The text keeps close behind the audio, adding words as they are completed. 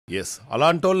Yes,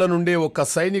 అలాంటోళ్ళ నుండి ఒక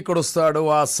సైనికుడు వస్తాడు.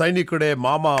 ఆ సైనికుడే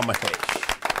మామా మహేష్.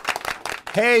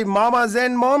 హే మామాస్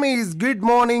and mummies, good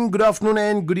morning, good afternoon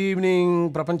and good evening.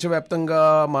 ప్రపంచవ్యాప్తంగా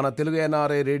మన తెలుగు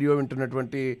ఎన్ఆర్ఐ రేడియో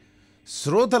వింటున్నటువంటి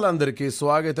శ్రోతలందరికీ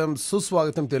స్వాగతం,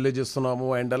 సుస్వాగతం తెలియజేస్తున్నాము.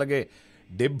 అండ్ అలాగే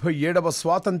 77వ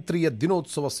స్వాతంత్ర్య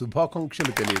దినోత్సవ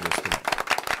శుభాకాంక్షలు తెలియజేస్తున్నాం.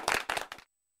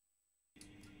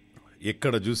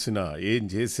 ఎక్కడ చూసినా ఏం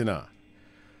చేసినా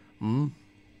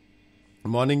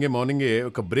మార్నింగే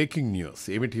ఒక బ్రేకింగ్ న్యూస్.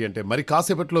 ఏమిటి అంటే, మరి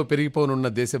కాసేపట్లో పెరిగిపోనున్న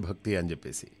దేశభక్తి అని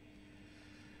చెప్పేసి.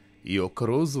 ఈ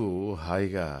ఒక్కరోజు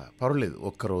హాయిగా పర్వాలేదు,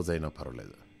 ఒక్కరోజైనా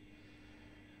పర్వాలేదు,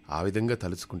 ఆ విధంగా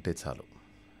తలుచుకుంటే చాలు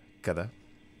కదా.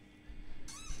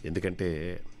 ఎందుకంటే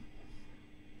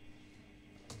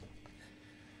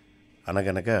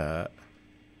అనగనగా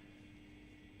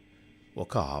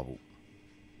ఒక ఆవు,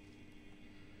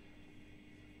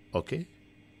 ఓకే,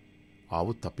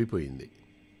 ఆవు తప్పిపోయింది.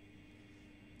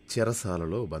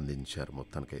 చెరసాలలో బంధించారు.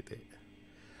 మొత్తానికైతే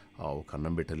ఆవు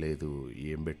కన్నం పెట్టలేదు,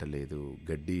 ఏం పెట్టలేదు,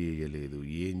 గడ్డి వేయలేదు,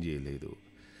 ఏం చేయలేదు.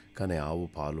 కానీ ఆవు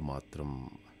పాలు మాత్రం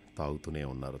తాగుతూనే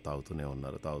ఉన్నారు.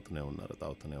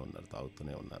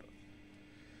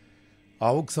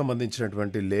 ఆవుకు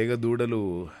సంబంధించినటువంటి లేగదూడలు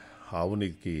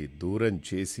ఆవునికి దూరం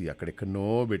చేసి అక్కడెక్కడనో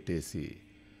పెట్టేసి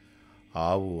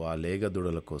ఆవు ఆ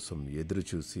లేగదూడల కోసం ఎదురు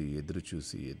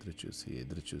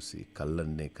చూసి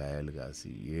కళ్ళన్నే కాయలు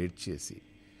కాసి ఏడ్చేసి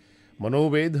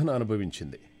మనోవేదన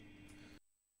అనుభవించింది.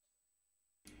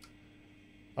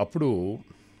 అప్పుడు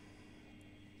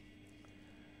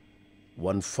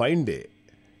వన్ ఫైన్ డే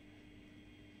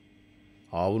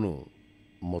ఆవును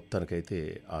మొత్తానికైతే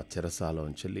ఆ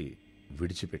చెరసాలోంచెల్లి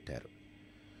విడిచిపెట్టారు.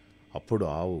 అప్పుడు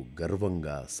ఆవు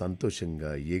గర్వంగా,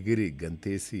 సంతోషంగా ఎగిరి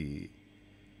గంతేసి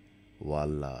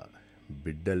వాళ్ళ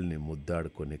బిడ్డల్ని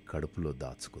ముద్దాడుకొని కడుపులో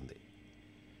దాచుకుంది.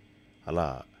 అలా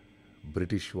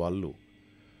బ్రిటిష్ వాళ్ళు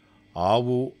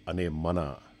ఆవు అనే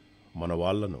మన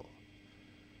వాళ్ళను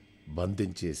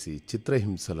బంధించేసి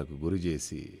చిత్రహింసలకు గురి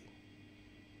చేసి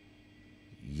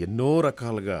ఎన్నో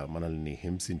రకాలుగా మనల్ని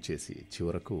హింసించేసి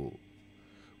చివరకు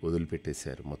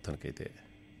వదిలిపెట్టేశారు. మొత్తానికైతే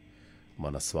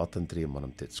మన స్వాతంత్ర్యం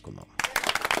మనం తెచ్చుకున్నాం.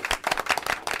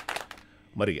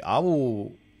 మరి ఆవు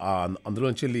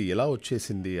అందులోంచి వెళ్ళి ఎలా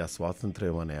వచ్చేసింది ఆ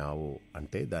స్వాతంత్ర్యం అనే ఆవు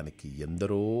అంటే, దానికి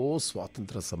ఎందరో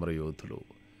స్వాతంత్ర సమరయోధులు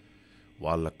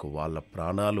వాళ్ళ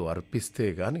ప్రాణాలు అర్పిస్తే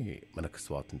కానీ మనకు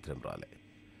స్వాతంత్ర్యం రాలే.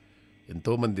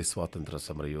 ఎంతోమంది స్వాతంత్ర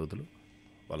సమరయోధులు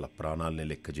వాళ్ళ ప్రాణాలని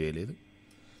లెక్క చేయలేదు,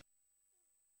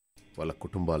 వాళ్ళ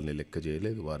కుటుంబాలని లెక్క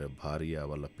చేయలేదు, వారి భార్య,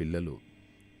 వాళ్ళ పిల్లలు.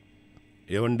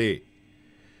 ఏమండి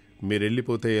మీరు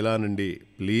వెళ్ళిపోతే ఎలానండి,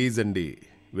 ప్లీజ్ అండి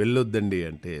వెళ్ళొద్దండి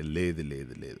అంటే,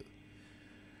 లేదు,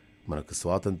 మనకు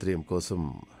స్వాతంత్ర్యం కోసం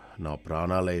నా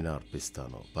ప్రాణాలైనా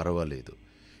అర్పిస్తాను, పర్వాలేదు,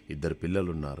 2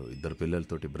 పిల్లలున్నారు, 2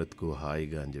 పిల్లలతోటి బ్రతుకు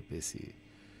హాయిగా అని చెప్పేసి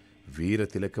వీర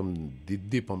తిలకం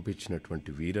దిద్ది పంపించినటువంటి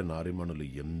వీర నారిమణులు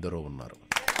ఎందరో ఉన్నారు.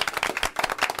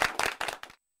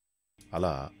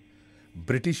 అలా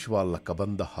బ్రిటిష్ వాళ్ళ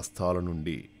కబంధ హస్తాల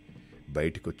నుండి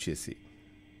బయటకొచ్చేసి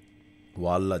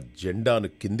వాళ్ళ జెండాను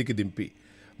కిందికి దింపి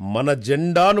మన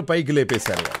జెండాను పైకి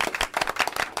లేపేశారు.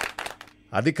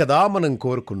 అది కదా మనం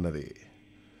కోరుకున్నది.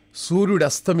 సూర్యుడు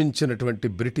అస్తమించినటువంటి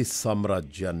బ్రిటిష్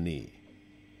సామ్రాజ్యాన్ని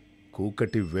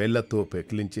కూకటి వేళ్లతో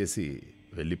పెకిలించేసి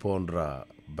వెళ్ళిపోన్రా,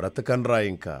 బ్రతకన్రా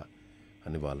ఇంకా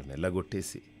అని వాళ్ళని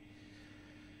ఎల్లగొట్టేసి,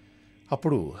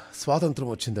 అప్పుడు స్వాతంత్రం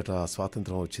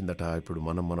వచ్చిందట. ఇప్పుడు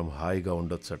మనం హాయిగా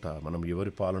ఉండొచ్చట, మనం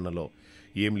ఎవరి పాలనలో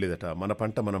ఏం లేదట, మన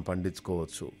పంట మనం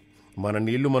పండించుకోవచ్చు, మన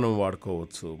నీళ్లు మనం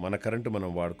వాడుకోవచ్చు, మన కరెంటు మనం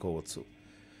వాడుకోవచ్చు,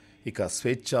 ఇక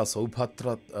స్వేచ్ఛ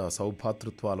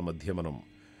సౌభాతృత్వాల మధ్య మనం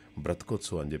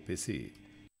బ్రతకొచ్చు అని చెప్పేసి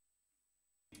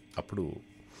అప్పుడు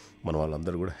మన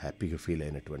వాళ్ళందరూ కూడా హ్యాపీగా ఫీల్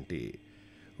అయినటువంటి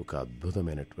ఒక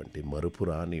అద్భుతమైనటువంటి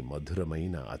మరుపురాని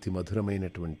మధురమైన అతి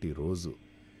మధురమైనటువంటి రోజు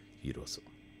ఈరోజు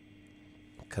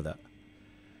కదా.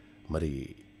 మరి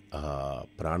ఆ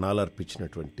ప్రాణాలు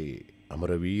అర్పించినటువంటి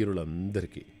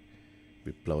అమరవీరులందరికీ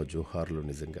విప్లవ జోహార్లు.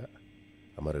 నిజంగా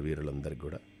అమరవీరులందరికీ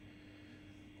కూడా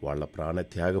వాళ్ళ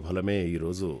ప్రాణత్యాగ ఫలమే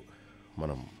ఈరోజు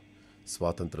మనం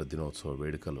స్వాతంత్ర దినోత్సవ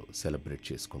వేడుకలు సెలబ్రేట్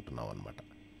చేసుకుంటున్నాం అన్నమాట.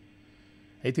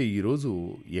 అయితే ఈరోజు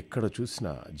ఎక్కడ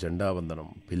చూసినా జెండావందనం,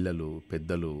 పిల్లలు,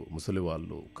 పెద్దలు,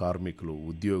 ముసలివాళ్ళు, కార్మికులు,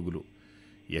 ఉద్యోగులు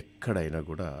ఎక్కడైనా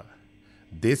కూడా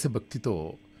దేశభక్తితో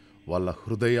వాళ్ళ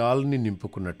హృదయాల్ని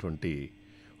నింపుకున్నటువంటి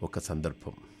ఒక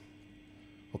సందర్భం,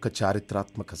 ఒక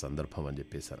చారిత్రాత్మక సందర్భం అని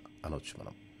చెప్పేసి అనవచ్చు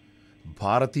మనం.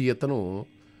 భారతీయతను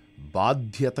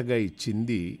బాధ్యతగా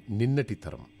ఇచ్చింది నిన్నటి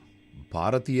తరం,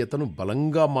 భారతీయతను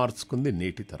బలంగా మార్చుకుంది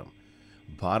నేటి తరం.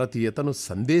 భారతీయతను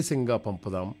సందేశంగా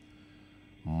పంపుదాం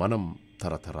మనం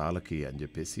తరతరాలకి అని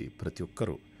చెప్పేసి ప్రతి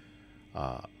ఒక్కరూ ఆ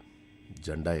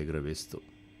జెండా ఎగురవేస్తూ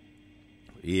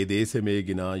ఏ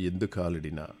దేశమేగినా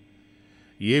ఎందుకాలిడినా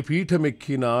ఏ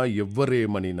పీఠమెక్కినా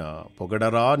ఎవ్వరేమనినా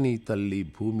పొగడరా నీ తల్లి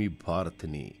భూమి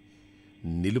భారతిని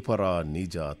నిలుపరా నీ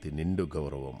జాతి నిండు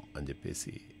గౌరవం అని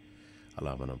చెప్పేసి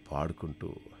అలా మనం పాడుకుంటూ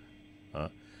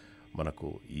మనకు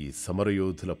ఈ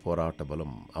సమరయోధుల పోరాట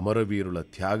బలం, అమరవీరుల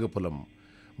త్యాగఫలం,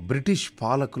 బ్రిటిష్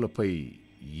పాలకులపై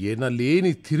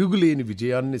ఎనలేని తిరుగులేని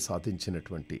విజయాన్ని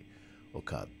సాధించినటువంటి ఒక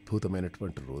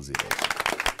అద్భుతమైనటువంటి రోజు ఈరోజు.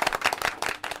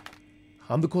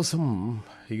 అందుకోసం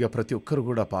ఇక ప్రతి ఒక్కరు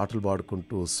కూడా పాటలు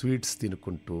పాడుకుంటూ స్వీట్స్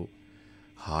తినుకుంటూ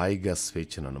హాయిగా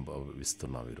స్వేచ్ఛను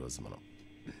అనుభవిస్తున్నాం ఈరోజు మనం.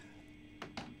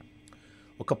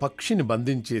 ఒక పక్షిని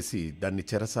బంధించేసి దాన్ని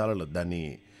చెరసాలలో దాన్ని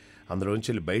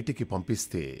అందులోంచి బయటికి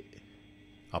పంపిస్తే,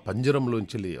 ఆ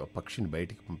పంజరంలోంచి ఆ పక్షిని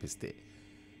బయటికి పంపిస్తే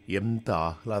ఎంత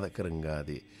ఆహ్లాదకరంగా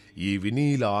అది ఈ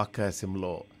వినీల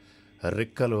ఆకాశంలో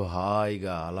రెక్కలు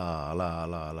హాయిగా అలా అలా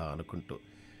అలా అలా అనుకుంటూ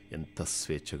ఎంత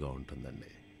స్వేచ్ఛగా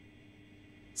ఉంటుందండి.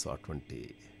 సో అటువంటి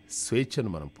స్వేచ్ఛను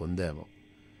మనం పొందాము,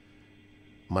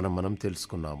 మనం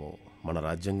తెలుసుకున్నాము, మన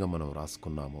రాజ్యాంగం మనం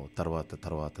రాసుకున్నాము.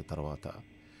 తర్వాత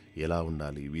ఎలా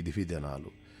ఉండాలి, విధి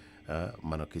విధానాలు,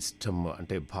 మనకు ఇష్టం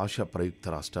అంటే భాష ప్రయుక్త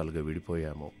రాష్ట్రాలుగా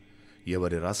విడిపోయాము,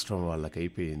 ఎవరి రాష్ట్రం వాళ్ళకి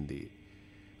అయిపోయింది.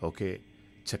 ఓకే,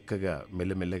 చక్కగా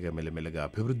మెల్లమెల్లగా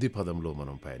అభివృద్ధి పదంలో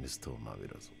మనం పయనిస్తూ ఉన్నాం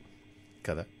ఈరోజు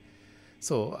కదా.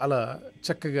 సో అలా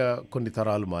చక్కగా కొన్ని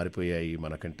తరాలు మారిపోయాయి.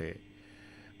 మనకంటే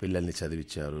పిల్లల్ని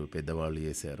చదివించారు, పెద్దవాళ్ళు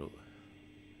చేశారు.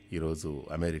 ఈరోజు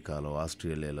అమెరికాలో,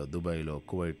 ఆస్ట్రేలియాలో, దుబాయ్లో,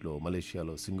 కువైట్లో,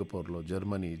 మలేషియాలో, సింగపూర్లో,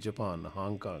 జర్మనీ, జపాన్,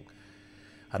 హాంకాంగ్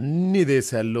అన్ని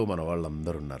దేశాల్లో మన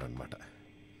వాళ్ళందరూ ఉన్నారనమాట.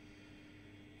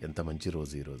 ఎంత మంచి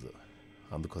రోజు ఈరోజు.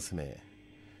 అందుకోసమే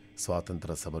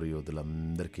స్వాతంత్ర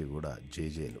సమరయోధులందరికీ కూడా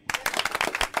జేజేలు.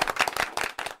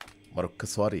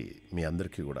 మరొక్కసారి మీ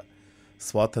అందరికీ కూడా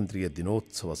స్వాతంత్ర్య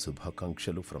దినోత్సవ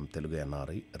శుభాకాంక్షలు from Telugu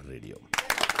NRI radio.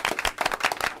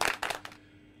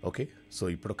 Okay, so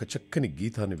ఇప్పుడు ఒక చక్కని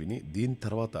గీతాన్ని విని దీని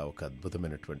తర్వాత ఒక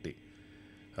అద్భుతమైనటువంటి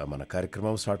మన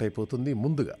కార్యక్రమం స్టార్ట్ అయిపోతుంది.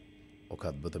 ముందుగా ఒక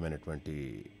అద్భుతమైనటువంటి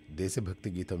దేశభక్తి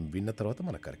గీతం విన్న తర్వాత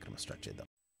మన కార్యక్రమం స్టార్ట్ చేద్దాం.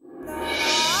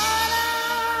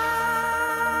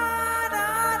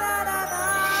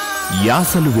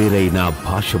 యాసలు వేరైనా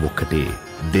భాష ఒక్కటే,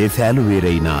 దేశాలు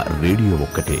వేరైనా రేడియో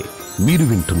ఒక్కటే. మీరు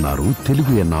వింటున్నారు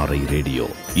తెలుగు ఎన్ఆర్ఐ రేడియో.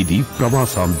 ఇది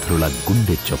ప్రవాసాంధ్రుల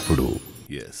గుండె చప్పుడు.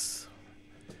 ఎస్,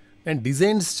 నేను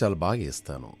డిజైన్స్ చాలా బాగా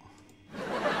వేస్తాను.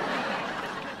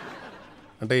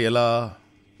 అంటే ఎలా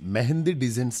మెహందీ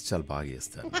డిజైన్స్ చాలా బాగా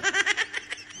వేస్తాను.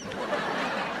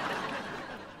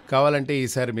 కావాలంటే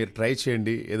ఈసారి మీరు ట్రై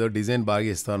చేయండి. ఏదో డిజైన్ బాగా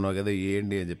ఇస్తాను కదా,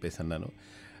 వేయండి అని చెప్పేసి అన్నాను.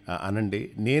 అనండి.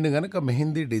 నేను కనుక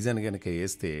మెహందీ డిజైన్ కనుక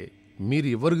వేస్తే మీరు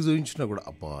ఎవరికి చూపించినా కూడా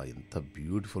అబ్బా ఎంత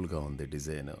బ్యూటిఫుల్గా ఉంది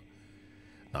డిజైన్,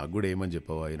 నాకు కూడా ఏమని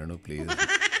చెప్పవా అయినను ప్లీజ్.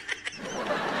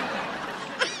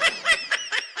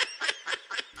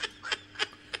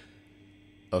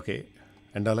 ఓకే,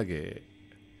 అండ్ అలాగే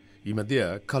ఈ మధ్య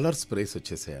కలర్ స్ప్రేస్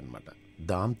వచ్చేసాయి అన్నమాట.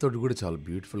 దాంతో కూడా చాలా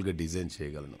బ్యూటిఫుల్గా డిజైన్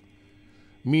చేయగలను.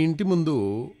 మీ ఇంటి ముందు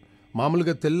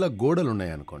మామూలుగా తెల్ల గోడలు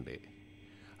ఉన్నాయనుకోండి,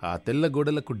 ఆ తెల్ల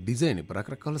గోడలకు డిజైన్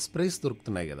రకరకాల స్ప్రేస్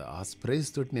దొరుకుతున్నాయి కదా, ఆ స్ప్రేస్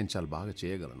తోటి నేను చాలా బాగా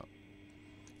చేయగలను.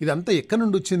 ఇదంతా ఎక్కడి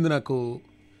నుండి వచ్చింది నాకు?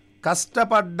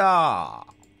 కష్టపడ్డా,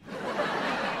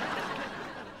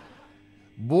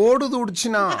 బోర్డు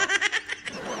తుడిచిన,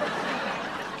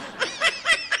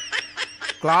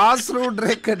 క్లాస్ రూమ్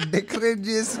డెకరేట్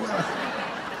చేసిన,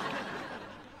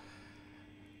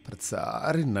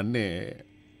 ప్రతిసారి నన్నే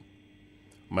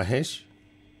మహేష్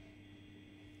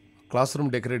క్లాస్ రూమ్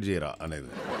డెకరేట్ చేయరా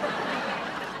అనేది.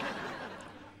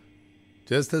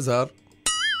 చేస్తే సార్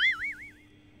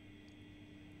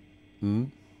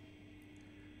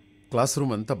క్లాస్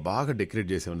రూమ్ అంతా బాగా డెకరేట్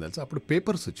చేసామని తెలుసు. అప్పుడు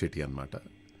పేపర్స్ వచ్చేటి అనమాట.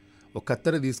 ఒక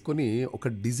కత్తెర తీసుకొని ఒక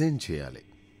డిజైన్ చేయాలి,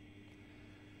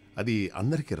 అది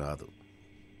అందరికీ రాదు.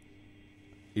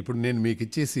 ఇప్పుడు నేను మీకు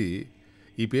ఇచ్చేసి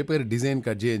ఈ పేపర్ డిజైన్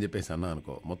కట్ చేయని చెప్పేసి అన్నా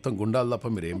అనుకో, మొత్తం గుండాలు తప్ప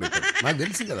మీరు ఏం పెట్టారు. నాకు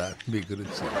తెలుసు కదా మీ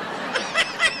గురించి.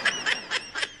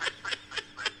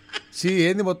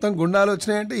 ఏంది మొత్తం గుండాలు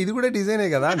వచ్చినాయంటే ఇది కూడా డిజైనే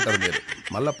కదా అంటారు మీరు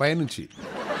మళ్ళీ పైనుంచి.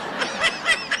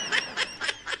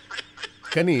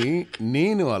 కానీ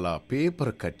నేను అలా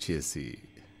పేపర్ కట్ చేసి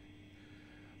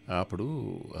అప్పుడు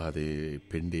అది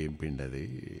పిండి, ఏం పిండి అది,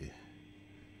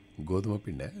 గోధుమ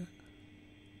పిండి,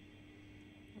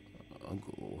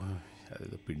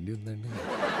 అదేదో పిండి ఉందండి,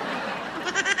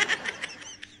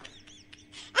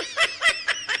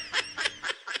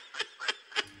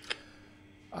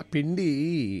 ఆ పిండి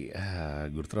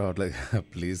గుర్తు రావట్లేదు.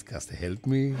 ప్లీజ్ కాస్త హెల్ప్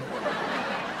మీ.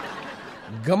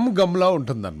 గమ్లా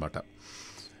ఉంటుందన్నమాట.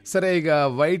 సరే, ఇక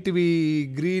వైట్వి,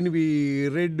 గ్రీన్వి,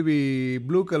 రెడ్వి,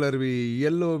 బ్లూ కలర్వి,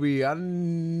 ఎల్లోవి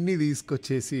అన్నీ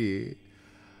తీసుకొచ్చేసి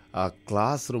ఆ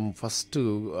క్లాస్ రూమ్ ఫస్ట్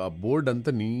ఆ బోర్డు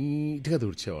అంతా నీట్గా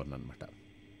తుడిచేవాడిని అనమాట.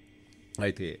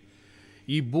 అయితే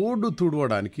ఈ బోర్డు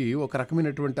తుడవడానికి ఒక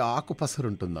రకమైనటువంటి ఆకుపసరు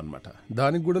ఉంటుందన్నమాట.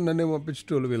 దానికి కూడా నన్నే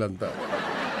పంపించేటోళ్ళు వీళ్ళంతా.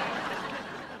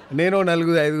 నేను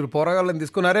 4-5 పోరగాళ్ళని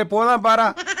తీసుకుని, అరే పోదాం పారా,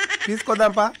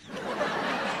 తీసుకొద్దాంపా.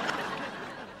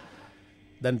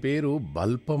 దాని పేరు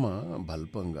బల్పమా,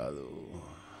 బల్పం కాదు,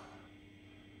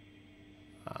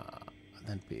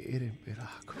 దాని పేరేం పేరు,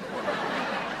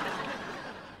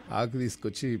 ఆకు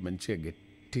తీసుకొచ్చి మంచిగా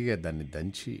గట్టిగా దాన్ని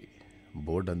దంచి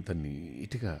బోర్డు అంతా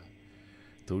నీట్గా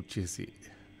తూడ్చేసి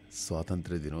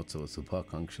స్వాతంత్ర దినోత్సవ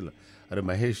శుభాకాంక్షలు, అరే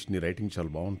మహేష్ నీ రైటింగ్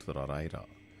చాలా బాగుంటుందిరా, రాయిరా,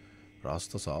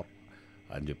 రాస్తా సార్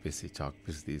అని చెప్పేసి చాక్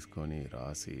పీస్ తీసుకొని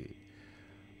రాసి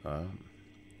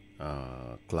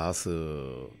క్లాసు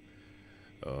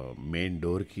మెయిన్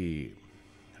డోర్కి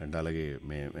అండ్ అలాగే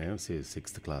మేము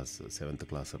 6th క్లాస్ 7th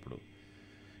క్లాస్ అప్పుడు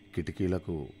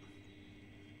కిటికీలకు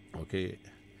ఓకే,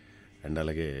 అండ్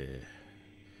అలాగే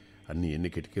ఎన్ని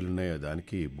కిటికీలు ఉన్నాయో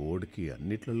దానికి బోర్డుకి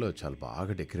అన్నిట్లలో చాలా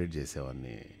బాగా డెకరేట్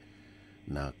చేసేవాడిని.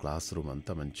 నా క్లాస్ రూమ్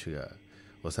అంతా మంచిగా.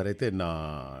 ఒకసారి అయితే నా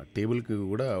టేబుల్కి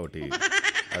కూడా ఒకటి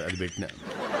అది పెట్టిన,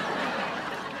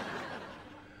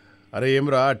 అరే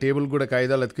ఏమ్రా టేబుల్ కూడా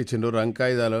కాగితాలు అతికిచ్చిండ్రు, రంగు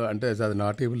కాగితాలు అంటే అది నా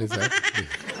టేబులే సార్.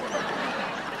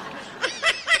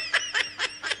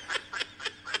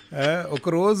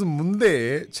 ఒకరోజు ముందే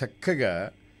చక్కగా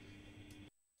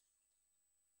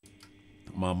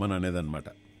మా అమ్మని అనేదన్నమాట,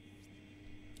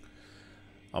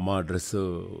 అమ్మ డ్రెస్సు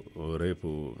రేపు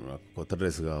నాకు కొత్త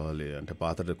డ్రెస్ కావాలి అంటే,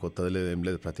 పాత డ్రెస్ కొత్తది లేదు ఏం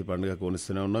లేదు, ప్రతి పండుగ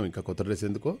కొనిస్తూనే ఉన్నాం, ఇంకా కొత్త డ్రెస్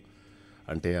ఎందుకో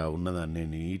అంటే ఆ ఉన్నదాన్ని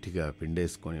నీట్గా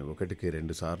పిండేసుకొని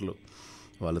 1-2 సార్లు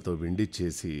వాళ్ళతో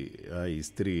విండిచ్చేసి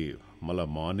ఇస్త్రీ మళ్ళీ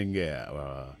మార్నింగే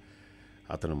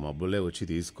అతను మబ్బులే వచ్చి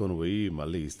తీసుకొని పోయి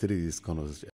మళ్ళీ ఇస్త్రీ తీసుకొని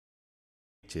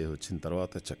వచ్చిన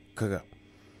తర్వాత చక్కగా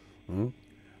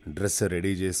డ్రెస్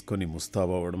రెడీ చేసుకొని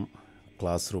ముస్తాబ్ అవ్వడం,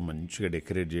 క్లాస్ రూమ్ మంచిగా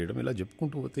డెకరేట్ చేయడం, ఇలా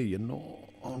చెప్పుకుంటూ పోతే ఎన్నో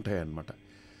ఉంటాయన్నమాట.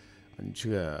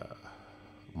 మంచిగా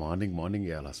మార్నింగ్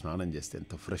అలా స్నానం చేస్తే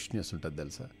ఎంత ఫ్రెష్నెస్ ఉంటుంది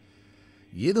తెలుసా.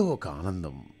 ఏదో ఒక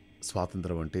ఆనందం.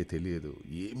 స్వాతంత్రం అంటే తెలియదు,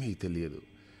 ఏమీ తెలియదు,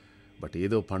 బట్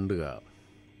ఏదో పండుగ.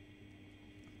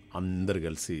 అందరు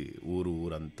కలిసి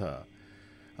ఊరంతా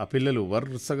ఆ పిల్లలు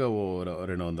వరుసగా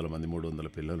 200 మంది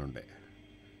 300 పిల్లలు ఉండే.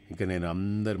 ఇంకా నేను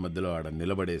అందరి మధ్యలో ఆడ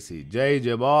నిలబడేసి జై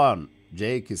జవాన్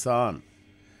జై కిసాన్,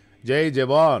 జై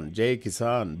జవాన్ జై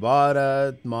కిసాన్,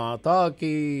 భారత్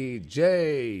మాతాకి జై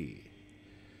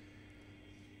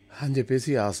అని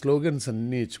చెప్పేసి ఆ స్లోగన్స్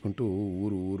అన్నీ ఇచ్చుకుంటూ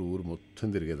ఊరు మొత్తం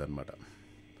తిరిగేదన్నమాట.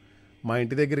 మా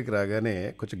ఇంటి దగ్గరికి రాగానే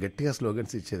కొంచెం గట్టిగా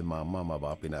స్లోగన్స్ ఇచ్చేది మా అమ్మ మా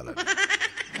బాప వినాలని.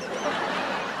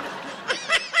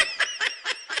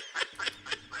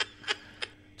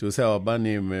 చూసావు అబ్బా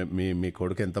మీ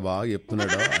కొడుకు ఎంత బాగా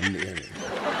చెప్తున్నాడో అన్ని.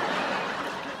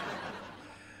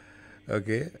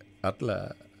 ఓకే,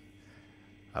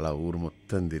 అలా ఊరు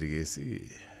మొత్తం తిరిగేసి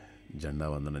జెండా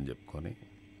వందనం చెప్పుకొని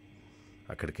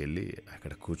అక్కడికి వెళ్ళి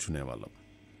అక్కడ కూర్చునేవాళ్ళం.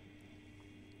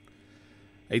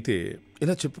 అయితే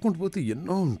ఇలా చెప్పుకుంటూ పోతే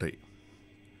ఎన్నో ఉంటాయి.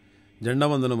 జెండా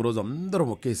వందనం రోజు అందరం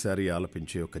ఒకేసారి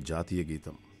ఆలపించే ఒక జాతీయ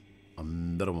గీతం,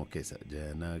 అందరం ఒకేసారి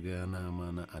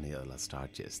జనగణమన అని అలా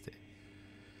స్టార్ట్ చేస్తే,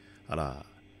 అలా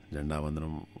జెండా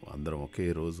వందనం అందరం ఒకే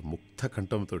రోజు ముక్త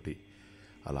కంఠంతో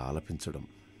అలా ఆలపించడం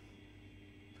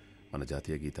మన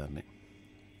జాతీయ గీతాన్ని.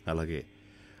 అలాగే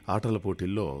ఆటల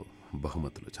పోటీల్లో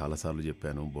బహుమతులు చాలాసార్లు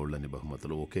చెప్పాను, బోల్డన్ని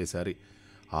బహుమతులు ఒకేసారి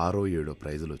 6-7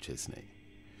 ప్రైజులు వచ్చేసినాయి.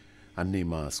 అన్నీ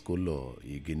మా స్కూల్లో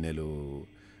ఈ గిన్నెలు,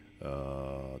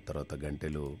 తర్వాత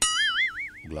గంటెలు,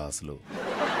 గ్లాసులు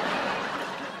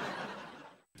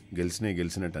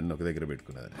గెలిచినట్టు అన్నీ ఒక దగ్గర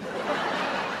పెట్టుకున్నది.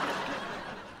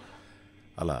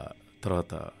 అలా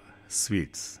తర్వాత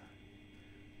స్వీట్స్,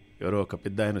 ఎవరో ఒక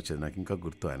పెద్ద ఆయన వచ్చేది, నాకు ఇంకా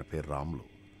గుర్తు, ఆయన పేరు రాములు.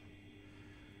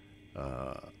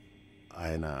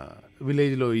 ఆయన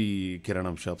విలేజ్లో ఈ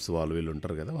కిరాణం షాప్స్ వాళ్ళు వీళ్ళు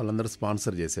ఉంటారు కదా, వాళ్ళందరూ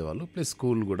స్పాన్సర్ చేసేవాళ్ళు, ప్లస్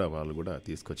స్కూల్ కూడా వాళ్ళు కూడా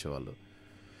తీసుకొచ్చేవాళ్ళు.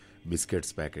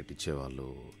 బిస్కెట్స్ ప్యాకెట్ ఇచ్చేవాళ్ళు,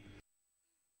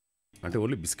 అంటే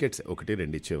ఓన్లీ బిస్కెట్స్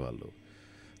 1-2 ఇచ్చేవాళ్ళు.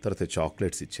 తర్వాత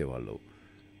చాక్లెట్స్ ఇచ్చేవాళ్ళు.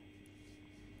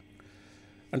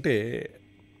 అంటే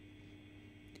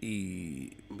ఈ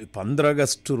 15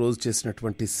 ఆగస్టు రోజు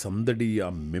చేసినటువంటి సందడి,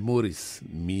 ఆ మెమోరీస్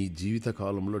మీ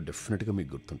జీవితకాలంలో డెఫినెట్గా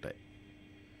మీకు గుర్తుంటాయి.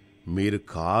 మీరు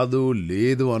కాదు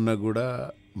లేదు అన్న కూడా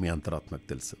మీ అంతరాత్మకు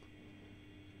తెలుసు.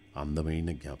 అందమైన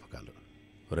జ్ఞాపకాలు.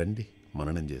 రండి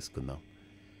మననం చేసుకుందాం,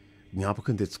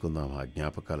 జ్ఞాపకం తెచ్చుకుందాం ఆ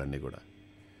జ్ఞాపకాలన్నీ కూడా.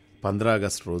 15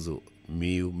 ఆగస్టు రోజు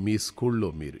మీ స్కూల్లో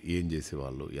మీరు ఏం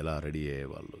చేసేవాళ్ళు, ఎలా రెడీ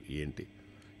అయ్యేవాళ్ళు, ఏంటి,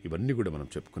 ఇవన్నీ కూడా మనం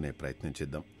చెప్పుకునే ప్రయత్నం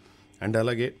చేద్దాం. అండ్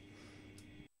అలాగే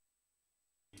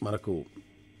మనకు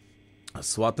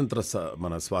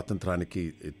మన స్వాతంత్రానికి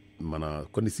మన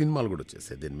కొన్ని సినిమాలు కూడా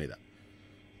వచ్చేసాయి దీని మీద.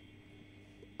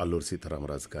 అల్లూరి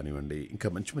సీతారామరాజు కానివ్వండి, ఇంకా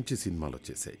మంచి మంచి సినిమాలు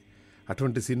వచ్చేసాయి.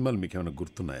 అటువంటి సినిమాలు మీకు ఏమైనా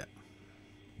గుర్తున్నాయా?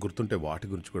 గుర్తుంటే వాటి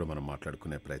గురించి కూడా మనం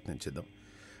మాట్లాడుకునే ప్రయత్నం చేద్దాం.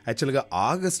 యాక్చువల్గా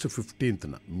August 15th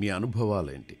మీ అనుభవాలు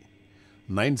ఏంటి?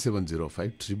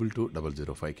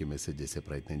 9705222005కి మెసేజ్ చేసే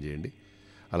ప్రయత్నం చేయండి.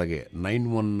 అలాగే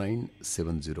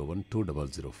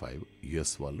 9197012005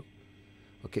 యుఎస్ వాళ్ళు.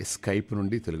 ఓకే, స్కైప్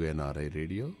నుండి Telugu NRI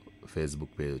radio,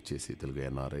 Facebook page వచ్చేసి తెలుగు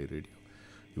ఎన్ఆర్ఐ రేడియో,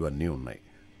 ఇవన్నీ ఉన్నాయి.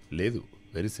 లేదు,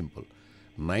 వెరీ సింపుల్,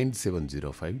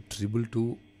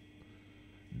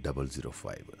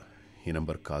 9705222005 ఈ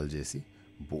నెంబర్ కాల్ చేసి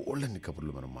బోల్డన్ని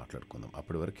కబుర్లు మనం మాట్లాడుకుందాం.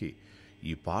 అప్పటి వరకు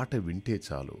ఈ పాట వింటే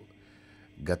చాలు,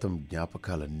 గతం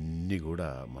జ్ఞాపకాలన్నీ కూడా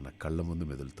మన కళ్ళ ముందు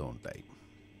మెదులుతూ ఉంటాయి.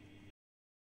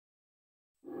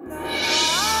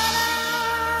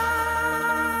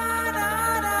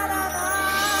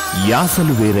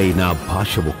 యాసలు వేరైన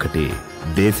భాష ఒక్కటే,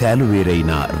 దేశాలు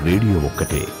వేరైన రేడియో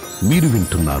ఒక్కటే. మీరు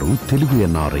వింటున్నారు తెలుగు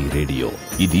ఎన్ఆర్ఐ రేడియో.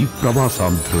 ఇది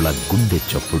ప్రవాసాంధ్రుల గుండె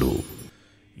చప్పుడు.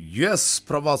 ఎస్,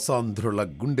 ప్రవాసాంధ్రుల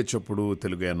గుండె చప్పుడు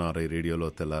తెలుగు ఎన్ఆర్ఐ రేడియోలో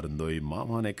తెల్లారిందోయ్ మామ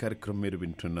అనే కార్యక్రమం మీరు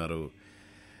వింటున్నారు.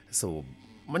 సో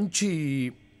మంచి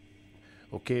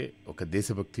ఒక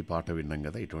దేశభక్తి పాట విన్నాం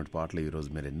కదా. ఇటువంటి పాటలు ఈరోజు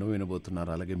మీరు ఎన్నో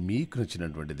వినబోతున్నారు. అలాగే మీకు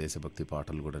నచ్చినటువంటి దేశభక్తి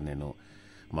పాటలు కూడా నేను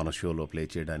మన షోలో ప్లే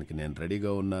చేయడానికి నేను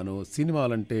రెడీగా ఉన్నాను.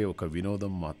 సినిమాలంటే ఒక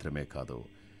వినోదం మాత్రమే కాదు,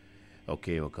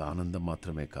 ఒక ఆనందం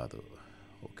మాత్రమే కాదు,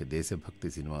 దేశభక్తి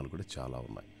సినిమాలు కూడా చాలా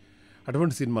ఉన్నాయి.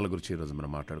 అటువంటి సినిమాల గురించి ఈరోజు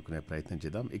మనం మాట్లాడుకునే ప్రయత్నం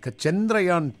చేద్దాం. ఇక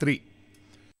చంద్రయాన్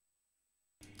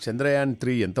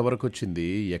 3 ఎంతవరకు వచ్చింది,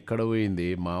 ఎక్కడ పోయింది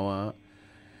మామ,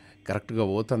 కరెక్ట్గా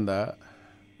పోతుందా?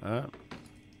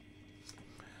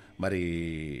 మరి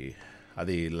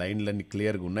అది లైన్లన్నీ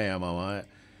క్లియర్గా ఉన్నాయా మామ?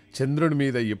 చంద్రుడి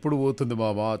మీద ఎప్పుడు పోతుంది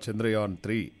మామ చంద్రయాన్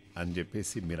 3 అని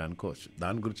చెప్పేసి మీరు అనుకోవచ్చు.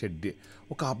 దాని గురించి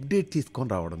ఒక అప్డేట్ తీసుకొని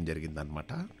రావడం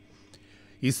జరిగిందనమాట.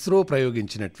 ఇస్రో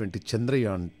ప్రయోగించినటువంటి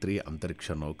చంద్రయాన్ 3 అంతరిక్ష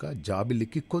నౌక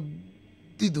జాబిల్లికి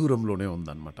కొద్ది దూరంలోనే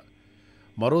ఉందన్నమాట.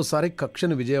 మరోసారి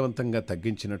కక్షను విజయవంతంగా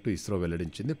తగ్గించినట్టు ఇస్రో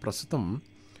వెల్లడించింది. ప్రస్తుతం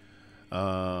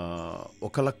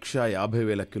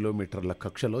 1,50,000 కిలోమీటర్ల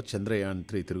కక్షలో చంద్రయాన్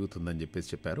 3 తిరుగుతుందని చెప్పేసి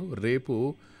చెప్పారు. రేపు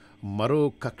మరో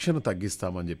కక్షను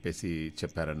తగ్గిస్తామని చెప్పేసి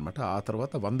చెప్పారనమాట. ఆ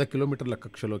తర్వాత 100 కిలోమీటర్ల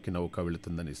కక్షలోకి నౌక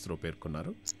వెళుతుందని ఇస్రో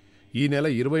పేర్కొన్నారు. ఈ నెల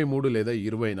 23 లేదా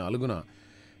 24న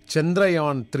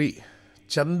చంద్రయాన్ 3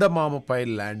 చందమామపై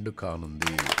ల్యాండ్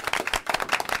కానుంది.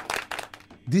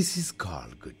 This is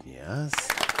called good news.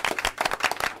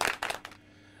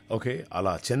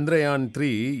 అలా చంద్రయాన్ 3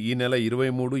 ఈ నెల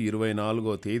 23,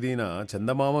 24వ తేదీన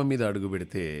చందమామ మీద అడుగు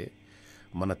పెడితే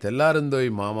మన తెల్లారిందోయ్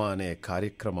మామ అనే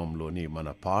కార్యక్రమంలోని మన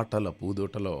పాటల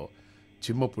పూదోటలో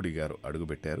చిమ్మపుడి గారు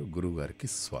అడుగుపెట్టారు. గురువు గారికి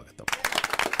స్వాగతం.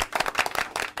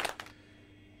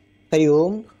 హరి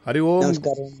ఓం. హరి ఓం.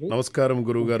 నమస్కారం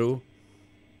గురువు గారు.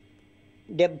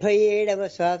 77వ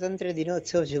స్వాతంత్ర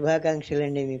దినోత్సవ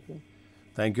శుభాకాంక్షలండి మీకు.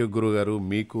 థ్యాంక్ యూ గురువు గారు.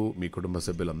 మీకు, మీ కుటుంబ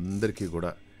సభ్యులందరికీ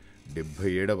కూడా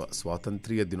 77వ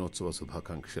స్వాతంత్ర్య దినోత్సవ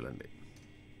శుభాకాంక్షలండి.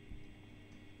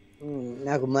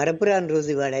 నాకు మరపురాని రోజు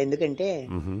ఇవాళ, ఎందుకంటే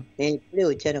నేను ఇప్పుడే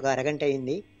వచ్చాను, ఒక అరగంట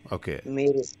అయింది.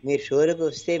 మీరు షోలకు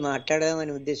వస్తే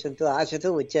మాట్లాడదామనే ఉద్దేశంతో, ఆశతో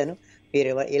వచ్చాను. మీరు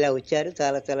ఇలా వచ్చారు,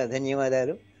 చాలా చాలా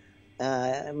ధన్యవాదాలు.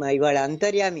 ఇవాళ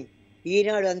అంతర్యామి,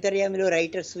 ఈనాడు అంతర్యామిలో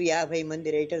రైటర్స్ 50 మంది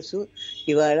రైటర్స్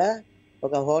ఇవాళ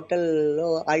ఒక హోటల్లో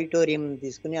ఆడిటోరియం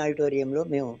తీసుకుని, ఆడిటోరియంలో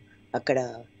మేము అక్కడ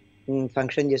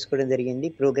ఫంక్షన్ చేసుకోవడం జరిగింది.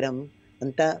 ప్రోగ్రామ్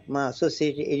అంతా మా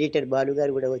అసోసియేట్ ఎడిటర్ బాలు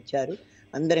గారు కూడా వచ్చారు.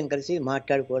 అందరం కలిసి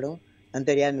మాట్లాడుకోవడం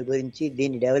అంతర్యామి గురించి,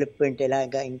 దీని డెవలప్మెంట్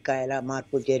ఎలాగా, ఇంకా ఎలా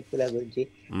మార్పు చేర్పుల గురించి,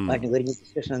 వాటి గురించి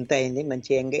డిస్కషన్ అంతా అయింది. మంచి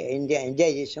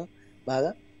ఎంజాయ్ చేసాం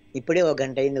బాగా. ఇప్పుడే 1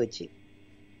 గంట అయింది వచ్చి,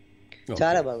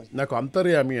 చాలా బాగుంది. నాకు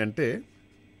అంతర్యామి అంటే,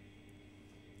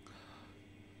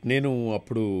 నేను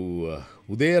అప్పుడు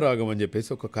ఉదయరాగం అని చెప్పేసి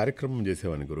ఒక కార్యక్రమం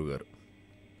చేసేవాడిని గురుగారు.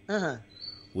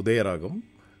 ఉదయరాగం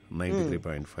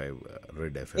 93.5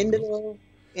 red FM.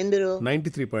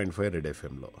 93.5 red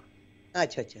ఎఫ్ఎంలో.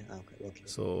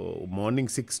 So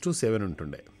morning 6 to 7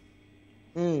 ఉంటుండే.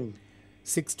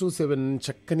 6 to 7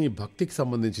 చక్కని భక్తికి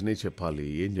సంబంధించినవి చెప్పాలి,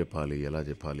 ఏం చెప్పాలి, ఎలా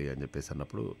చెప్పాలి అని చెప్పేసి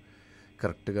అన్నప్పుడు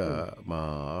కరెక్ట్గా మా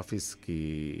ఆఫీస్కి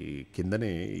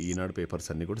కిందనే ఈనాడు పేపర్స్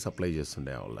అన్నీ కూడా సప్లై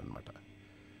చేస్తుండే వాళ్ళు అనమాట.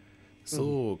 సో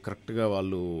కరెక్ట్గా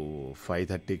వాళ్ళు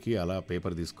 5:30కి అలా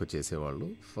పేపర్ తీసుకొచ్చేసేవాళ్ళు.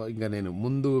 ఇంకా నేను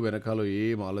ముందు వెనకాల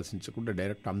ఏం ఆలోచించకుండా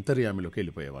డైరెక్ట్ అంతర్యామిలోకి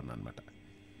వెళ్ళిపోయేవాడిని అనమాట.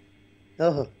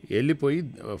 వెళ్ళిపోయి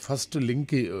ఫస్ట్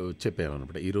లింక్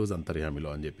చెప్పేవానమాట, ఈరోజు అంతర్యామిలో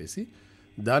అని చెప్పేసి.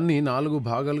 దాన్ని 4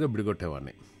 భాగాలుగా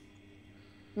విడగొట్టేవాడిని.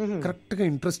 కరెక్ట్గా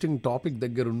ఇంట్రెస్టింగ్ టాపిక్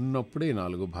దగ్గర ఉన్నప్పుడే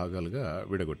 4 భాగాలుగా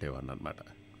విడగొట్టేవాడిని అనమాట.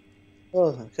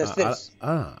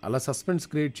 అలా సస్పెన్స్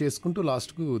క్రియేట్ చేసుకుంటూ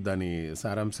లాస్ట్కు దాని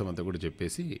సారాంశం అంతా కూడా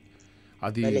చెప్పేసి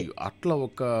అది అట్లా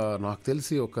నాకు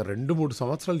తెలిసి ఒక 2-3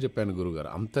 సంవత్సరాలు చెప్పాను గురుగారు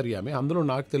అంతర్యామి. అందులో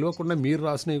నాకు తెలియకుండా మీరు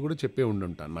రాసినవి కూడా చెప్పే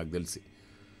ఉండుంటాను నాకు తెలిసి.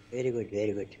 Very good,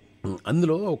 very good.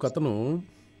 అందులో ఒక అతను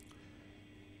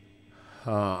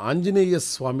ఆంజనేయ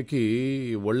స్వామికి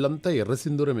ఒళ్ళంతా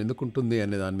ఎర్రసింధూరం ఎందుకుంటుంది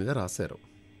అనే దాని మీద రాశారు.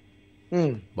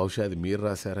 బహుశా అది మీరు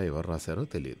రాశారా ఎవరు రాశారో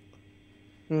తెలియదు.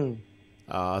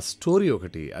 ఆ స్టోరీ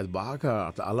ఒకటి అది బాగా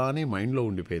అలానే మైండ్లో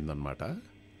ఉండిపోయిందనమాట.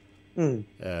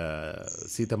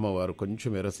 సీతమ్మ వారు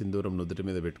కొంచెం ఎర్రసింధూరం నుదుటి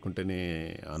మీద పెట్టుకుంటేనే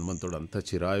హనుమంతుడు అంతా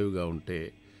చిరాయుగా ఉంటే,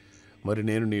 మరి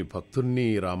నేను నీ భక్తుణ్ణి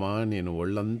రామా, నేను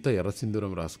ఒళ్ళంతా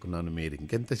ఎర్రసింధూరం రాసుకున్నాను, మీరు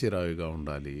ఇంకెంత చిరాయుగా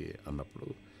ఉండాలి అన్నప్పుడు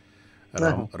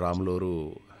రాములోరు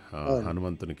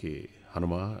హనుమంతునికి,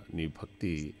 హనుమా నీ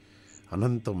భక్తి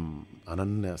అనంతం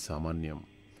అనన్య సామాన్యం,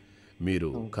 మీరు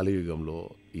కలియుగంలో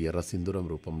ఈ ఎర్రసింధూరం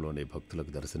రూపంలోనే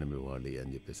భక్తులకు దర్శనమివ్వాలి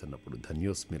అని చెప్పేసి అన్నప్పుడు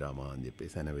ధన్యోస్మి రామ అని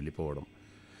చెప్పేసి ఆయన వెళ్ళిపోవడం.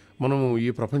 మనము ఈ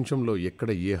ప్రపంచంలో ఎక్కడ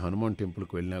ఏ హనుమాన్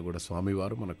టెంపుల్కి వెళ్ళినా కూడా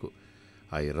స్వామివారు మనకు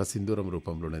ఆ ఎర్రసింధూరం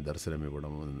రూపంలోనే దర్శనం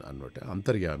ఇవ్వడం అన్నట్టు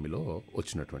అంతర్యామిలో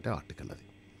వచ్చినటువంటి ఆర్టికల్ అది.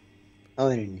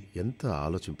 అవునండి. ఎంత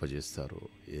ఆలోచింపజేస్తారు,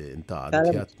 ఎంత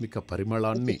ఆధ్యాత్మిక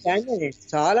పరిమళాన్ని.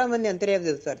 చాలా మంది అంతర్యామి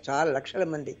చదువుతారు, చాలా లక్షల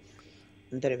మంది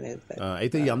అంతర్యామి చదువుతారు.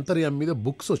 అయితే ఈ అంతర్యామి మీద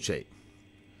బుక్స్ వచ్చినాయి,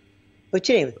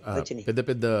 పెద్ద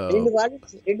పెద్ద 2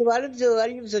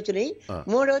 వాల్యూమ్స్ వచ్చినాయి.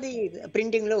 3వది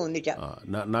ప్రింటింగ్ లో ఉంది.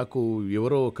 నాకు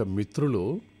ఎవరో ఒక మిత్రులు,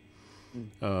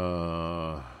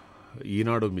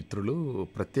 ఈనాడు మిత్రులు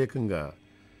ప్రత్యేకంగా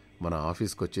మన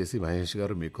ఆఫీస్కి వచ్చేసి, మహేష్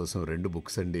గారు మీకోసం 2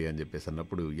 బుక్స్ అండి అని చెప్పేసి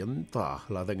అన్నప్పుడు ఎంత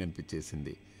ఆహ్లాదంగా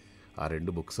అనిపించేసింది. ఆ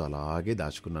 2 బుక్స్ అలాగే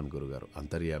దాచుకున్నాను గురుగారు.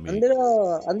 అంతర్యామి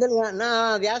అందులో నా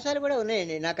వ్యాసాలు కూడా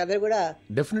ఉన్నాయండి, నా కథలు కూడా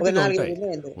డెఫినెట్గా ఉంటాయి.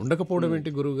 ఉండకపోవడం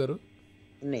ఏంటి గురువు గారు,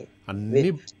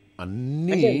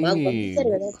 అన్ని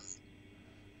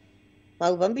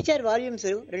మాకు పంపించారు వాల్యూమ్స్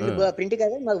 2 ప్రింట్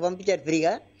కదా మాకు పంపించారు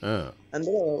ఫ్రీగా.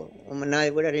 అందులో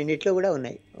నాది కూడా 2 కూడా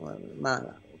ఉన్నాయి, మా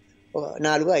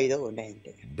 4-5 ఉన్నాయి.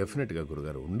 అంటే డెఫినెట్గా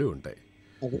గురుగారు ఉండి ఉంటాయి.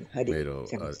 మీరు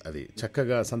అది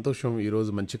చక్కగా సంతోషం.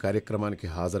 ఈరోజు మంచి కార్యక్రమానికి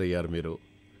హాజరయ్యారు మీరు.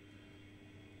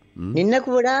 నిన్న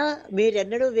కూడా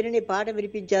మీరెన్నడూ వినని పాట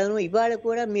వినిపించాను, ఇవాళ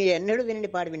కూడా మీరెన్నడూ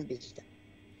వినని పాట వినిపిస్తా.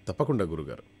 తప్పకుండా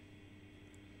గురుగారు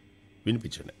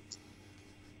వినిపించండి.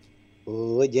 ఓ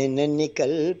జనని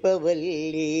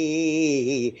కల్పవల్లి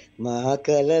మా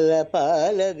కలల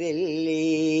పాలవెల్లి,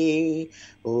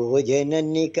 ఓ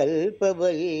జనని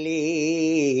కల్పవల్లి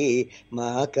మా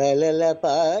కలల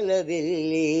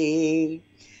పాలవెల్లి,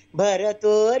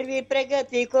 భరతోర్వి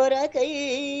ప్రగతి కొరకై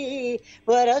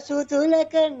వరసుతుల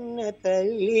కన్న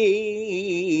తల్లి,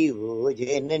 ఓ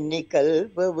జనని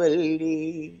కల్పవల్లి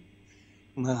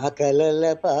మా కలల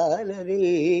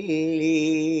పాలవెల్లి.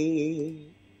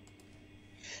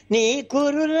 నీ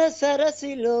కురుల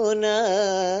సరసిలోన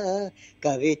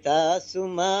కవితా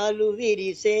సుమాలు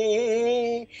విరిసే,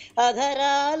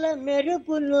 అధరాల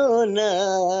మెరుపులోన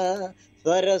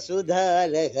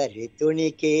స్వరసుధాల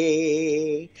హరితునికే,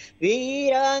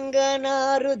 వీరాంగనారుధిరమే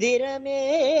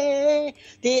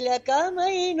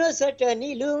తిలకమైన సట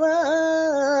నిలువా,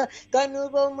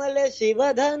 కనుబొమ్మల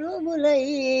శివధనుములై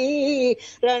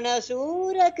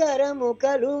రణశూర కరము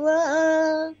కలువా,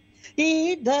 ఈ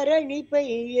ధరణిపై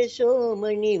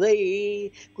యశోమణివై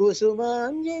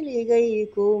కుసుమాంజలిగై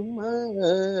కుమ్మ,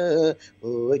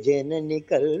 ఓ జనని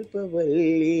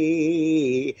కల్పవల్లి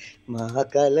మా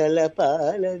కలల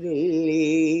పాలవెల్లి,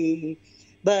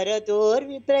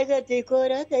 భరతోర్వి ప్రగతి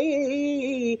కొరకై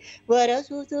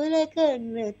వరసుతుల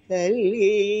కన్న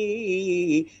తల్లి,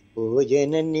 ఓ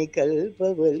జనని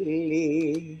కల్పవల్లి.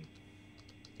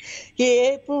 ఏ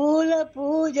పూల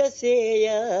పూజ సేయ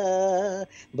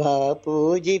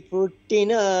బాపూజీ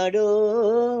పుట్టినాడో,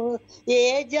 ఏ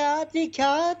జాతి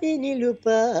ఖ్యాతి నిలుప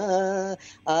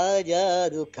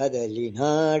ఆజాదు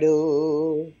కదలినాడో,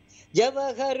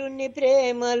 జవహరుని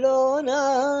ప్రేమలోన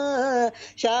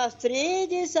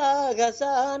శాస్త్రీజీ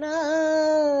సాగసాన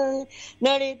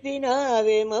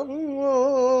నడిపినావే మమ్ము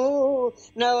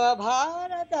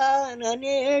నవభారతాన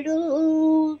నేడు,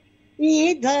 ఈ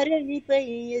ధరణిపై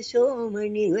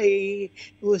యశోమణివై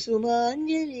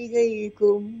కుసుమాంజలిగై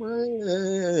కుమ్మ,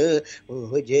 ఓ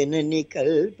జనని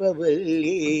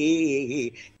కల్పవల్లి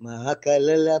మా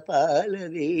కలల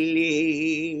పాలవెల్లి,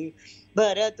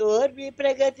 భరతోర్వి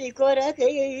ప్రగతి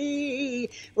కొరకై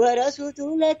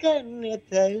వరసుతుల కన్న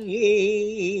తల్లి,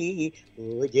 ఓ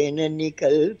జనని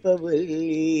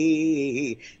కల్పవల్లి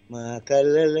మా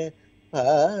కలల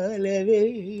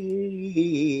పాలవెల్లి.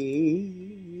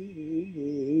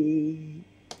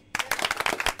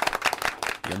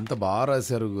 ఎంత బాగా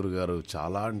రాశారు గురుగారు.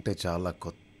 చాలా అంటే చాలా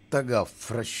కొత్తగా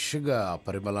ఫ్రెష్గా ఆ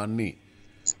పరిమళాన్ని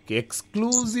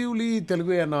ఎక్స్క్లూజివ్లీ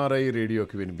తెలుగు ఎన్ఆర్ఐ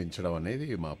రేడియోకి వినిపించడం అనేది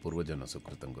మా పూర్వజన్మ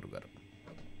సుకృతం గురుగారు.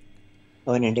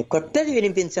 అవునండి, కొత్తది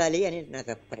వినిపించాలి అని నా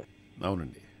తప్పదు.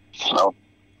 అవునండి.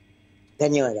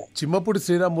 ధన్యవాదాలు. చిమ్మపూడి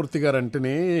శ్రీరామూర్తి గారు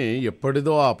అంటేనే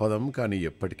ఎప్పటిదో ఆ పదం, కానీ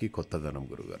ఎప్పటికీ కొత్తదనం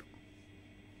గురుగారు.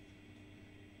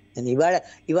 ఇవాళ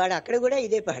ఇవాళ అక్కడ కూడా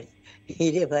ఇదే పాడి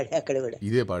అక్కడ కూడా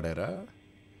ఇదే పాడారా?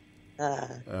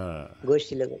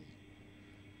 గోష్ఠిలో కూడా.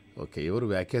 ఓకే, ఎవరు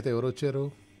వ్యాఖ్యాత ఎవరు వచ్చారు?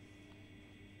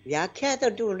 వ్యాఖ్యాత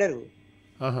అంటూ ఉండరు.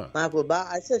 మాకు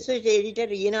అసోసియేట్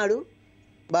ఎడిటర్ ఈనాడు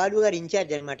బాలు గారు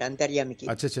ఇన్ఛార్జ్ అనమాట అంతర్యామికి.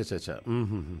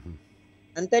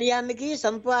 అంతర్యామికి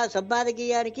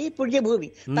సంపాదకీయానికి పుణ్యభూమి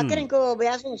పక్కన ఇంకో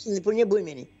వ్యాసం వస్తుంది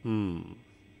పుణ్యభూమి అని.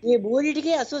 ఈ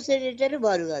మూడింటికి అసోసియేట్ ఎడిటర్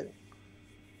బాలు గారు.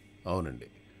 అవునండి.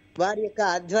 వారి యొక్క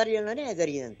ఆధ్వర్యంలోనే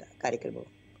జరిగిందంత కార్యక్రమం.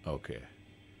 ఓకే,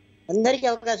 అందరికీ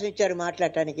అవకాశం ఇచ్చారు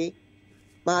మాట్లాడటానికి,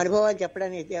 మా అనుభవాలు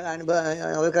చెప్పడానికి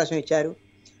అవకాశం ఇచ్చారు.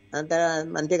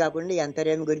 అంతేకాకుండా ఈ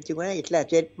అంతర్యామి గురించి కూడా ఇట్లా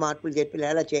మార్పులు చెప్పి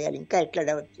ఎలా చేయాలి, ఇంకా ఎట్లా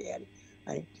డెవలప్ చేయాలి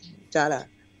అని చాలా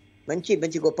మంచి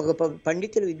మంచి గొప్ప గొప్ప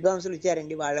పండితులు విద్వాంసులు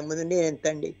వచ్చారండి. వాళ్ళ ముందు నేను ఎంత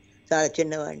అండి, చాలా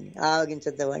చిన్నవాడిని,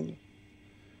 ఆవగించద్దవాడిని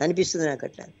అనిపిస్తుంది నాకు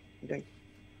అట్లా.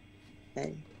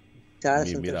 చాలా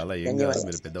మీరు అలా ఏం కాదు,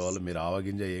 మీరు పెద్దవాళ్ళు, మీరు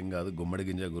ఆవగింజ ఏం కాదు, గుమ్మడి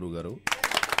గింజ గురువు గారు.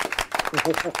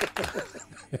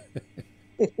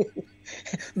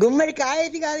 గుమ్మడి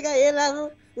కాయది కాదుగా, ఏ లాభం,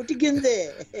 ఉట్టి గింజే.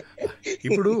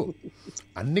 ఇప్పుడు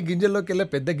అన్ని గింజల్లోకి వెళ్ళే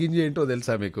పెద్ద గింజ ఏంటో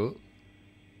తెలుసా మీకు?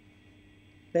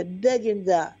 పెద్ద గింజ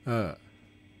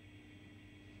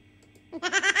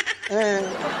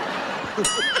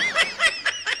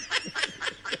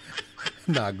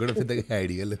నాకు కూడా పెద్దగా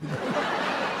ఐడియా లేదు.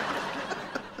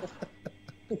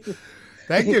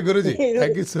 Thank you Guruji,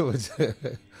 thank you so much.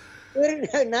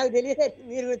 నాకు తెలియదు,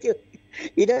 మీరు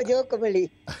ఇదో జోక్ మళ్ళీ.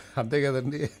 అంతే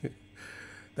కదండి.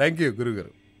 థ్యాంక్ యూ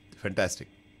గురుగారు,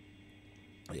 ఫెంటాస్టిక్.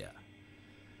 యా,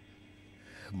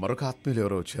 మరొక ఆత్మీయులు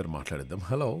ఎవరో వచ్చారు, మాట్లాడిద్దాం.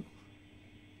 Hello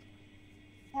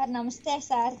sir. నమస్తే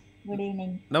సార్, గుడ్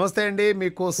ఈవినింగ్. నమస్తే అండి,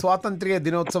 మీకు స్వాతంత్ర్య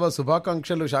దినోత్సవ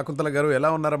శుభాకాంక్షలు. శాకుంతల గారు ఎలా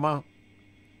ఉన్నారమ్మా?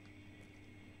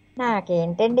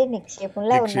 నాకేంటండి,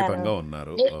 నిక్షేపంగా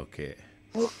ఉన్నారు. ఓకే,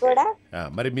 కూడా.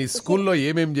 మరి మీ స్కూల్లో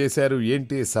ఏమేం చేశారు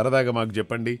ఏంటి, సరదాగా మాకు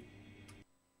చెప్పండి.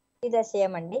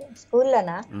 అండి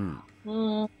స్కూల్లోనా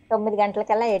 9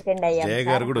 గంటలకల్లా అటెండ్ అయ్యాం. జయ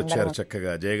గారు కూడా వచ్చారు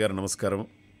చక్కగా. జయ గారు నమస్కారం.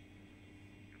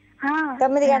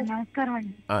 9 గంటలు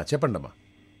చెప్పండి అమ్మా.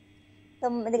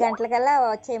 9 గంటలకల్లా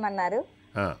వచ్చేయమన్నారు.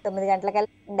 9 గంటలకల్లా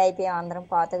అటెండ్ అయిపోయాం అందరం.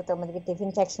 పాతకు 9కి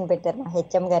టిఫిన్ సెక్షన్ పెట్టారు, మా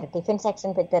హెచ్ఎం గారు టిఫిన్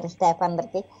సెక్షన్ పెట్టారు స్టాఫ్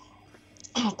అందరికి.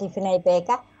 టిఫిన్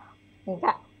అయిపోయాక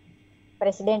ఇంకా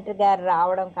ప్రెసిడెంట్ గారు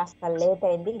రావడం కాస్త లేట్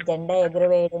అయింది, జెండా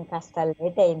ఎగురవేయడం కాస్త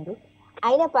లేట్ అయింది.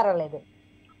 అయినా పర్వాలేదు,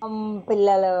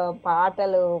 పిల్లలు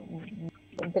పాటలు,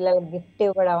 పిల్లలకు గిఫ్ట్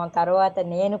ఇవ్వడం, తర్వాత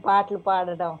నేను పాటలు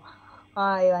పాడడం,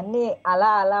 ఇవన్నీ అలా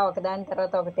అలా ఒకదాని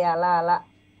తర్వాత ఒకటి అలా అలా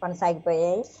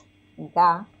కొనసాగిపోయాయి. ఇంకా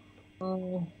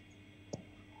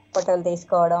ఫోటోలు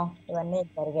తీసుకోవడం ఇవన్నీ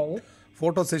జరిగాయి.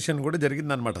 ఫోటో సెషన్ కూడా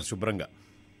జరిగింది అనమాట శుభ్రంగా.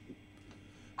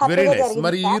 Very nice.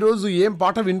 మరి ఈ రోజు ఏం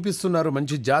పాట వినిపిస్తున్నారు?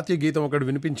 మంచి జాతీయ గీతం ఒకటి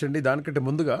వినిపించండి. దానికంటే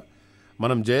ముందుగా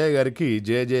మనం జయ గారికి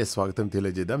జయ జయ స్వాగతం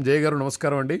తెలియజేద్దాం. జయ గారు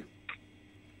నమస్కారం అండి.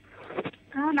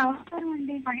 నమస్కారం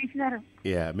అండి మహేష్ గారు.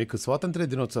 యా, మీకు స్వాతంత్ర్య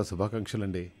దినోత్సవ శుభాకాంక్షలు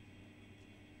అండి.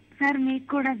 సార్ మీకు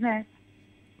కూడా సార్.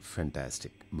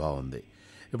 ఫెంటాస్టిక్, బాగుంది.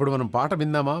 ఇప్పుడు మనం పాట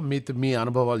విందామా? మీ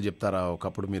అనుభవాలు చెప్తారా?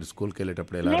 ఒకప్పుడు మీరు స్కూల్కి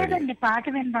వెళ్ళేటప్పుడు ఎలా?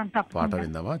 పాట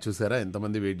విందామా? చూసారా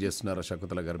ఎంతమంది వెయిట్ చేస్తున్నారో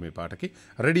శకుంతల గారు మీ పాటకి.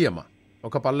 రెడీ అమ్మా,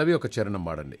 ఒక పల్లవి ఒక చరణం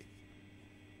పాడండి.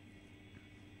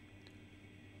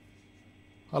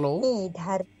 హలో,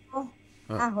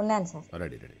 ఉన్నాను సార్.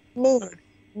 Ready ready.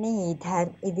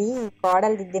 ఇది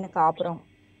కోడలు దిద్దిన కాపురం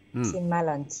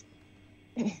సినిమాలోంచి.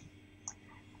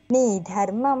 నీ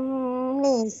ధర్మం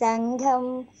నీ సంఘం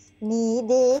నీ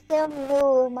దేశంలో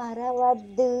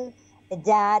మరవద్దు,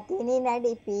 జాతిని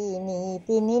నడిపి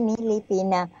నీతిని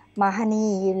నిలిపిన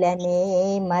మహనీయులనే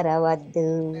మరవద్దు.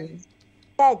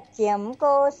 సత్యం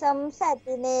కోసం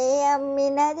సతినే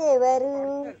అమ్మినదెవరు?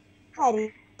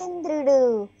 హరిచంద్రుడు.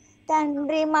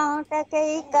 తండ్రి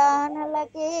మాటకై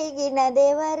కానలకేగినదెవరు?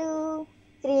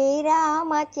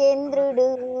 శ్రీరామచంద్రుడు.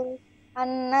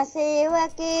 అన్న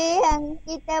సేవకే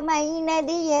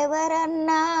అంకితమైనది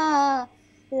ఎవరన్నా?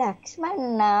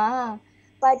 లక్ష్మణ.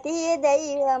 పతియ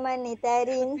దైవమని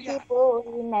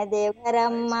తరించిపోయినదెవరమ్మా?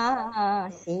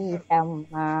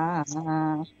 సీతమ్మ.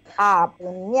 ఆ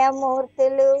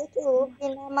పుణ్యమూర్తులు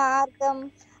చూపిన మార్గం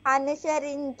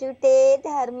అనుసరించుటే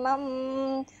ధర్మం,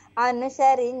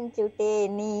 అనుసరించుటే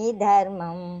నీ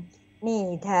ధర్మం. నీ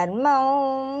ధర్మం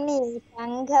నీ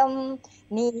సంఘం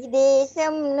నీ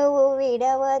దేశం నువ్వు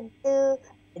విడవద్దు,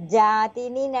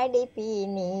 జాతిని నడిపి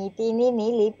నీతిని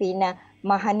నిలిపిన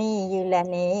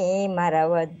మహనీయులనే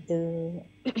మరవద్దు.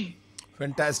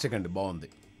 ఫెంటాస్టిక్ అండి, బాగుంది.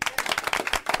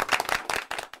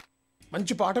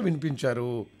 మంచి పాట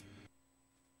వినిపించారు.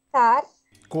 సార్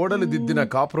కోడలు దిద్దిన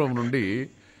కాపురం నుండి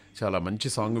చాలా మంచి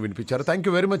సాంగ్ వినిపించారు. థ్యాంక్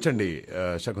యూ వెరీ మచ్ అండి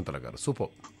శకుంతల గారు,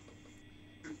 సూపర్.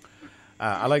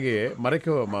 అలాగే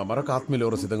మరొక ఆత్మీయులు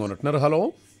ఎవరు సిద్ధంగా ఉన్నట్టున్నారు. హలో,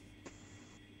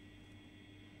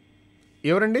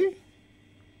 ఎవరండి?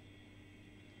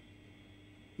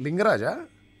 లింగరాజా?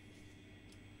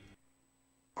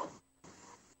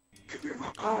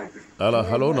 అలా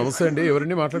హలో, నమస్తే అండి,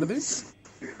 ఎవరండి మాట్లాడేది?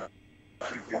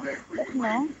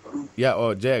 యా, ఓ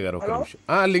జయ గారు, ఒక నిమిషం.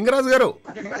 లింగరాజు గారు.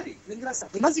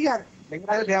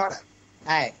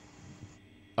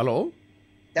 హలో,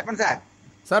 చెప్పండి సార్.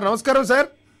 సార్ నమస్కారం సార్.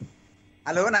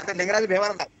 హలో, నా పేరు లింగరాజు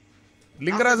భీమవరం.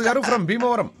 లింగరాజు గారు ఫ్రమ్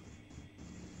భీమవరం.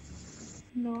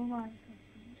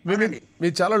 మీ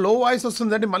చాలా లో వాయిస్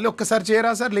వస్తుందండి, మళ్ళీ ఒక్కసారి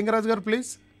చేయరా సార్ లింగరాజు గారు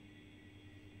ప్లీజ్.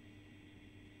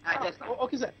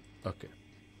 Okay sir. ఓకే,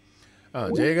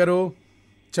 జయ గారు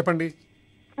చెప్పండి.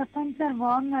 చెప్పండి సార్,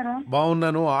 బాగున్నారా?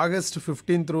 బాగున్నాను. August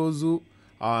 15th రోజు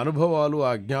ఆ అనుభవాలు,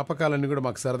 ఆ జ్ఞాపకాలన్నీ కూడా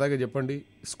మాకు సరదాగా చెప్పండి.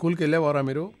 స్కూల్కి వెళ్ళేవారా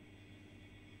మీరు?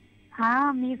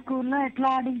 మీ స్కూల్లో ఎట్లా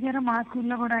ఆడించారో మా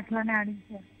స్కూల్లో కూడా అట్లానే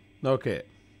ఆడించారు. ఓకే,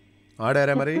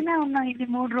 ఆడారా మరి? ఉన్నాం ఇది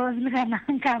 3 రోజులుగా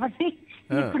కాబట్టి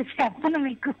ఇప్పుడు చెప్పను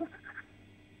మీకు.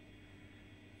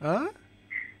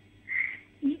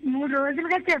 3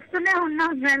 రోజులుగా చెప్తూనే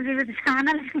ఉన్నాం సార్, వివిధ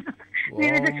ఛానల్స్,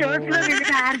 వివిధ షోస్ లో,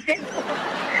 వివిధ ఆర్టిస్ట్.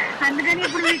 అందుకని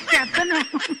ఇప్పుడు మీకు చెప్పను.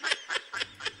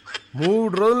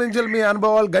 3 రోజుల నుంచి మీ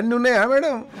అనుభవాలు గన్ని ఉన్నాయా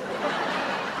మేడం?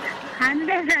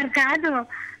 అంతే సార్. కాదు,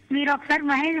 మీరు ఒకసారి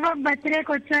మహేష్ బాబు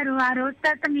బర్త్డేకి వచ్చారు, ఆ రోజు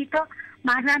తర్వాత మీతో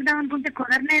మాట్లాడదాం అనుకుంటే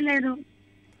కుదరనే లేదు.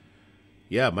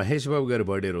 యా, మహేష్ బాబు గారి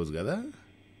బర్త్డే రోజు కదా,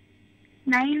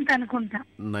 9th అనుకుంటా.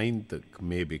 9th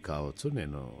మేబీ కావచ్చు.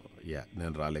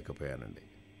 నేను రాలేకపోయానండి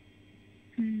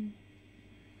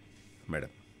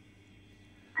మేడం.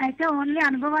 అయితే ఓన్లీ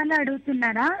అనుభవాలు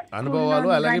అడుగుతున్నారా? అనుభవాలు,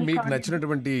 అలాగే మీకు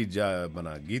నచ్చినటువంటి మన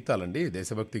గీతాలండి,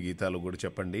 దేశభక్తి గీతాలు కూడా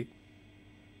చెప్పండి.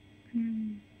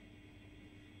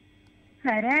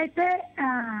 సరే, అయితే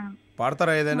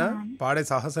పాడతారా? ఏదైనా పాడే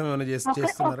సాహసం ఏమైనా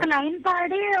చేస్తున్నారా? ఒక లైన్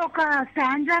పాడి ఒక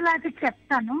స్టాంజా లాంటి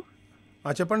చెప్తాను.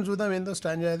 చెప్పండి చూద్దాం, ఏందో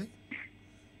స్టాంజా అది.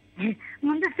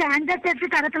 ముందు స్టాంజా చెప్పి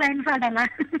తర్వాత లైన్ పాడాలా?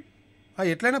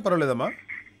 ఎట్లయినా పర్వాలేదమ్మా.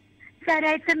 సరే,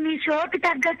 అయితే మీ షోకి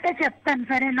తగ్గట్టే చెప్తాను,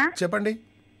 సరేనా? చెప్పండి.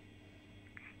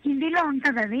 హిందీలో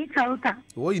ఉంటది, అది చదువుతా.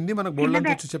 ఓ, హిందీ మనకు బోల్డ్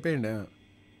అంతా చెప్పేయండి.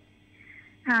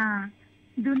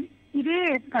 ఇది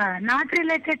not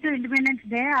related to independence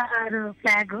day or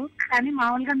flag, కానీ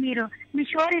మామూలుగా మీ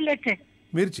షో రిలేటెడ్.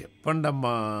 మీరు చెప్పండి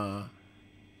అమ్మా.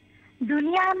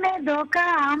 दुनिया में धोखा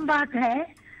आम बात है,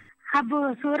 अब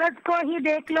सूरज को ही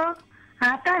देख लो,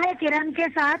 आता है किरण के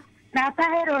साथ, जाता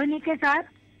है रोहिणी के साथ,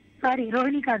 सॉरी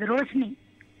रोहिणी का रोशनी,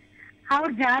 और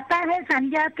जाता है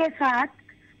संध्या के साथ,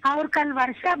 और कल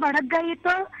वर्षा भड़क गई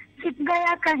तो छिप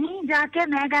गया कहीं जाके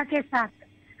मेघा के साथ.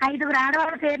 5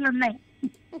 ఆడవాళ్ళ పేర్లు ఉన్నాయి.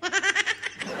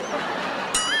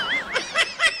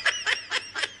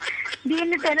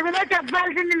 దీన్ని తెలుగులో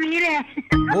చెప్పాల్సింది మీరే.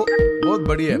 बहुत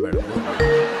बढ़िया है मैडम.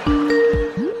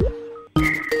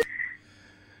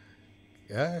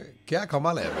 क्या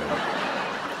कमाल है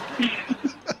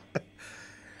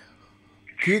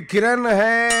किरण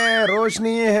है,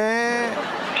 रोशनी है,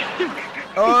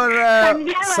 और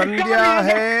संध्या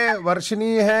है,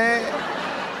 वर्षनी है,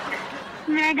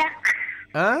 मेघा.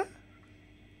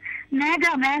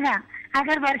 मेघा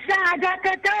अगर वर्षा आ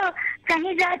जाता तो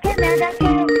कहीं जाके मेघा के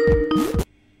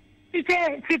पीछे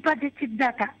छिप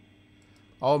जाता.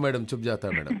 आओ मैडम, चुप जाता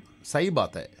है मैडम. सही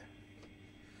बात है.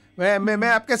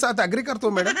 मैं आपके साथ एग्री करता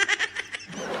हूँ मैडम.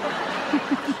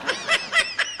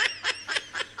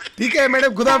 ठीक है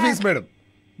मैडम, खुदा हाफिज मैडम,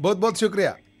 बहुत बहुत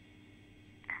शुक्रिया.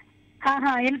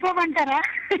 हाँ, इनको बनता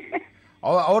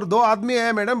और 2 आदमी है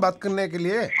मैडम बात करने के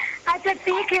लिए. अच्छा,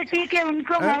 ठीक है,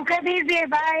 उनको मौका दीजिए.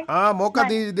 बाय. हाँ, मौका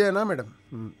दीजिए ना मैडम.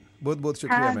 बहुत बहुत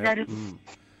शुक्रिया मैडम.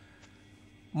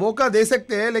 मौका दे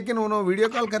सकते हैं, लेकिन उन्होंने वीडियो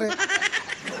कॉल करे.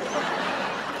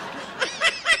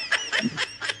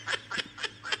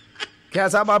 क्या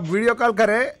साहब, आप वीडियो कॉल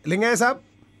करें लिंगे साहब?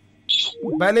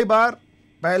 पहली बार,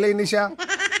 पहले निशा.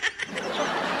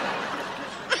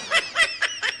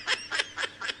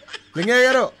 लिंगे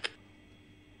गाరు,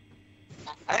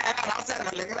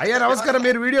 అయ్యా నమస్కారం.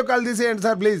 మీరు వీడియో కాల్ తీసేయండి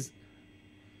సార్ ప్లీజ్.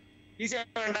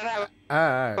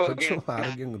 కొంచెం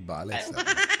ఆరోగ్యం బాగాలేదు సార్.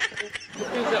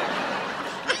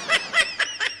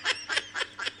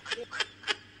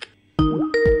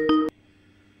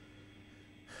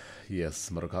 ఎస్,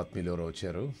 మరొక ఆత్మీయులు ఎవరో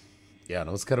వచ్చారు.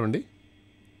 నమస్కారం అండి.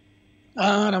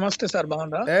 నమస్తే సార్,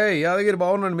 బాగున్నా? యాదగిరి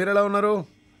బాగున్నాను, మీరు ఎలా ఉన్నారు?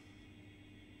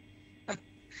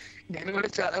 నేను కూడా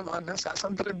చాలా బాగున్నా.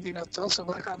 స్వాతంత్ర దినోత్సవం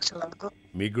శుభాకాంక్షలు.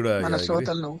 మీకు కూడా మన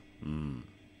శ్రోతలను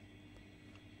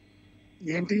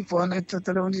ఏంటి ఫోన్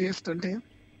ఎత్తుతలో చేస్తుంటే?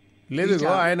 లేదు,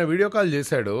 ఆయన వీడియో కాల్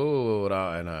చేశాడు.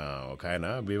 ఆయన ఒక ఆయన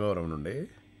భీమవరం నుండి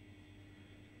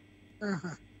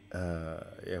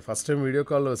ఫస్ట్ టైం వీడియో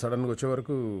కాల్ సడన్గా వచ్చే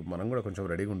వరకు మనం కూడా కొంచెం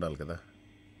రెడీగా ఉండాలి కదా.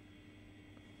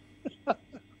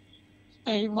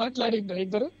 మాట్లాడిండ్రు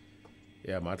ఇద్దరు?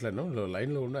 మాట్లాడినాం.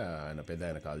 లైన్లో ఉండి ఆయన పెద్ద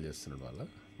ఆయన కాల్ చేస్తున్నాడు, వాళ్ళ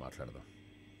మాట్లాడదాం.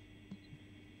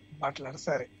 మాట్లాడు.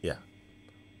 సరే,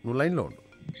 నువ్వు లైన్లో ఉండు.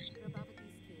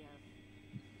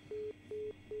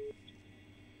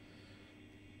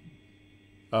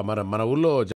 మన ఊళ్ళో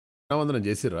జనవందనం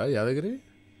చేసిర్రా యాదగిరి?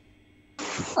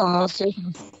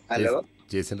 హలో,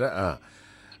 చేసిండ్రా?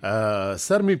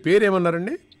 సార్ మీ పేరు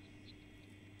ఏమన్నారండి?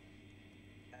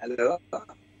 హలో,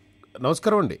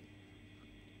 నమస్కారం అండి.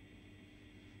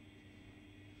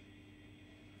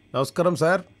 నమస్కారం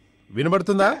సార్,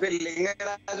 వినబడుతుందా?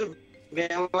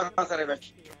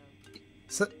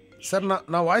 సార్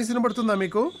నా వాయిస్ వినబడుతుందా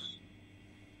మీకు?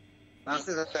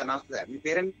 నమస్తే సార్. నమస్తే సార్. మీ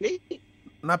పేరండి?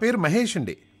 నా పేరు మహేష్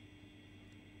అండి.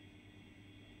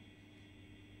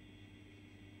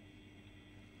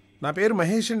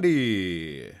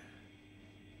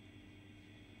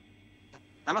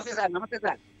 నమస్తే సార్. నమస్తే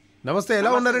సార్. నమస్తే,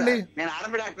 ఎలా ఉన్నారండి? నేను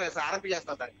ఆర్ఎంపీ డాక్టర్ సార్. ఆర్ఎంపీ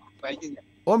చేస్తాను సార్.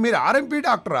 ఓ, మీరు ఆర్ఎంపీ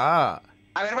డాక్టరా?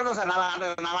 వినపడుతుంది సార్.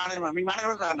 మీ మాట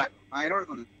సార్. నాకు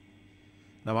వినపడుతుంది.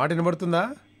 నా మాట వినబడుతుందా?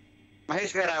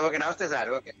 మహేష్ గారు, ఓకే. నమస్తే సార్.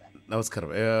 ఓకే సార్, నమస్కారం.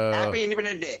 Happy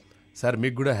independence day sir.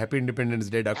 మీకు కూడా హ్యాపీ ఇండిపెండెన్స్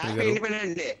డే డాక్టర్ గారు.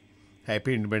 Independence day.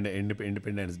 Happy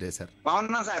independence day sir.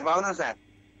 బాగున్నాం సార్. బాగున్నాం సార్.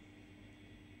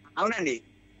 అవునండి.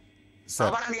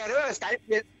 శోభారాణి గారు స్కైప్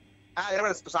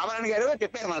శోభారాణి గారు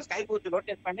చెప్పారు, మన స్కైప్ నోట్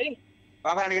చేసుకోండి.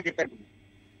 శోభారాణి గారు చెప్పారు.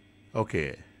 Okay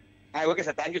okay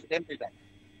sir. Thank you sir. Thank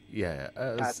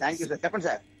you sir. చెప్పండి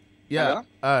సార్.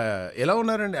 ఎలా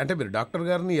ఉన్నారండి? అంటే మీరు డాక్టర్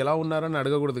గారిని ఎలా ఉన్నారని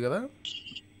అడగకూడదు కదా.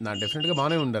 నా డెఫినెట్గా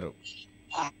బాగానే ఉండరు.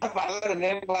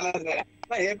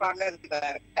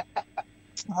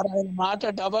 మాట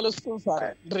డబల్ వస్తుంది సార్.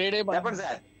 చెప్పండి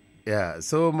సార్.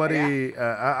 సో మరి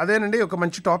అదేనండి, ఒక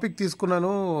మంచి టాపిక్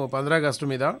తీసుకున్నాను 15 ఆగస్టు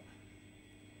మీద.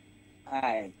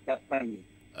 చెప్పండి.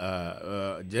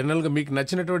 జనరల్గా మీకు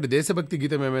నచ్చినటువంటి దేశభక్తి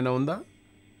గీతం ఏమైనా ఉందా?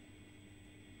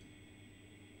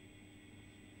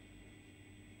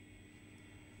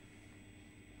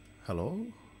 Hello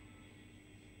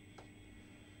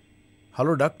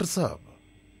doctor Saab,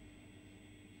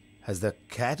 has the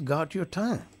cat got your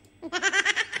tongue?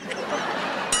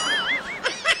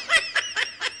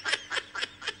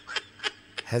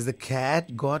 Has the cat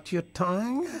got your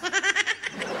tongue?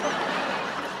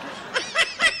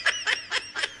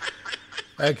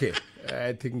 Okay,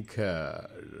 I think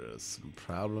some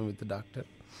problem with the doctor.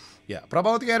 Yeah,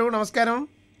 Prabhavati గారు నమస్కారం.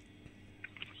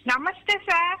 నమస్తే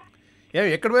సార్.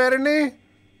 ఎక్కడ పోయారండి?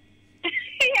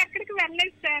 ఎక్కడికి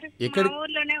వెళ్ళలేదు సార్,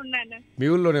 ఊర్లోనే ఉన్నాను. మీ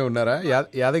ఊర్లోనే ఉన్నారా?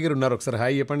 యాదగిరి ఉన్నారు. ఒకసారి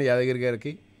హాయ్ చెప్పండి యాదగిరి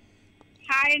గారికి.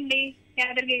 హాయ్ అండి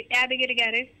యాదగిరి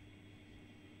గారు.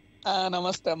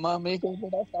 నమస్తే అమ్మా, మీకు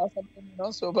కూడా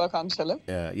శుభాకాంక్షలు.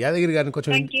 యాదగిరి గారిని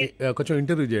కొంచెం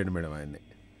ఇంటర్వ్యూ చేయండి మేడం. ఆయన్ని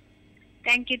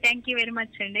థ్యాంక్ యూ వెరీ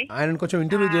మచ్ అండి. ఆయన కొంచెం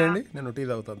ఇంటర్వ్యూ చేయండి. నేను టీ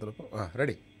తాగుతాను అంతలోపు.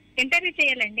 రెడీ? ఇంటర్వ్యూ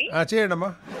చేయాలండి? చేయండి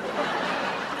అమ్మా.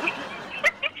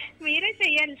 మీరే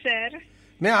చెయ్యాలి సార్.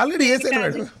 నేను ఆల్రెడీ చేశాను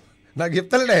మేడం, నాకు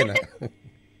చెప్తాడు ఆయన.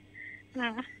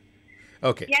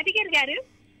 ఓకే. యాదగిరి గారు,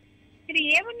 మీరు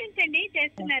ఏ ఊరు నుంచి అండి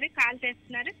కాల్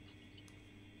చేస్తున్నారు?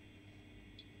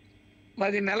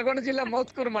 మాది నల్గొండ జిల్లా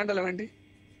మోత్కూరు మండలం అండి.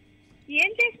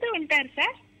 ఏం చేస్తూ ఉంటారు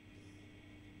సార్?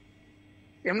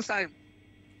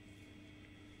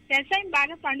 వ్యవసాయం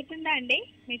బాగా పండుతుందా అండి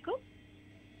మీకు?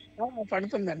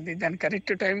 పండుతుందండి, దాని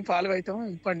కరెక్ట్ టైం ఫాలో అవుతాం,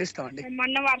 పండిస్తామండి.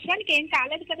 మొన్న వర్షానికి ఏం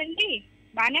కాలేదు కదండి,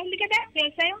 బానే ఉంది కదా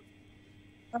వ్యవసాయం?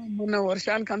 మొన్న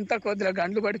వర్షానికి అంతా కొద్దిగా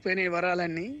గండ్లు పడిపోయినాయి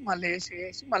వరాలన్నీ, మళ్ళీ వేసి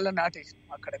మళ్ళీ నాటేసాం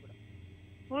అక్కడ కూడా.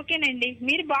 ఓకేనండి,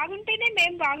 మీరు బాగుంటేనే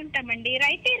మేము బాగుంటామండి.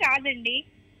 రైతే రాదండి.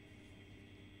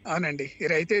 అవునండి, ఈ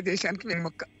రైతే దేశానికి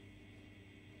వెన్నెముక్క.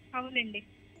 అవునండి.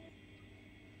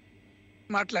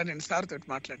 మాట్లాడండి సార్ తోటి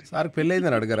మాట్లాడండి. సార్ పెళ్ళి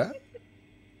అయిందని అడగరా?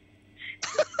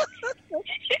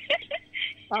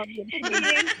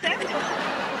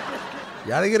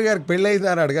 యాదగిరి గారికి పెళ్ళి అయిందా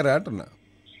అని అడగరా అంటున్నా.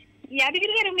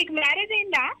 యాదగిరి గారు, మీకు మ్యారేజ్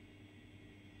అయిందా?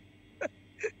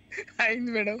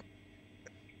 అయింది మేడం.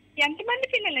 ఎంతమంది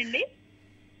పిల్లలండి?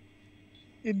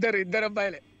 ఇద్దరు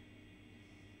అబ్బాయిలే.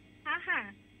 ఆహా,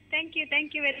 థ్యాంక్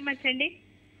యూ వెరీ మచ్ అండి.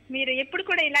 మీరు ఎప్పుడు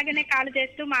కూడా ఇలాగనే కాల్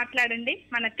చేస్తూ మాట్లాడండి.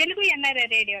 మన తెలుగు NRI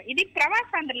రేడియో ఇది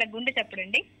ప్రవాసాంధ్రుల గుండె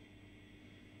చప్పుడండి.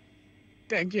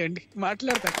 థ్యాంక్ యూ అండి,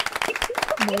 మాట్లాడతా.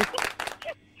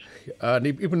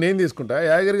 ఇప్పుడు నేను తీసుకుంటా.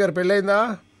 యాదగిరి గారు పెళ్ళయిందా?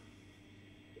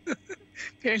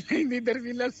 పెళ్ళైంది, ఇద్దరు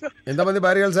పిల్లలు సార్. ఎంతమంది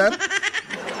భార్యలు సార్?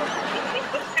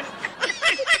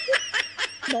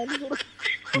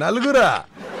 నలుగురా?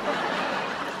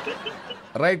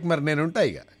 రైట్, మరి నేను ఉంటా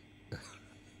ఇక.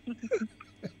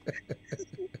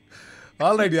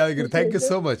 All right Yadagiri, thank you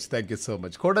so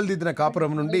much. కోడలు దిద్దిన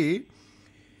కాపురం నుండి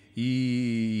ఈ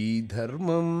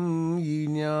ధర్మం ఈ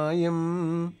న్యాయం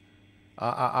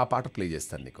ఆ పాట ప్లే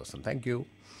చేస్తాను నీకోసం. Thank you.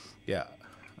 Yeah,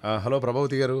 hello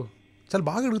Prabhavati గారు, చాలా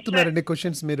బాగా అడుగుతున్నారండి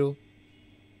క్వశ్చన్స్ మీరు.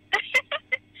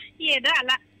 ఏదో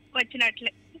అలా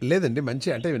వచ్చినట్లే. లేదండి, మంచి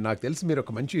అంటే నాకు తెలిసి మీరు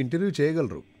ఒక మంచి ఇంటర్వ్యూ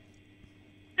చేయగలరు.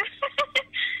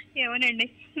 ఏమోనండి,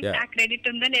 ఆ క్రెడిట్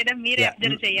ఉందో లేదా మీరే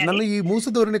అబ్జర్వ్ చేయాలి. నన్ను ఈ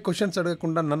మూసధోరణి క్వశ్చన్స్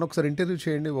అడగకుండా నన్ను ఒకసారి ఇంటర్వ్యూ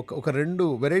చేయండి. ఒక 2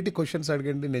 వెరైటీ క్వశ్చన్స్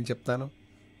అడగండి, నేను చెప్తాను.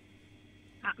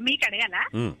 మీకు అడగాలా?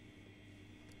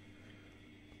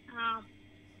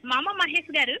 మామ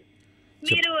మహేష్ గారు,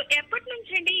 మీరు ఎప్పటి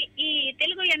నుంచి అండి ఈ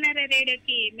తెలుగు ఎన్ఆర్ఐ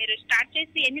రేడియోకి మీరు స్టార్ట్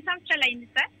చేసి ఎన్ని సంవత్సరాలు అయింది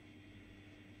సార్?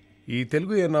 ఈ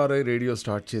తెలుగు ఎన్ఆర్ఐ రేడియో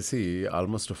స్టార్ట్ చేసి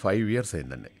ఆల్మోస్ట్ 5 years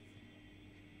అయిందండి.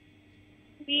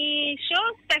 ఈ షో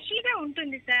స్పెషల్ గా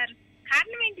ఉంటుంది సార్,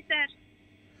 కారణం ఏంటి సార్?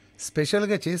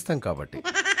 స్పెషల్గా చేస్తాం కాబట్టి.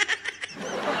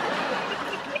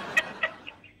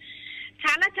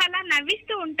 చాలా చాలా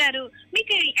నవ్విస్తూ ఉంటారు.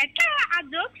 మీకు ఎట్లా ఆ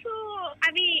జోక్స్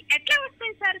అవి ఎట్లా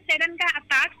వస్తాయి సార్? సడన్ గా ఆ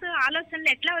థాట్స్ ఆలోచనలు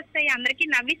ఎట్లా వస్తాయి? అందరికీ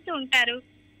నవ్విస్తూ ఉంటారు.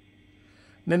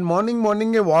 నేను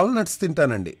మార్నింగే వాల్నట్స్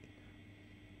తింటానండి.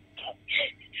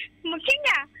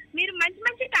 ముఖ్యంగా మీరు మంచి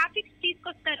మంచి టాపిక్స్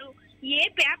తీసుకొస్తారు. ఏ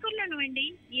పేపర్లను అండి,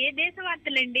 ఏ దేశ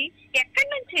వార్తలండి, ఎక్కడి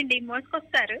నుంచి అండి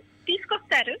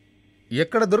తీసుకొస్తారు?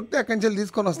 ఎక్కడ దొరికితే అక్కడి నుంచి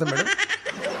తీసుకొని వస్తాం మేడం.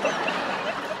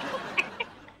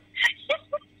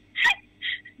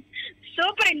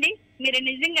 సూపర్ అండి, మీరు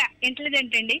నిజంగా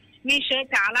ఇంటెలిజెంట్ అండి. మీ షో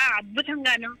చాలా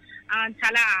అద్భుతంగాను,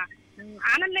 చాలా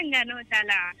ఆనందంగాను,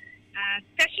 చాలా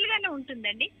స్పెషల్ గానే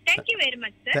ఉంటుందండి. Thank you very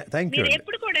much sir. మీరు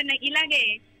ఎప్పుడు కూడా ఇలాగే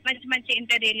మంచి మంచి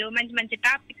ఇంటర్వ్యూలు, మంచి మంచి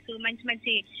టాపిక్స్, మంచి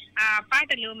మంచి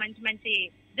పాటలు, మంచి మంచి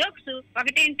జోక్స్,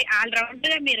 ఒకటేంటి ఆల్ రౌండ్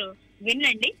గా మీరు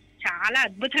వినండి. చాలా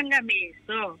అద్భుతంగా మీ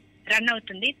షో రన్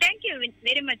అవుతుంది. థ్యాంక్ యూ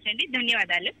వెరీ మచ్ అండి.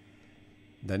 ధన్యవాదాలు.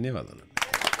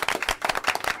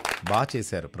 బాగా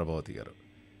చేశారు ప్రభావతి గారు.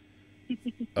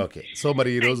 ఓకే, సో మరి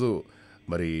ఈరోజు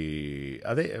మరి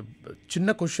అదే చిన్న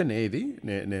క్వశ్చనే ఇది,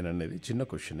 నేను అనేది చిన్న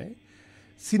క్వశ్చనే.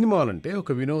 సినిమాలంటే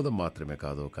ఒక వినోదం మాత్రమే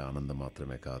కాదు, ఒక ఆనందం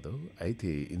మాత్రమే కాదు.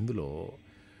 అయితే ఇందులో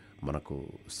మనకు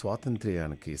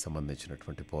స్వాతంత్ర్యానికి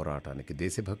సంబంధించినటువంటి పోరాటానికి,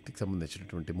 దేశభక్తికి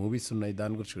సంబంధించినటువంటి మూవీస్ ఉన్నాయి.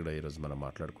 దాని గురించి కూడా ఈరోజు మనం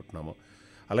మాట్లాడుకుంటున్నాము.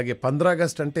 అలాగే 15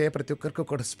 ఆగస్ట్ అంటే ప్రతి ఒక్కరికి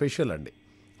ఒక స్పెషల్ అండి.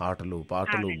 ఆటలు,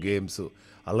 పాటలు, గేమ్స్,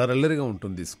 అల్లరల్లరిగా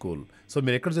ఉంటుంది స్కూల్. సో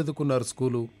మీరు ఎక్కడ చదువుకున్నారు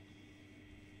స్కూలు?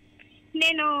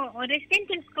 నేను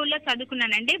రెసిడెన్షియల్ స్కూల్లో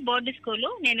చదువుకున్నానండి, బోర్డు స్కూల్.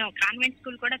 నేను కాన్వెంట్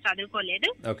స్కూల్ కూడా చదువుకోలేదు.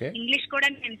 ఇంగ్లీష్ కూడా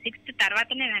నేను 6th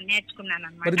తర్వాతనే నేర్చుకున్నాను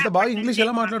అన్నమాట. ఇంగ్లీష్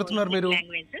ఎలా మాట్లాడుతున్నారు మీరు?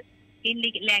 హిందీ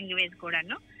లాంగ్వేజ్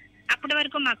కూడాను. అప్పటి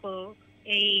వరకు మాకు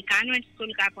ఈ కాన్వెంట్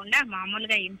స్కూల్ కాకుండా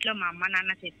మామూలుగా ఇంట్లో మా అమ్మ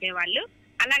నాన్న చెప్పేవాళ్ళు.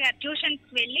 అలాగా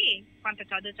ట్యూషన్స్ వెళ్ళి కొంత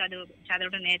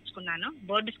చదవడం నేర్చుకున్నాను.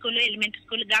 Board school, elementary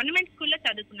school, government స్కూల్లో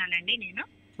చదువుకున్నానండి నేను.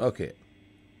 ఓకే,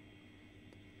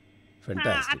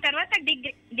 ఆ తర్వాత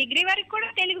డిగ్రీ వరకు కూడా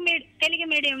తెలుగు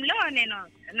మీడియంలో నేను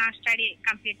నా స్టడీ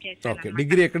కంప్లీట్ చేశాను.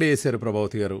 డిగ్రీ ఎక్కడ చేశారు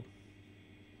ప్రభావతి గారు?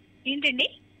 ఏంటండి?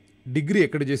 డిగ్రీ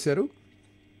ఎక్కడ చేశారు?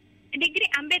 Degree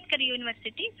Ambedkar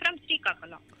university from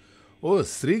Srikakulam. ఓ,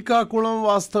 శ్రీకాకుళం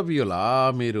వాస్తవ్యులా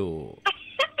మీరు?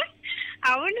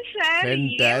 అవును సార్.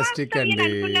 ఫెంటాస్టిక్ అండి.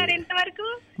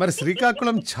 మరి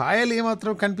శ్రీకాకుళం ఛాయలు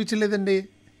ఏమాత్రం కనిపించలేదండి.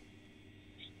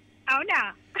 అవునా?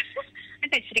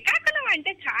 అంటే శ్రీకాకుళం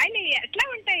అంటే ఛాయలు ఎట్లా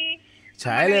ఉంటాయి?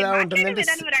 ఛాయలు ఎలా ఉంటుందంటే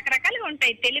రకరకాలుగా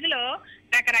ఉంటాయి. తెలుగులో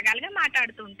రకరకాలుగా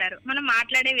మాట్లాడుతూ ఉంటారు. మనం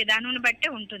మాట్లాడే విధానం బట్టే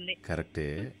ఉంటుంది. కరెక్టే.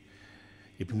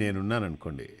 ఇప్పుడు నేనున్నాను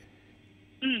అనుకోండి,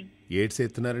 ఏడ్స్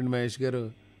ఎత్తున్నారండి మహేష్ గారు.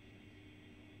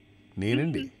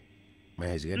 నేనండి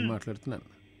మహేష్ గారిని మాట్లాడుతున్నాను.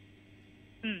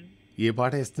 ఏ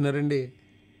పాట వేస్తున్నారండి?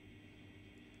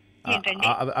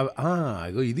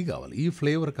 అగో ఇది కావాలి, ఈ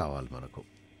ఫ్లేవర్ కావాలి మనకు.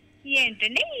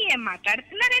 ఏంటండి ఏం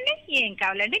మాట్లాడుతున్నారండి? ఏం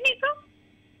కావాలండి మీకు?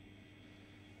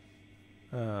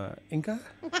 ఇంకా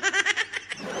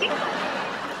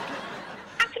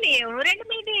అసలు ఎవరండి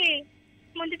మీది?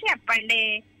 ముందు చెప్పండి.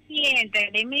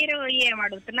 ఏంటండి మీరు ఏం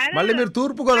అడుగుతున్నారు? మళ్ళీ మీరు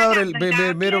తూర్పు గోదావరి,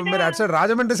 మీరు అటు సైడ్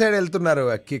రాజమండ్రి సైడ్ వెళ్తున్నారు.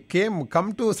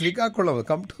 Come to Srikakulam.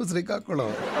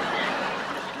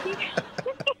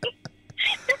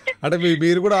 అంటే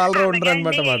మీరు కూడా ఆల్రౌండర్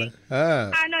అనమాట.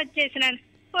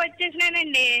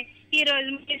 వచ్చేసినానండి. ఈ రోజు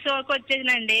మీ షోకి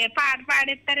వచ్చేసినండి. పాట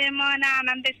పాడిస్తారేమో అని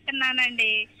ఆనందిస్తున్నానండి.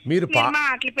 మీరు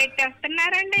మాటలు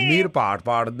పెట్టేస్తున్నారండి. మీరు పాట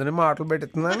పాడొద్దని మాటలు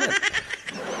పెట్టిస్తున్నాను.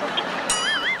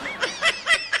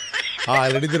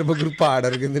 ఆల్రెడీ ముగ్గురు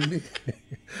పాడారు కదండి.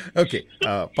 ఓకే,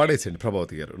 పాడేసండి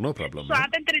ప్రభావతి గారు, నో ప్రాబ్లం.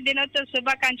 స్వాతంత్ర దినోత్సవ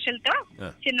శుభాకాంక్షలతో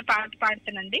చిన్న పాట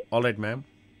పాడుతానండి. All right ma'am.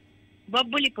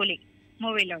 బొబ్బులి పులి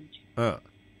మూవీలోంచి.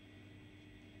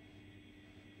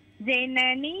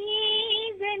 జననీ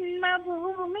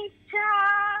జన్మభూమిచ్చ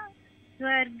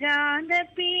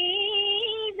స్వర్గాదపి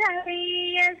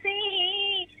గరీయసి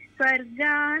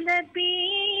స్వర్గాదపి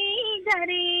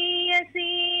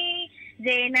గరీయసి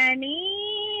జననీ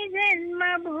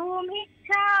జన్మభూమిచ్చ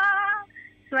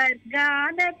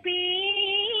స్వర్గాదపి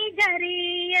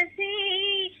గరీయసి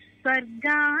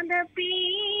స్వర్గాదపి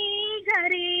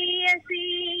గరీయసి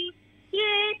ఏ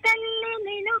తల్లి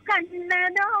నిన్ను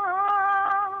కన్నదో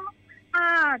ఆ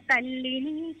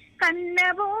తల్లిని కన్న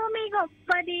భూమి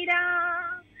గొప్పదిరా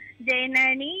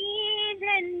జననీ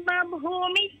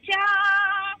జన్మభూమిచ్చ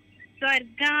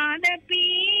స్వర్గాదపి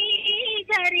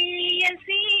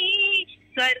గరీయసి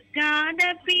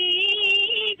స్వర్గాదపి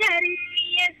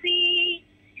గరీయసి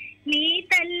నీ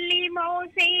తల్లి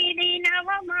మోసేది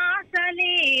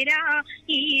నవమాసలేరా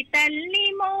ఈ తల్లి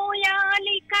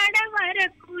మోయాలి కడ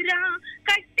వరకురా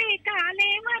కట్టే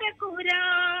కాలే వరకురా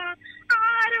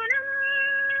ఆరుణం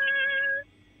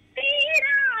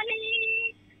తీరాలి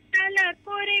తల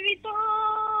కొరివితో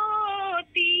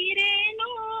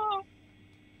తీరేనురా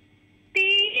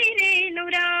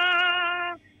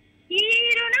ఈ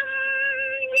రుణం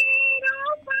ఏ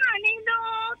రూపానిదో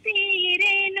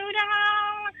తీరేనురా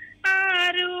ఆ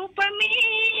రూపమే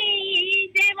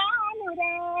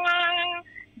జవానురా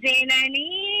జననీ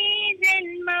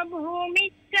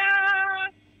జన్మభూమిచ్చ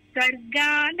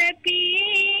స్వర్గాదపి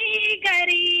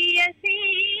గరీయసి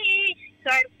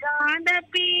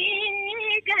స్వర్గాదపి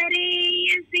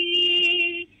గరీయసి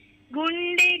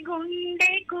గుండె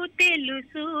గుండెకు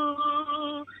తెలుసు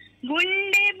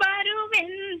గుండె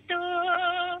బరువెంతో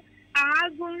ఆ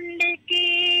గుండెకే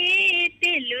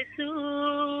తెలుసు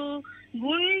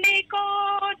గుండె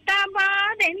కోట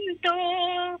బాధెంతో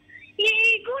ఈ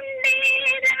గుండె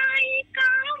రాయి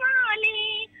కావాలి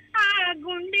ఆ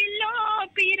గుండెలో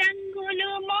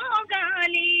పిరంగులు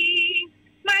మోగాలి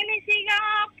మనిషిగా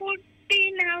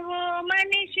పుట్టినవో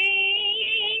మనిషి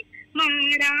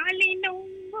మారాలి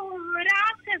నువ్వు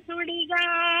రాక్షసుడిగా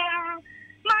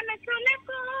మనసుల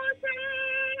కోసం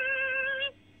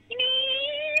నీ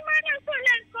మనసుల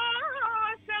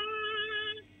కోసం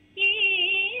ఈ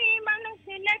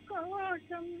మనసుల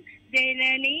కోసం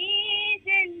జననీ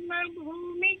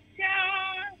జన్మభూమిచ్చ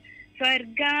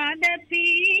స్వర్గాదపి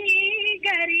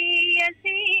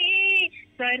గరీయసి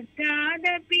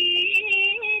స్వర్గాదపి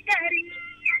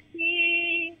గరీయసి.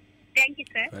 Thank you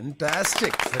sir.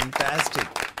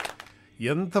 ఫెంటాస్టిక్.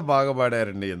 ఎంత బాగా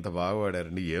పాడారండి, ఎంత బాగా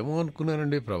పాడారండి. ఏమో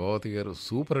అనుకున్నానండి ప్రభావతి గారు,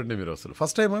 సూపర్ అండి. మీరు అసలు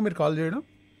ఫస్ట్ టైమా మీరు కాల్ చేయడం?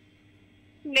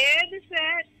 లేదు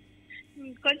సార్,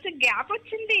 కొంచెం గ్యాప్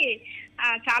వచ్చింది.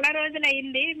 చాలా రోజులు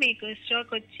అయింది మీకు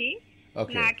స్ట్రోక్ వచ్చి.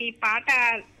 నాకు ఈ పాట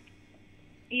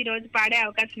ఈ రోజు పాడే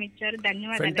అవకాశం ఇచ్చారు,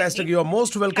 ధన్యవాదాలు. Fantastic, you are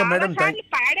most welcome madam.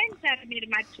 పాడాను సార్, మీరు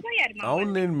మర్చిపోయారు.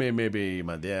 అవును, నేను మేబీ ఈ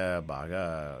మధ్య బాగా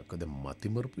కొద్దిగా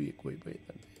మతిమరుపు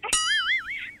ఎక్కువైపోయిందండి.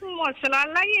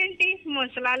 ముసలాళ్ళ ఏంటి,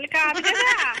 ముసలాళ్ళు కాదు కదా,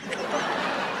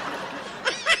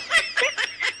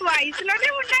 వయసులోనే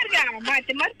ఉన్నారుగా,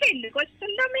 మతిమరుపు ఎందుకు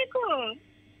వస్తుందో మీకు?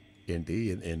 ఏంటి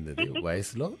ఏంటది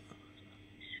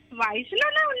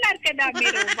వయసులోనే ఉన్నారు కదా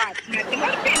మీరు,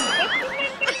 మతిమరుపు ఎందుకు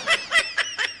వస్తుందండి?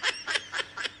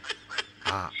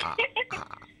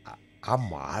 ఆ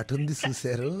మాట ఉంది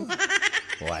చూశారు,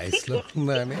 వయసులో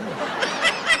ఉన్నానే,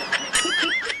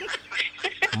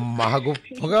 మా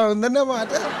గొప్పగా ఉందండి ఆ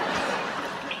మాట.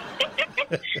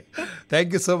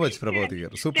 Thank you so much Prabhavati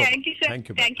గారు, super. Thank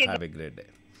you, have a great day.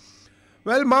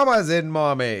 Well మామాస్ and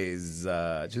మామేజ్,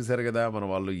 చూసారు కదా మన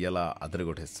వాళ్ళు ఎలా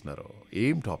అదరగొట్టేస్తున్నారో.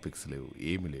 ఏం టాపిక్స్ లేవు,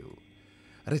 ఏమి లేవు.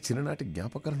 అరే చిన్ననాటి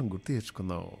జ్ఞాపకాలను గుర్తు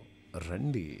తెచ్చుకుందాం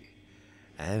రండి.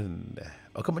 అండ్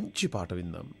ఒక మంచి పాట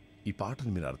విందాం. ఈ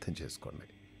పాటను మీరు అర్థం చేసుకోండి,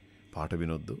 పాట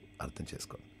వినొద్దు, అర్థం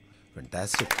చేసుకోండి.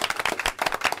 Fantastic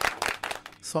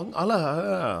song. అలా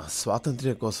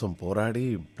స్వాతంత్ర్యం కోసం పోరాడి,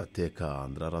 ప్రత్యేక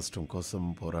ఆంధ్ర రాష్ట్రం కోసం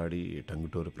పోరాడి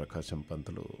టంగుటూరి ప్రకాశం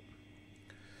పంతులు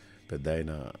పెద్ద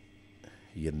ఆయన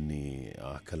ఎన్ని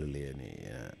ఆకలి లేని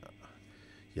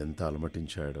ఎంత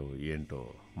అలమటించాడో ఏంటో.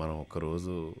 మనం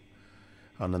ఒక్కరోజు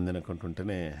అన్నం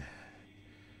తినకుంటుంటేనే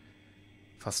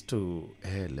ఫస్ట్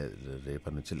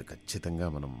రేపటి నుంచి ఖచ్చితంగా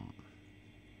మనం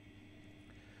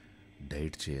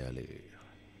డైట్ చేయాలి,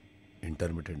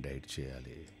 ఇంటర్మీడియట్ డైట్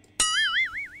చేయాలి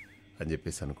అని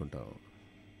చెప్పేసి అనుకుంటాం.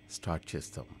 స్టార్ట్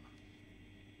చేస్తాం.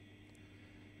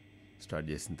 స్టార్ట్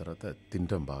చేసిన తర్వాత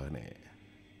తింటాం బాగానే.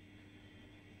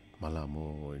 మళ్ళీ అమ్మో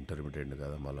ఇంటర్మీడియట్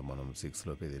కదా, మళ్ళీ మనం 6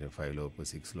 లోపే 5 లోపు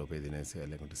 6 లోపే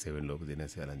తినేసేయాలి, లేకుంటే 7 లోపు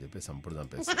తినేసేయాలని చెప్పేసి సంపుడు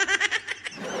చంపేస్తాం.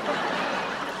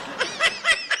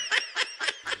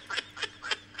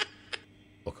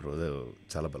 ఒకరోజు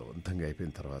చాలా బలవంతంగా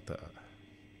అయిపోయిన తర్వాత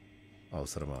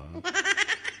అవసరమా,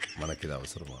 మనకిది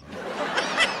అవసరమా,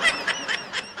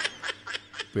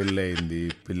 పెళ్ళయింది,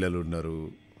 పిల్లలు ఉన్నారు,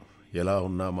 ఎలా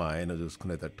ఉన్నా మా ఆయన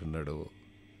చూసుకునేటట్టున్నాడు.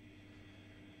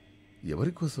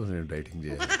 ఎవరి కోసం నేను డైటింగ్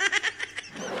చేయాలి?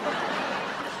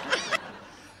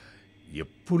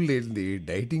 ఎప్పుడు లేనిది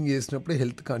డైటింగ్ చేసినప్పుడే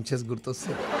హెల్త్ కాన్షియస్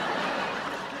గుర్తొస్తుంది.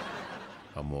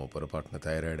 అమ్మో పొరపాటున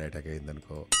థైరాయిడ్ అటాక్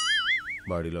అయిందనుకో,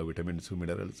 బాడీలో vitamins,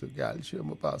 minerals, calcium,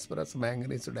 phosphorus,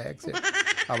 manganese, dioxide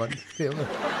అవన్నీ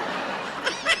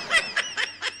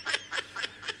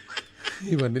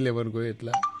ఇవన్నీ లేవనుకో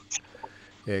ఎట్లా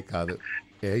కాదు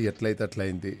ఎట్లయితే అట్లా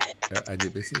అయింది అని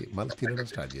చెప్పేసి మళ్ళీ తినడం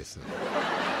స్టార్ట్ చేస్తుంది.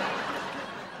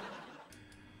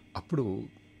 అప్పుడు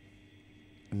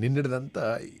నిన్నటిదంతా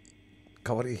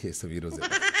కవర్ చేసేస్తాం ఈరోజు.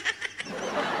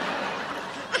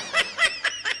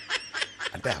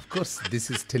 అంటే of course this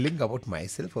is telling about my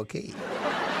self. Okay,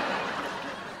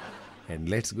 and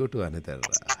let's go to another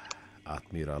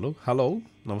ఆత్మీయురాలు. Hello,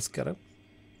 నమస్కారం.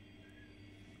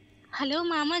 హలో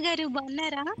మామ గారు,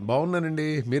 బాగున్నారా? బాగున్నానండి,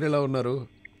 మీరు ఎలా ఉన్నారు?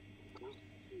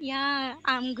 Yeah,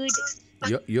 I'm good.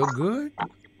 You good,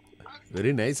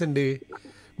 very nice అండి.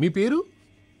 మీ పేరు?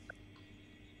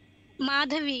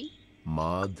 మాధవి.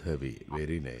 Madhavi,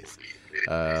 very nice.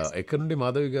 ఎక్కడి నుండి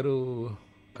మాధవి గారు?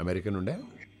 అమెరికా నుండే?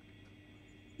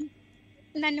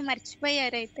 నన్ను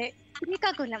మర్చిపోయారైతే.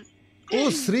 శ్రీకాకుళం. ఓ,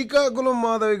 శ్రీకాకుళం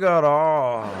మాధవి గారా?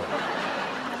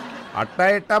 అట్టా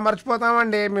ఇట్టా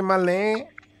మర్చిపోతామండి మిమ్మల్ని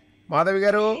మాధవి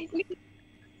గారు.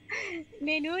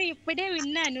 నేను ఇప్పుడే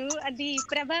విన్నాను, అది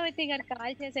ప్రభావతి గారు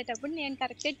కాల్ చేసేటప్పుడు నేను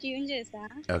కరెక్ట్గా ట్యూన్ చేశా.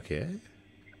 ఓకే.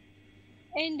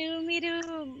 అండ్ మీరు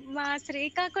మా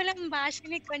శ్రీకాకుళం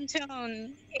భాషని కొంచెం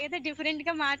ఏదో డిఫరెంట్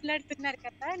గా మాట్లాడుతున్నారు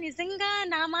కదా, నిజంగా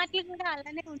నా మాటలు కూడా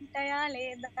అలానే ఉంటాయా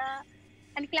లేదా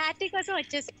అని క్లారిటీ కోసం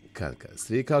వచ్చేసి. కాదు కాదు,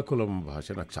 శ్రీకాకుళం భాష,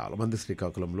 నాకు చాలామంది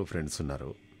శ్రీకాకుళంలో ఫ్రెండ్స్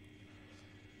ఉన్నారు.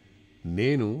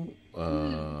 నేను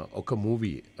ఒక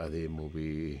మూవీ, అదే మూవీ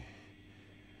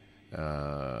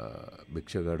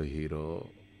భిక్షగాడు హీరో,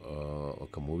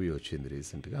 ఒక మూవీ వచ్చింది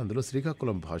రీసెంట్గా, అందులో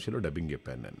శ్రీకాకుళం భాషలో డబ్బింగ్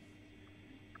చెప్పాను నేను.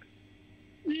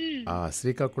 ఆ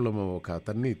శ్రీకాకుళం ఒక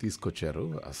అతన్ని తీసుకొచ్చారు,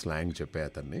 ఆ స్లాంగ్ చెప్పే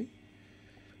అతన్ని.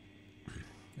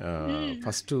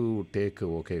 ఫస్ట్ టేక్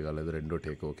ఓకే కాలేదు, రెండో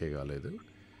టేక్ ఓకే కాలేదు.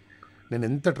 నేను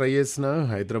ఎంత ట్రై చేసినా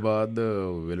హైదరాబాద్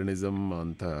విలనిజం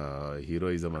అంత,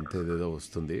 హీరోయిజం అంత ఏదేదో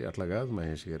వస్తుంది. అట్లా కాదు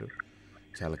మహేష్ గారు,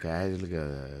 చాలా క్యాజువల్గా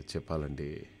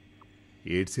చెప్పాలండి.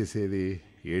 ఏడ్చేసేది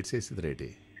రేటి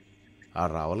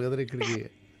రావాలి కదా ఇక్కడికి.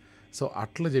 సో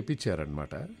అట్లా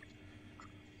చెప్పించారనమాట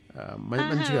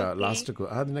మంచిగా లాస్ట్కు.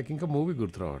 అది నాకు ఇంకా మూవీ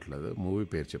గుర్తు రావట్లేదు, మూవీ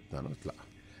పేరు చెప్తాను. అట్లా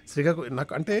శ్రీకాకుళం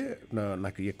నాకు అంటే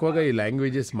నాకు ఎక్కువగా ఈ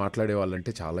లాంగ్వేజెస్ మాట్లాడే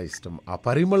వాళ్ళంటే చాలా ఇష్టం, ఆ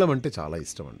పరిమళం అంటే చాలా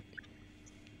ఇష్టం అండి.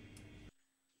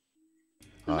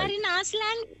 మరి నా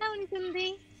స్లాంగ్ ఎలా ఉంటుంది?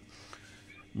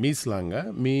 మీ స్లాంగా?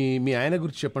 మీ ఆయన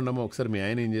గురించి చెప్పండి అమ్మా ఒకసారి. మీ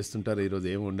ఆయన ఏం చేస్తుంటారు, ఈరోజు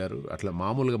ఏమి వండారు, అట్లా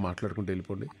మామూలుగా మాట్లాడుకుంటూ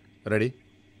వెళ్ళిపోండి. రెడీ?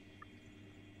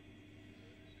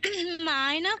 మా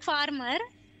ఆయన ఫార్మర్.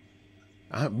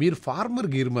 మీరు ఫార్మర్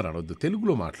గీర్మర్ అనొద్దు,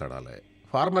 తెలుగులో మాట్లాడాలి.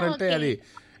 ఫార్మర్ అంటే అది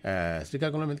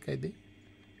శ్రీకాకుళం ఎందుకు అయింది?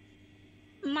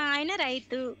 మా ఆయన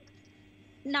రైతు.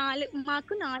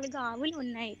 మాకు 4 ఆవులు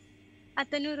ఉన్నాయి.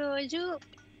 అతను రోజు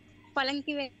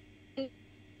పొలంకి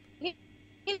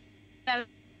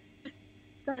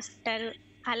వస్తారు,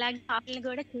 అలాగే ఆవులను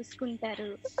కూడా చూసుకుంటారు.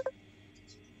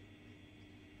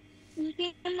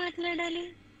 ఇంకేం మాట్లాడాలి?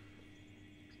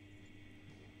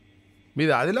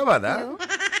 మీది ఆదిలాబాదా?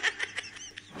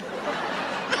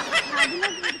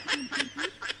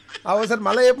 సార్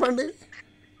మళ్ళీ చెప్పండి.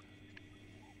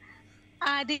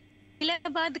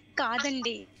 ఆదిలాబాద్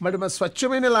కాదండి. మరి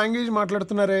స్వచ్ఛమైన లాంగ్వేజ్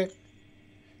మాట్లాడుతున్నారే,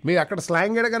 మీ అక్కడ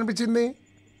స్లాంగ్ ఏడ కనిపించింది?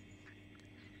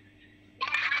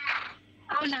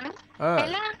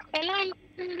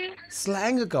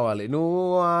 స్లాంగ్ కావాలి. నువ్వు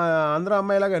ఆంధ్ర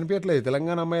అమ్మాయిలాగా అనిపించట్లేదు,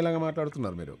 తెలంగాణ అమ్మాయిలాగా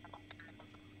మాట్లాడుతున్నారు మీరు.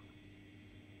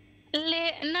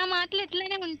 నా మాటలు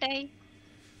ఇట్లనే ఉంటాయి.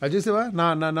 అది చూసావా,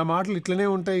 నా మాటలు ఇట్లనే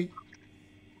ఉంటాయి.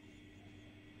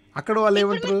 అక్కడ వాళ్ళు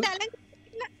ఏమంటారు?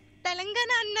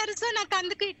 తెలంగాణ అన్నారు, సో నాకు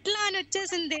అందుకు ఇట్లా అని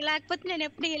వచ్చేసింది. లేకపోతే నేను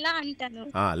ఎప్పుడు ఇలా అంటాను.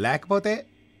 లేకపోతే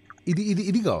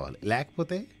ఇది కావాలి,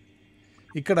 లేకపోతే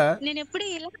ఇక్కడ నేను ఎప్పుడు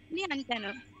ఇలా అని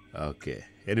అంటాను. Okay,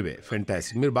 anyway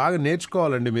fantastic. మీరు బాగా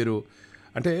నేర్చుకోవాలండి. మీరు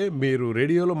అంటే మీరు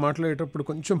రేడియోలో మాట్లాడేటప్పుడు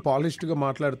కొంచెం పాలిష్డ్గా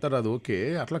మాట్లాడతారు, అది ఓకే.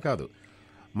 అట్లా కాదు,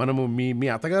 మనము మీ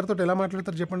అత్తగారితో ఎలా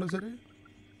మాట్లాడతారు చెప్పండి ఒకసారి.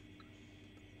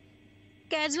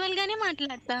 క్యాజువల్ గానే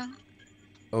మాట్లాడతా.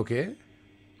 ఓకే,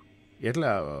 ఎట్లా?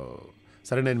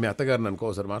 సరే, నేను మీ అత్తగారిని అనుకో,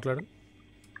 ఒకసారి మాట్లాడు.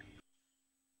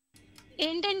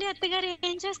 ఏంటండి అత్తగారు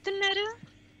ఏం చేస్తున్నారు?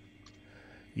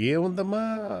 ఏముందమ్మా,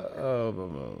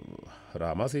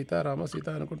 రామసీత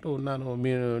అనుకుంటూ ఉన్నాను.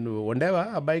 నువ్వు వండావా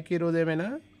అబ్బాయికి ఈరోజు ఏమైనా?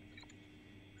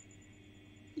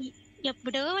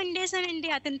 ఎప్పుడో వండేసానండి,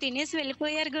 అతను తినేసి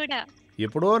వెళ్ళిపోయారు కూడా.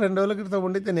 ఎప్పుడో 2 రోజుల క్రితం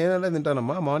వండితే నేను ఎలా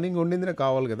తింటానమ్మా? మార్నింగ్ వండింది నాకు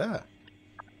కావాలి కదా.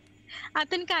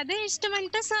 అతనికి అదే ఇష్టం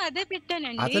అంట, సో అదే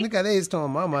పెట్టానండి. అతనికి అదే ఇష్టం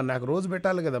అమ్మా. నాకు రోజు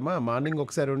పెట్టాలి కదమ్మా. మార్నింగ్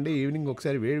ఒకసారి వండి ఈవినింగ్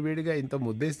ఒకసారి వేడివేడిగా ఇంత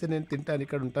ముద్దేస్తే నేను తింటాను,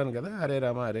 ఇక్కడ ఉంటాను కదా. హరే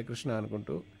రామ హరే కృష్ణ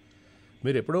అనుకుంటూ.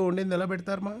 మీరు ఎప్పుడో వండింది ఎలా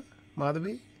పెడతారమ్మా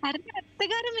మాధవి? అరే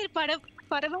అత్తగారు, మీరు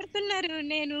పొరబడుతున్నారు.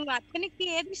 నేను అతనికి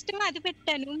ఏది ఇష్టమో అది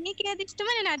పెట్టాను, మీకు ఏది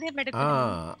ఇష్టమో నేను అదే పెడతాను.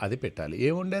 అది పెట్టాలి.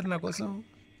 ఏం వండారు నా కోసం?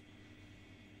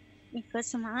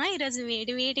 మీకోసమా ఈరోజు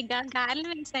వేడి వేడిగా గారెలు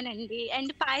వేసానండి,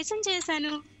 అండ్ పాయసం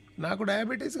చేశాను. నాకు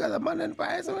డయాబెటీస్ కదమ్మా, నేను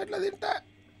పాయసం ఎట్లా తింటా?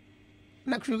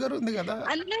 నాకు షుగర్ ఉంది కదా.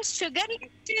 అందులో షుగర్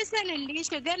చేశానండి,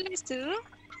 షుగర్ లెస్.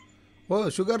 ఓ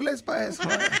షుగర్ లెస్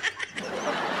పాయసం.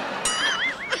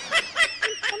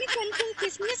 కొంచెం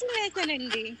కిస్మిస్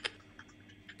వేసానండి.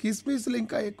 కిస్మిస్లు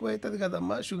ఇంకా ఎక్కువ అవుతుంది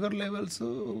కదమ్మా. Sugar levels,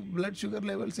 blood sugar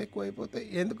levels ఎక్కువ అయిపోతాయి.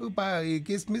 ఎందుకు ఈ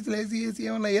కిస్మిస్లు వేసి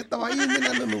ఏమన్నా ఎత్తవా అయ్యింది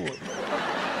నన్ను నువ్వు?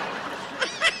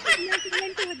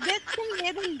 ఉద్దేశం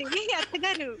లేదండి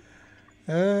అత్తగారు.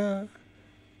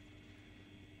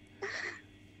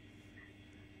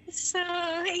 సో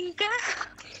ఇంకా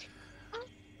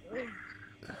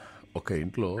ఒక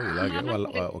ఇంట్లో ఇలాగే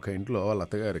వాళ్ళ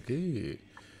అత్తగారికి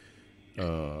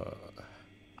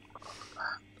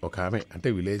ఒక ఆమె, అంటే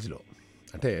విలేజ్లో,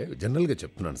 అంటే జనరల్గా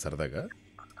చెప్తున్నాను సరదాగా,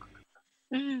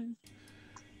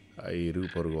 ఇరుగు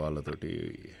పొరుగు వాళ్ళతోటి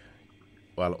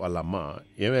వాళ్ళ అమ్మ,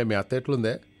 మీ అత్త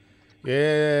ఎట్లుందే?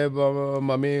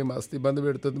 మమ్మీ మస్తు ఇబ్బంది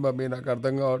పెడుతుంది మమ్మీ, నాకు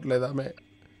అర్థం కావట్లేదు. ఆమె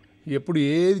ఎప్పుడు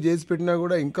ఏది చేసి పెట్టినా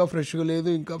కూడా ఇంకా ఫ్రెష్గా లేదు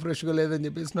అని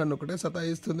చెప్పేసి నన్ను ఒకటే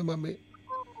సతాయిస్తుంది మమ్మీ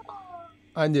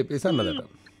అని చెప్పేసి అన్నదట.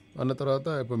 అన్న తర్వాత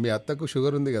ఇప్పుడు మీ అత్తకు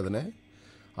షుగర్ ఉంది కదనే,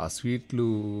 ఆ స్వీట్లు,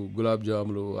 గులాబ్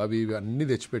జాములు అవి ఇవి అన్నీ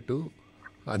తెచ్చిపెట్టు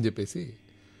అని చెప్పేసి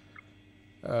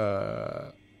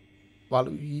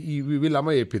వీళ్ళ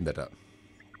అమ్మ చెప్పిందట.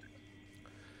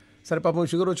 సరే పాపం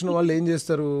షుగర్ వచ్చిన వాళ్ళు ఏం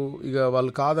చేస్తారు, ఇక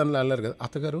వాళ్ళు కాదని అన్నారు కదా.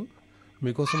 అత్తగారు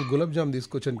మీకోసం గులాబ్ జామ్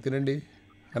తీసుకొచ్చాను తినండి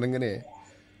అనగానే,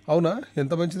 అవునా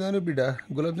ఎంత మంచిదాను బిడ్డ,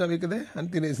 గులాబ్ జామ్ ఇకదే అని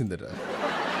తినేసిందట.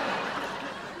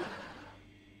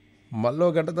 మళ్ళీ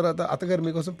 1 గంట తర్వాత, అత్తగారు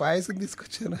మీకోసం పాయసం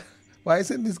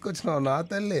తీసుకొచ్చినావు నా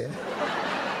తల్లే.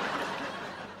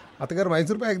 అత్తగారు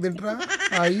మైసూర్ పాయక్ తింటారా?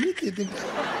 అయ్యి తింటా.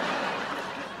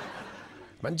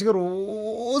 మంచిగా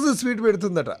రోజు స్వీట్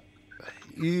పెడుతుందట.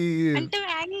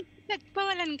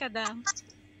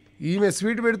 ఈమె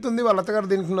స్వీట్ పెడుతుంది, వాళ్ళ అత్తగారు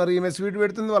తింటున్నారు. ఈమె స్వీట్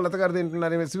పెడుతుంది, వాళ్ళ అత్తగారు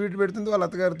తింటున్నారు. ఈమె స్వీట్ పెడుతుంది, వాళ్ళ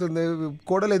అత్తగారు తింది.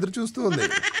 కోడలు ఎదురు చూస్తూ ఉంది.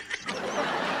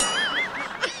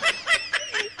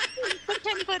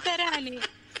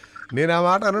 నేను ఆ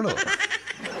మాట అనను.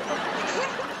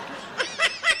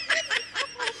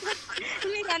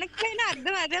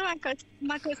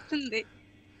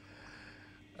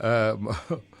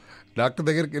 డాక్టర్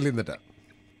దగ్గరికి వెళ్ళిందట.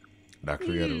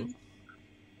 డాక్టర్ గారు,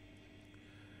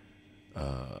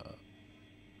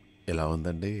 ఎలా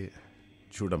ఉందండి?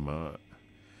 చూడమ్మా,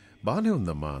 బాగానే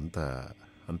ఉందమ్మా,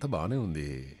 అంత బాగానే ఉంది,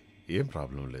 ఏం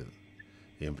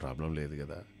ప్రాబ్లం లేదు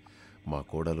కదా. మా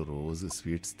కోడలు రోజు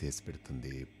స్వీట్స్ చేసి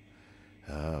పెడుతుంది,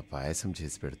 పాయసం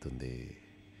చేసి పెడుతుంది,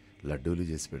 లడ్డూలు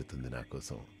చేసి పెడుతుంది, నా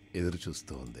కోసం ఎదురు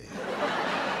చూస్తూ ఉంది.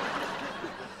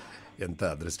 ఎంత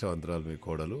అదృష్టవంతురాలు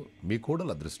మీ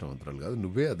కోడలు అదృష్టవంతురాలు కాదు,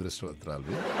 నువ్వే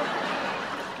అదృష్టవంతురాలు.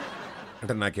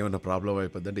 అంటే నాకేమన్నా ప్రాబ్లం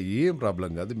అయిపోద్ది అంటే, ఏం ప్రాబ్లం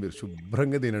కాదు, మీరు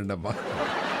శుభ్రంగా తినండి అమ్మా.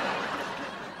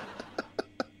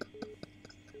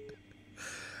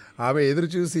 ఆమె ఎదురు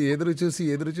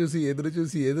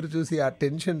చూసి ఆ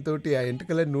టెన్షన్ తోటి ఆ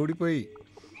ఎంటకలని నూడిపోయి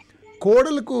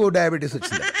కోడలకు డయాబెటీస్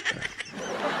వచ్చింది.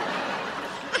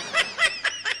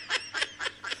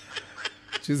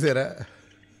 చూసారా?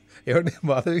 ఏమండి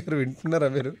మాధవి గారు, వింటున్నారా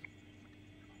మీరు?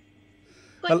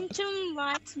 కొంచెం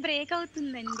వాయిస్ బ్రేక్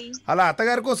అవుతుందండి. అలా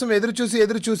అత్తగారి కోసం ఎదురు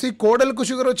చూసి కోడలకు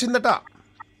షుగర్ వచ్చిందట.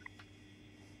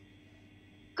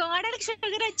 కోడలకు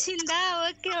షుగర్ వచ్చిందా?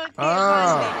 ఓకే.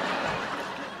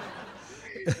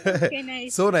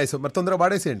 So nice. మరి తొందరగా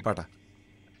పాడేసేయండి పాట.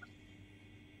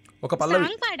 ఒక పల్లవి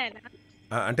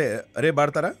అంటే రేపు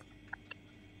పాడతారా?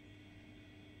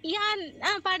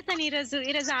 పాడతాను.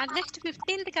 ఈరోజు ఆగస్ట్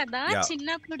 15th కదా.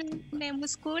 చిన్నప్పుడు మేము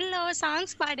స్కూల్లో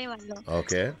సాంగ్స్ పాడేవాళ్ళం.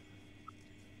 ఓకే.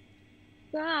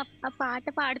 సో ఆ పాట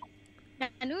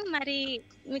పాడుతాను, మరి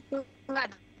మీకు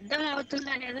అర్థం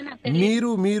అవుతుందా లేదో నాకు.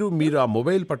 మీరు ఆ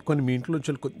మొబైల్ పట్టుకొని మీ ఇంట్లో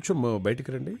నుంచి కొంచెం బయటికి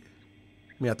రండి.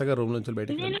 మీ అత్తగారు రూమ్ నుంచి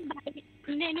బయటికి రండి.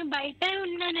 నేను బయట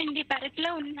ఉన్నానండి, పెరట్లో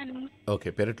ఉన్నాను. ఓకే,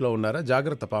 పెరట్లో ఉన్నారా?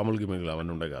 జాగ్రత్త, పాములు గిములు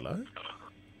అవన్నీ ఉండగల.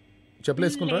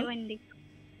 చెప్పలేసుకున్నారా?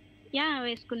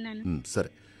 వేసుకున్నాను. సరే,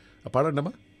 పాడండి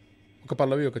అమ్మా. ఒక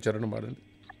పల్లవి, ఒక చరణం పాడండి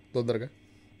తొందరగా.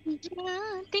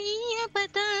 జాతీయ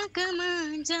పతాకమా,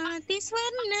 జాతి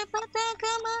స్వర్ణ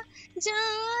పతాకమా,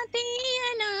 జాతీయ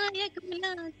నాయకుల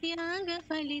త్యాగ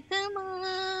ఫలితమా,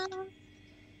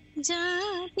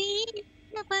 జాతీయ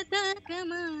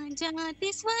పతాకమా జాతి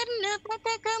స్వర్ణ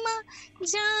పతాకమా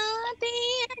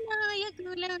జాతీయ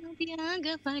నాయకుల త్యాగ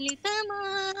ఫలితమా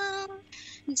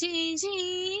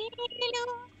జేజేలు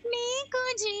నీకు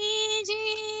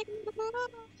జేజేలు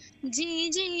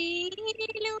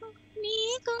జేజేలు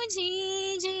నీకు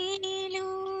జేజేలు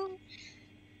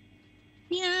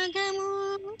త్యాగము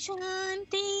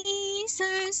శాంతి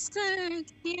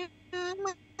సత్యమలము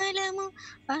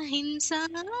అహింసా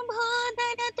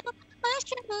బోధనతో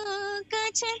అశోక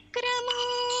చక్రము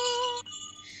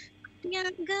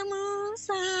త్యాగము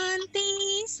శాంతి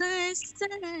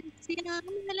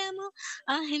సత్యమలము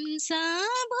అహింసా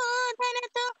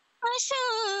బోధనతో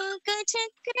అశోక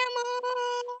చక్రము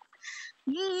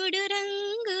మూడు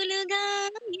రంగులుగా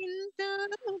ఎంతో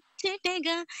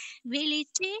ముచ్చటగా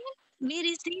వెలిచే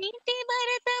విరిసేటి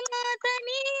భరతమాత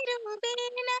నీరు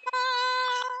బేనా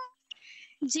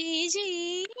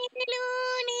జేజేలు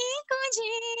నీకు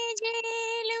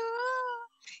జేజేలు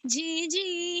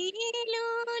జేజేలు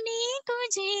నీకు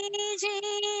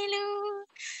జేజేలు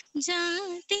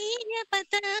జాతీయ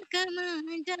పతాకమా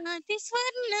జాతి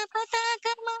స్వర్ణ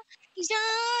పతాకమా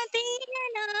జాతీయ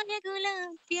నాయకుల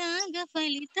త్యాగ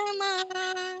ఫలితమా.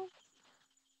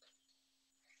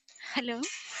 హలో,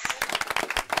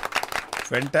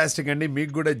 ఫెంటాస్టిక్ అండి,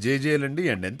 మీకు కూడా జేజేలండి.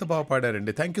 అండ్ ఎంత బాగా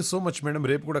పాడారండి. Thank you so much madam.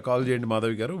 రేపు కూడా కాల్ చేయండి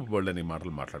మాధవి గారు, వాళ్ళని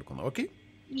మాటలు మాట్లాడుకుందాం. ఓకే,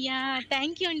 యా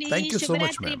థ్యాంక్ యూ అండి. Thank you so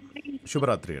much ma'am.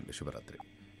 శుభరాత్రి అండి, శుభరాత్రి.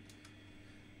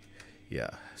 యా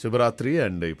శుభరాత్రి.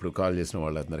 అండ్ ఇప్పుడు కాల్ చేసిన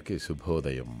వాళ్ళందరికీ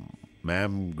శుభోదయం.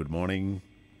 Ma'am good morning.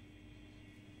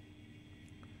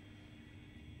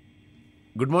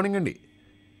 Good morning అండి.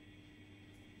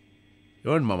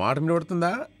 ఏమండి మా మాట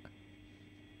వినబడుతుందా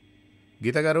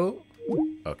గీత గారు?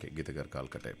 ఓకే, గీత గారు కాల్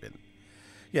కట్ అయిపోయింది.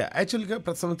 యా యాక్చువల్గా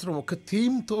ప్రతి సంవత్సరం ఒక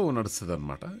థీమ్తో నడుస్తుంది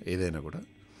అనమాట ఏదైనా కూడా.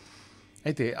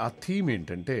 అయితే ఆ థీమ్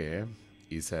ఏంటంటే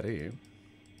ఈసారి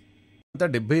అంతా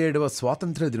 77వ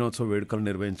స్వాతంత్ర దినోత్సవ వేడుకలు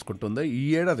నిర్వహించుకుంటుందా. ఈ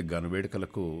ఏడాది గాను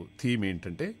వేడుకలకు థీమ్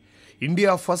ఏంటంటే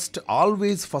ఇండియా ఫస్ట్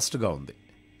ఆల్వేస్ ఫస్ట్గా ఉంది.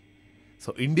 So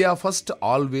India first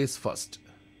always first.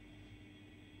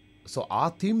 So ఆ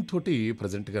థీమ్ తోటి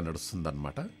ప్రజెంట్గా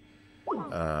నడుస్తుందన్నమాట.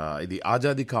 ఇది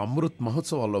ఆజాదీ కా అమృత్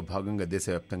మహోత్సవాల్లో భాగంగా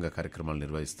దేశవ్యాప్తంగా కార్యక్రమాలు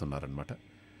నిర్వహిస్తున్నారనమాట.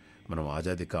 మనం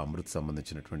ఆజాదీ కా అమృత్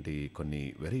సంబంధించినటువంటి కొన్ని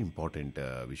వెరీ ఇంపార్టెంట్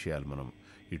విషయాలు, మనం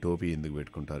ఈ టోపీ ఎందుకు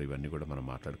పెట్టుకుంటారు, ఇవన్నీ కూడా మనం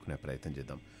మాట్లాడుకునే ప్రయత్నం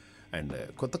చేద్దాం. అండ్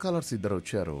కొత్త కాలర్స్ ఇద్దరు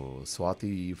వచ్చారు,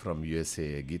 స్వాతి ఫ్రమ్ యుఎస్ఏ,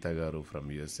 గీత గారు ఫ్రమ్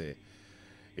యుఎస్ఏ.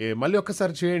 మళ్ళీ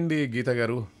ఒక్కసారి చేయండి గీత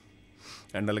గారు.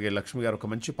 అండ్ అలాగే లక్ష్మి గారు ఒక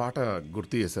మంచి పాట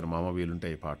గుర్తు చేశారు, మామ వీలుంటే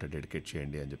ఈ పాట డెడికేట్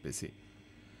చేయండి అని చెప్పేసి.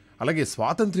 అలాగే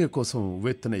స్వాతంత్ర్యం కోసం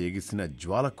ఉవ్వెత్తున ఎగిసిన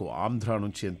జ్వాలకు ఆంధ్ర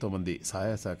నుంచి ఎంతోమంది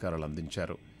సహాయ సహకారాలు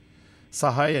అందించారు.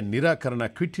 సహాయ నిరాకరణ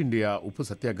క్విట్ ఇండియా ఉప్పు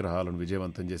సత్యాగ్రహాలను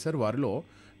విజయవంతం చేశారు. వారిలో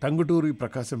టంగుటూరి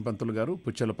ప్రకాశం పంతులు గారు,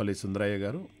 పుచ్చలపల్లి సుందరయ్య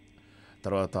గారు,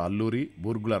 తర్వాత అల్లూరి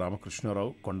బూర్గుల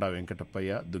రామకృష్ణారావు, కొండా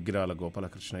వెంకటప్పయ్య, దుగ్గిరాల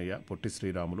గోపాలకృష్ణయ్య, పొట్టి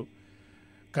శ్రీరాములు,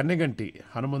 కన్నెగంటి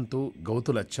హనుమంతు,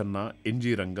 గౌతుల అచ్చన్న,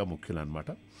 ఎన్జీ రంగా ముఖ్యులన్నమాట.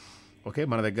 ఓకే,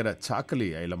 మన దగ్గర చాకలి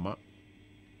Ailamma.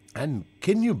 And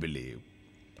can you believe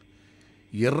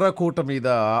ఎర్రకోట మీద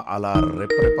అలా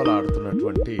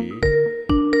రెపరెపలాడుతున్నటువంటి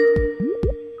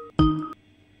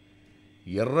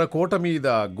ఎర్రకోట మీద,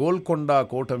 గోల్కొండ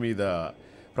కోట మీద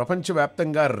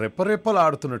ప్రపంచవ్యాప్తంగా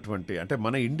రెపరెపలాడుతున్నటువంటి, అంటే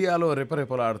మన ఇండియాలో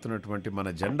రెపరెపలాడుతున్నటువంటి మన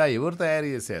జెండా ఎవరు తయారు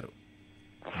చేశారు?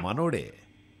 మనోడే,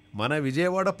 మన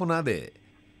విజయవాడ పునాదే,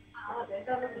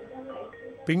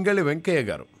 పింగళి వెంకయ్య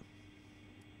గారు.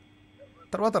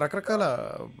 తర్వాత రకరకాల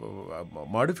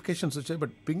మాడిఫికేషన్స్ వచ్చాయి,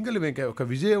 బట్ పింగళి వెంకయ్య ఒక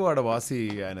విజయవాడ వాసి,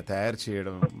 ఆయన తయారు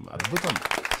చేయడం అద్భుతం.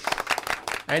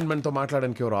 అండ్ మనతో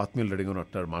మాట్లాడడానికి ఎవరు ఆత్మీయులు రెడీగా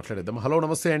ఉన్నట్టున్నారు, మాట్లాడేద్దాం. హలో,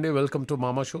 నమస్తే అండి, వెల్కమ్ టు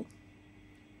మామా షో.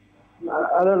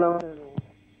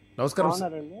 నమస్కారం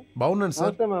సార్. బాగున్నాను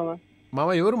సార్. మామ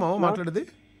ఎవరు మామ మాట్లాడేది?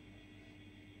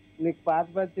 నీకు పాత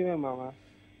పరిచయమే మామ.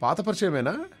 పాత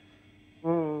పరిచయమేనా?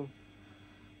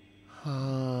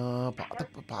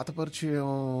 పాత పరిచయం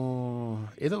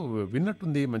ఏదో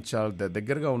విన్నట్టుంది. మంచి చాలా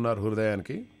దగ్గరగా ఉన్నారు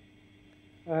హృదయానికి.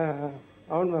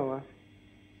 అవును మామ.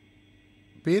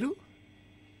 పేరు?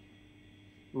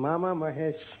 మామ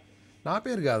మహేష్. నా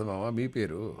పేరు కాదు మామ, మీ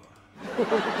పేరు.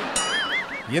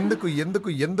 ఎందుకు ఎందుకు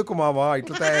ఎందుకు మావా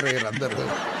ఇట్లా తయారయ్యారు అందరూ?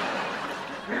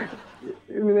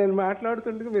 నేను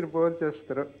మాట్లాడుతుంటే మీరు ఫోన్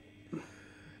చేస్తారు,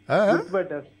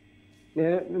 గుర్తుపెట్టేస్తారు.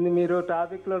 మీరు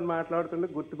టాపిక్ లో మాట్లాడుతుంటే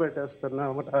గుర్తుపెట్టేస్తారు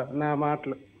నా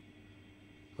మాటలు.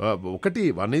 ఒకటి,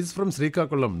 one is from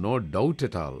Srikakulam, no doubt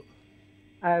at all.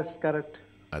 Correct.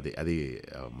 అది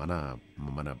మన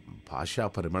మన భాషా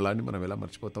పరిమళాన్ని మనం ఎలా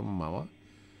మర్చిపోతాం మావా.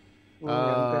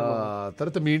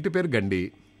 తర్వాత మీ ఇంటి పేరు గండి.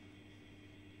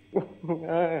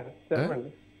 చెప్పండి.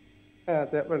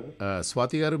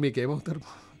 స్వాతి గారు మీకేమవుతారు?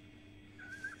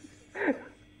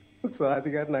 స్వాతి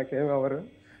గారు నాకేం ఎవరు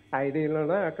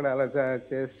ఐడిలోనే అక్కడ అలా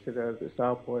చేసి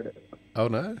స్టాప్ పోయాడు.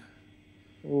 అవునా?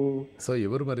 సో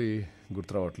ఎవరు మరి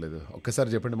గుర్తు రావట్లేదు. ఒక్కసారి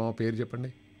చెప్పండి మామ, పేరు చెప్పండి.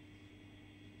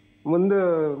 ముందు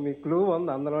మీ క్లూ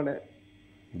ఉంది అందులోనే.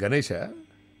 గణేషా?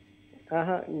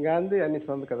 గాంధీ అనేసి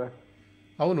ఉంది కదా.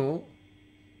 అవును.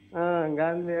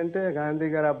 గాంధీ అంటే గాంధీ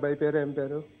గారి అబ్బాయి పేరు ఏం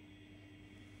పేరు?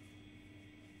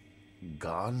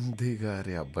 గాంధీ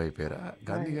గారి అబ్బాయి పేరా?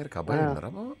 గాంధీ గారికి అబ్బాయి ఉన్నారా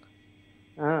మామ?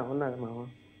 ఉన్నాడు మామ.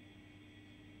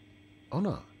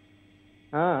 అవునా?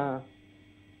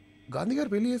 గాంధీ గారు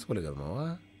పెళ్లి చేసుకోలేదు కదా మామ?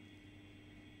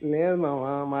 లేదు మామ,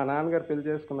 మా నాన్నగారు పెళ్లి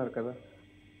చేసుకున్నారు కదా.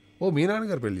 ఓ, మీ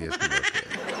నాన్నగారు పెళ్లి చేసుకున్నారు.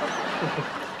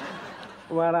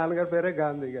 మా నాన్నగారి పేరే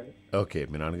గాంధీ గారు. ఓకే,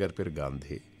 మీ నాన్నగారి పేరు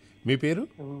గాంధీ. మీ పేరు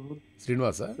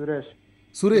శ్రీనివాసా?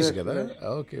 సురేష్ కదా.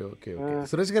 Okay okay okay.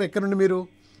 సురేష్ గారు ఎక్కడ నుండి మీరు?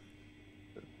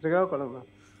 శ్రీకాకుళం.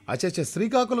 అచ్చా,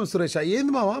 శ్రీకాకుళం సురేష్.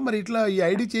 ఏంది మావా మరి ఇట్లా ఈ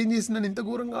ఐడి చేంజ్ చేసిన ఇంత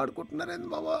ఘోరంగా ఆడుకుంటున్నారు ఏంది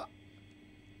మావా?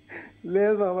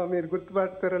 లేదు మామ, మీరు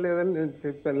గుర్తుపడతారో లేదని నేను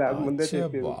చెప్పాను ముందే.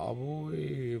 బాబు,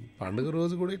 పండుగ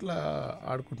రోజు కూడా ఇట్లా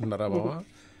ఆడుకుంటున్నారా మావా?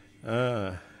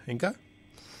 ఇంకా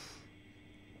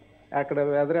అక్కడ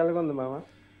వెదర్ ఎలాగ ఉంది మామ?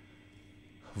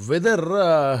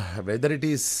 Whether it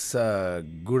is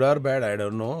good or bad, I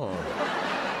don't know.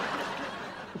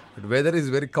 Weather is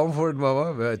very comfort మామ.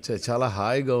 చాలా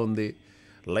హాయిగా ఉంది.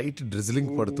 లైట్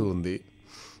డ్రిజ్లింగ్ పడుతూ ఉంది.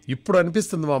 ఇప్పుడు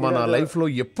అనిపిస్తుంది మామ, నా లైఫ్లో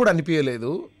ఎప్పుడు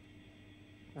అనిపించలేదు.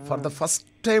 ఫర్ ద ఫస్ట్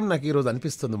టైం నాకు ఈరోజు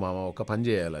అనిపిస్తుంది మామ ఒక పని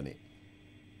చేయాలని.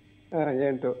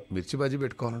 ఏంటో? మిర్చి బజ్జీ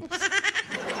పెట్టుకోవాలనిపిస్తుంది.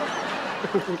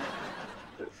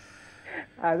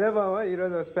 అదే మామ,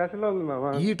 ఈరోజు స్పెషల్ ఉంది మామ.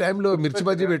 ఈ టైంలో మిర్చి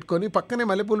బజ్జీ పెట్టుకొని పక్కనే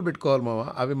మల్లెపూలు పెట్టుకోవాలి మామ.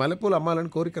 అవి మల్లెపూలు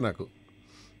అమ్మాలని కోరిక నాకు.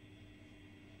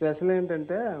 స్పెషల్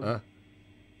ఏంటంటే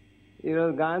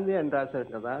ఈరోజు గాంధీ అని రాశాడు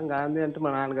కదా. గాంధీ అంటే మా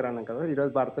నాన్నగారు అన్నాం కదా.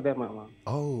 ఈరోజు బర్త్డే మామ.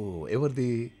 ఓ,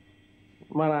 ఎవరిది?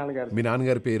 మా నాన్నగారు. మీ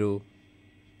నాన్నగారి పేరు?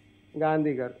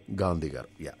 గాంధీ గారు.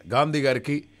 యా, గాంధీ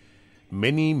గారికి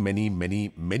many many many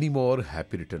many more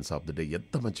happy returns of the day.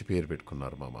 ఎంత మంచి పేరు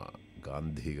పెట్టుకున్నారు మామ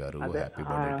గాంధీ గారు. Happy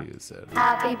birthday to you sir.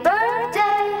 Happy birthday,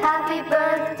 happy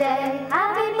birthday,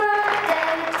 happy birthday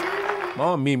to you.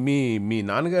 మామ, మీ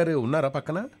నాన్నగారు ఉన్నారా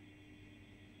పక్కన?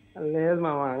 లేదు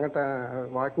మామ, అంగట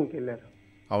వాకింగ్కి వెళ్ళారు.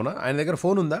 అవునా? ఆయన దగ్గర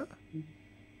ఫోన్ ఉందా?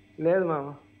 లేదు మామ,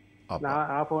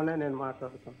 ఆ ఫోనే నేను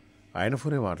మాట్లాడుతాను. ఆయన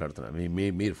ఫోనే మాట్లాడుతున్నా.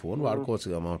 మీరు ఫోన్ వాడుకోవచ్చు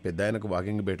కదా మా. పెద్ద ఆయనకు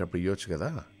వాకింగ్ పోయేటప్పుడు ఇవ్వచ్చు కదా.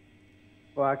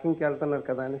 వాకింగ్కి వెళ్తున్నారు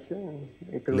కదా అనేసి.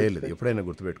 లేదు, ఎప్పుడైనా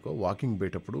గుర్తుపెట్టుకో, వాకింగ్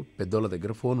పోయేటప్పుడు పెద్దోళ్ళ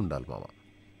దగ్గర ఫోన్ ఉండాలి మామ.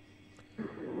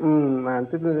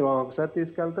 అంటే ఒకసారి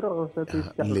తీసుకెళ్తారు, ఒకసారి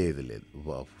తీసుకెళ్తారు. లేదు,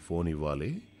 ఫోన్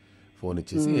ఇవ్వాలి. ఫోన్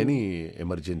ఇచ్చేసి ఎనీ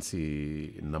ఎమర్జెన్సీ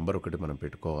నంబర్ ఒకటి మనం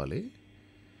పెట్టుకోవాలి.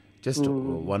 జస్ట్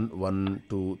 1 1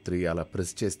 2 3 అలా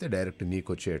ప్రెస్ చేస్తే డైరెక్ట్ నీకు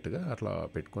వచ్చేట్టుగా అట్లా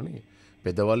పెట్టుకొని,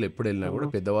 పెద్దవాళ్ళు ఎప్పుడు వెళ్ళినా కూడా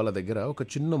పెద్దవాళ్ళ దగ్గర ఒక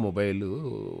చిన్న మొబైల్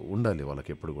ఉండాలి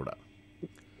వాళ్ళకి ఎప్పుడు కూడా.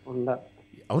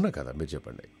 అవునా కదా? మీరు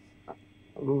చెప్పండి.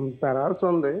 పెరాల్సి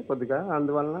ఉంది కొద్దిగా,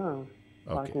 అందువల్ల.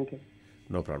 Okay,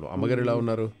 no problem. అమ్మగారు ఎలా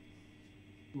ఉన్నారు?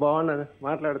 బాగున్నారు.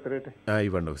 మాట్లాడుతారేట?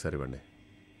 ఇవ్వండి, ఒకసారి ఇవ్వండి.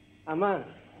 అమ్మా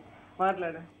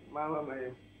మాట్లాడు.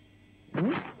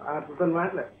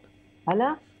 హలో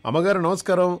అమ్మగారు,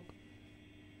 నమస్కారం.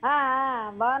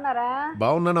 బాగున్నారా?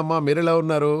 బాగున్నానమ్మా, మీరు ఎలా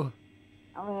ఉన్నారు?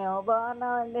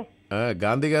 బాగున్నామండి.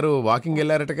 గాంధీ గారు వాకింగ్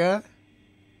వెళ్ళారటగా?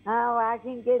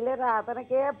 వాకింగ్కి వెళ్ళారు.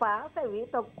 అతనికే పాస్ అవి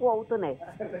తక్కువ అవుతున్నాయి.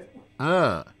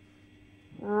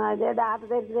 అదే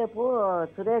డాక్టర్ దగ్గర రేపు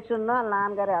సురేష్ వాళ్ళ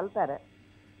నాన్నగారు వెళ్తారు.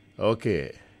 ఓకే,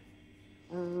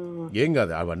 ఏం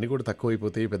కాదు, అవన్నీ కూడా తక్కువ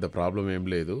అయిపోతాయి, పెద్ద ప్రాబ్లం ఏం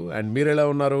లేదు. అండ్ మీరు ఎలా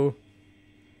ఉన్నారు?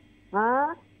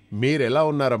 మీరు ఎలా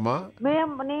ఉన్నారమ్మా?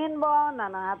 నేను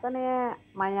బాగున్నాను. అతనే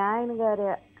మా ఆయన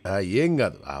గారే. ఏం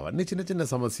కాదు, అవన్నీ చిన్న చిన్న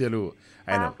సమస్యలు.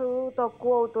 ఆయన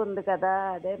తక్కువ అవుతుంది కదా,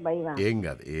 అదే భయం.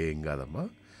 ఏం కాదమ్మా,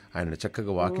 ఆయన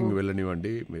చక్కగా వాకింగ్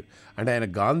వెళ్ళనివ్వండి. మీరు అంటే ఆయన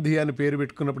గాంధీ అని పేరు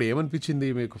పెట్టుకున్నప్పుడు ఏమనిపించింది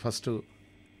మీకు ఫస్ట్?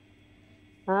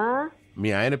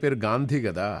 మీ ఆయన పేరు గాంధీ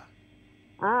కదా,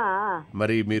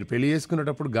 మరి మీరు పెళ్లి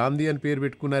చేసుకునేటప్పుడు గాంధీ అని పేరు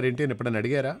పెట్టుకున్నారేంటి అని ఎప్పుడైనా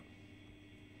అడిగారా?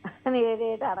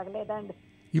 అడగలేదండి.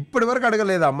 ఇప్పటి వరకు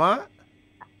అడగలేదమ్మా?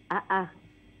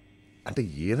 అంటే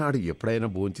ఏనాడు ఎప్పుడైనా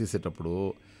భోంచేసేటప్పుడు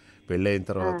పెళ్ళైన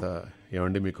తర్వాత,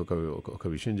 ఏమండి మీకు ఒక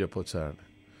విషయం చెప్పొచ్చా?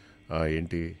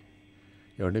 ఏంటి?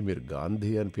 ఏమంటే మీరు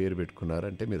గాంధీ అని పేరు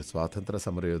పెట్టుకున్నారంటే మీరు స్వాతంత్ర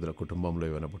సమరయోధుల కుటుంబంలో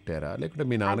ఏమైనా పుట్టారా, లేకుంటే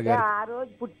మీ నాన్నగారు ఆ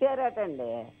రోజు పుట్టారటండి,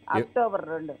 అక్టోబర్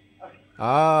 2.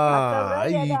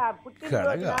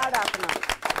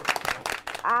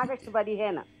 ఆగస్టు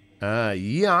 15.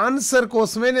 ఈ ఆన్సర్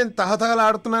కోసమే నేను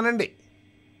తహతహలాడుతున్నానండి.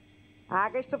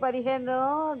 ఆగస్టు 15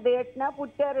 డేట్న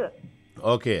పుట్టారు.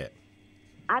 ఓకే,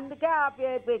 అందుకే ఆ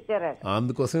పేరు పెట్టారు.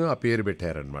 అందుకోసమే ఆ పేరు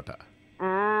పెట్టారనమాట.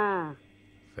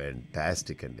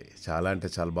 ఫెంటాస్టిక్ అండి. చాలా అంటే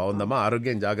చాలా బాగుందమ్మా.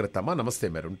 ఆరోగ్యం జాగ్రత్త అమ్మా. నమస్తే,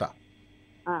 మరి ఉంటా.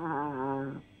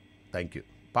 Thank you.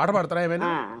 పాట పాడతారా? ఏమైనా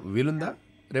వీలుందా?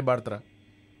 రేపు పాడతారా?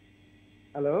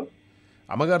 హలో,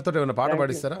 అమ్మగారితో ఏమైనా పాట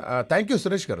పాడిస్తారా? థ్యాంక్ యూ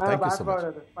సురేష్ గారు, థ్యాంక్ యూ సో మచ్.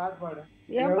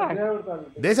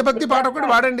 దేశభక్తి పాట ఒకటి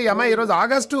పాడండి అమ్మా. ఈరోజు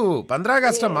ఆగస్టు 15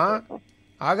 ఆగస్టు అమ్మా.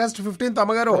 ఆగస్టు 15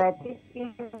 అమ్మగారు.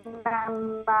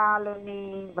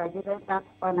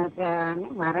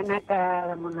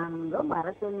 మరణకాలమునందు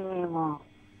మరచునేమో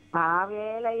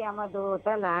ఆవేళ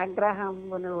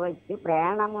యమదూతలాగ్రహంబును వచ్చి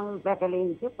ప్రాణమును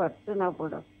పెకలించి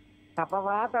పట్టునప్పుడు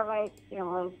కపవాత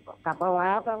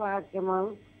వాక్యము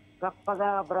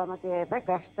గొప్పగా భ్రమచేత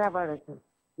కష్టపడుచు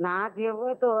నా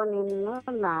దివ్వతో నిన్ను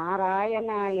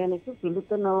నారాయణాయనికి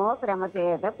పిలుతునో శ్రమ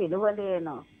చేత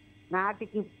పిలువలేను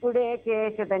నాటికిప్పుడే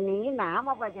చేసదని నామ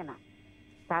భజన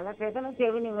తలపెదను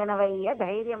చెవిని వినవయ్య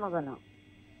ధైర్యముగను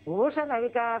భూషణ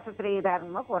వికాస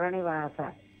శ్రీధర్మ పురనివాస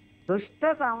దుష్ట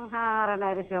సంహార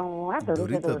నరసింహ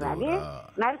దొరుకుతుంది. అది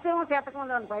నరసింహ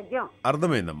శతకంలోని పద్యం.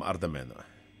 అర్థమైందమ్మా, అర్థమైందమ్మా.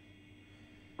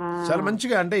 చాలా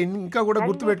మంచిగా, అంటే ఇంకా కూడా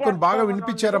గుర్తు పెట్టుకొని బాగా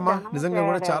వినిపించారమ్మా. నిజంగా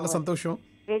కూడా చాలా సంతోషం.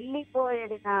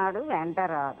 వెళ్ళిపోయేది నాడు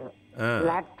వెంటరాదు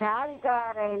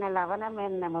లక్షాధికారైన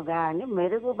లవణమెన్నము గాని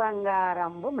మెరుగు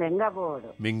బంగారంబు మృంగబోడు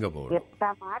విత్త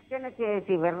మార్చన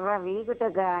చేసి విర్ర వీగుట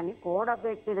గాని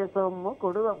కూడబెట్టిన సొమ్ము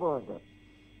కుడువబోదు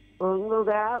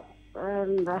పొంగుగా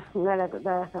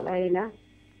దశలైన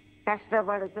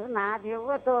కష్టపడుతూ నా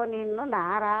దివ్వతో నిన్ను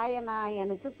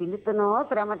నారాయణాయనికి పిలుతునో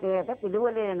శ్రమ చేత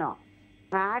పిలువలేను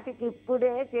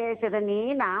నాటికిప్పుడే చేసద నీ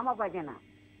నామ భజన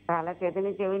తల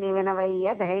చెదిని చెవిని వినవయ్య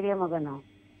ధైర్యముగను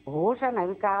భూషణ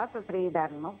వికాస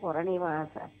శ్రీధర్మ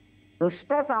పురనివాస దుష్ట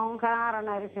సంహార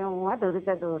నరసింహ దురిత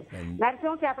దూర.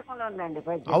 నరసింహ శతకంలో ఉందండి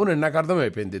పద్యం. అవునండి, నాకు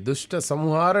అర్థమైపోయింది. దుష్ట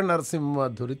సంహార నరసింహ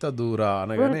దురిత దూర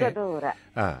అనగానే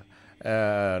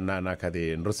నాకు అది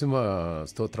నృసింహ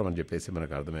స్తోత్రం అని చెప్పేసి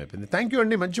మనకు అర్థమైపోయింది. థ్యాంక్ యూ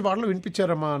అండి, మంచి పాటలు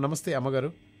వినిపించారమ్మా. నమస్తే అమ్మగారు.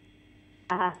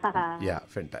 Yeah,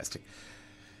 fantastic.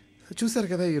 చూశారు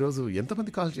కదా ఈరోజు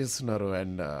ఎంతమంది కాల్ చేస్తున్నారు.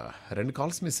 అండ్ 2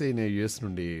 కాల్స్ మిస్ అయినాయి యూఎస్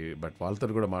నుండి. బట్ వాళ్ళతో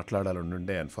కూడా మాట్లాడాలని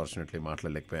ఉండే, అన్ఫార్చునేట్లీ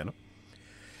మాట్లాడలేకపోయాను.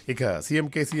 ఇక సీఎం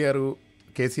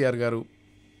కేసీఆర్ గారు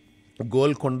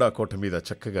గోల్కొండ కోట మీద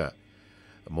చక్కగా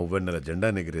మువ్వన్నెల జెండా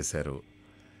ఎగిరేశారు.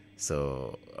 సో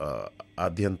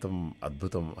ఆద్యంతం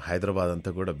అద్భుతం. హైదరాబాద్ అంతా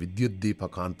కూడా విద్యుత్ దీప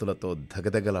కాంతులతో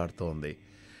దగదగలాడుతూ ఉంది.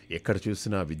 ఎక్కడ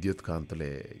చూసినా విద్యుత్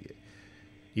కాంతులే.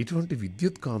 ఇటువంటి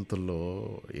విద్యుత్ కాంతుల్లో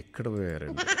ఎక్కడ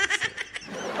పోయారండి?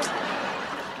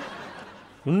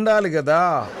 ఉండాలి కదా,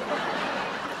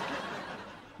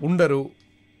 ఉండరు.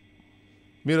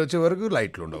 మీరు వచ్చే వరకు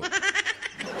లైట్లు ఉండవు.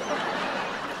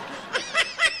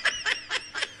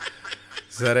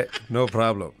 సరే, నో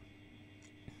ప్రాబ్లం.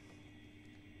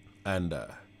 అండ్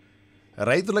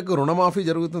రైతులకు రుణమాఫీ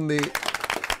జరుగుతుంది.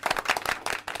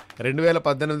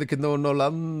 2018 కింద ఉన్న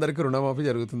వాళ్ళందరికీ రుణమాఫీ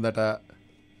జరుగుతుందట.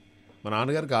 మా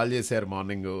నాన్నగారు కాల్ చేశారు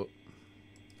మార్నింగు.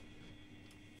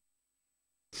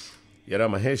 ఎరా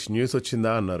మహేష్, న్యూస్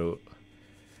వచ్చిందా అన్నారు.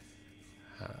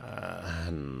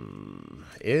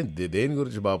 దేని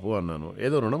గురించి బాపు అన్నాను.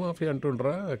 ఏదో రుణమాఫీ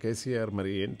అంటుండ్రా కేసీఆర్,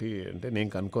 మరి ఏంటి అంటే నేను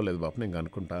కనుక్కోలేదు బాపు, నేను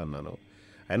కనుక్కుంటా అన్నాను.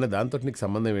 అయినా దాంతో నీకు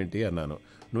సంబంధం ఏంటి అన్నాను.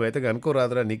 నువ్వైతే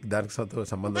కనుక్కోరాదురా, నీకు దానికి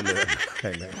సంబంధం లేదు.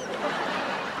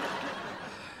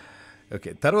 ఓకే,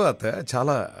 తర్వాత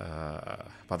చాలా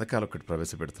పథకాలు ఒకటి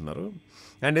ప్రవేశపెడుతున్నారు.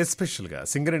 అండ్ ఎస్పెషల్గా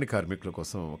సింగరేణి కార్మికుల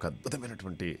కోసం ఒక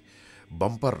అద్భుతమైనటువంటి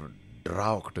బంపర్ డ్రా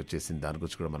ఒకటి వచ్చేసింది. దాని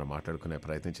గురించి కూడా మనం మాట్లాడుకునే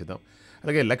ప్రయత్నం చేద్దాం.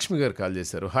 అలాగే లక్ష్మి గారు కాల్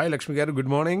చేశారు. హాయ్ లక్ష్మి గారు,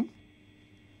 గుడ్ మార్నింగ్.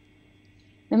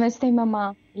 నమస్తే మామ,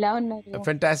 ఎలా ఉన్నారు?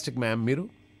 ఫెంటాస్టిక్ మ్యామ్, మీరు?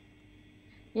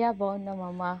 యా, బాగున్నాం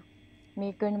మామ.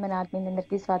 మీకు అండ్ మన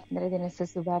ఆత్మీయులందరికీ స్వాతంత్ర దినోత్సవ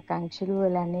శుభాకాంక్షలు.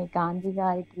 అలానే గాంధీ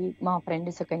గారికి, మా ఫ్రెండ్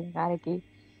సుకన్య గారికి,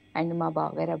 అండ్ మా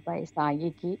బావగారు అబ్బాయి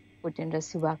సాయికి పుట్టినరోజు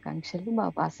శుభాకాంక్షలు. మా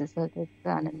ఆశీస్సులతో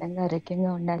ఆనందంగా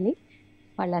ఆరోగ్యంగా ఉండాలి,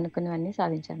 వాళ్ళు అనుకున్నవన్నీ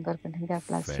సాధించాలని కోరుకుంటాను.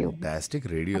 ఫెంటాస్టిక్.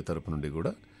 రేడియో తరపు నుండి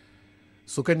కూడా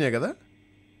సుకన్య కదా?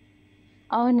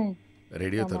 అవునండి,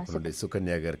 రేడియో తరపు నుండి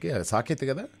సుకన్య గారికి. సాకేత్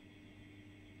కదా?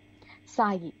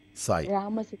 సాయి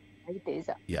తేజ.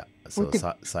 యా, సో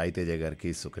సాయి తేజ గారికి,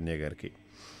 సుకన్య గారికి,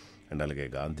 అండ్ అలాగే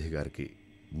గాంధీ గారికి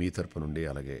మీ తరపు నుండి,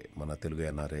 అలాగే మన తెలుగు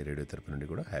ఎన్ఆర్ఐ రేడియో తరపు నుండి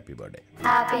కూడా హ్యాపీ బర్త్డే.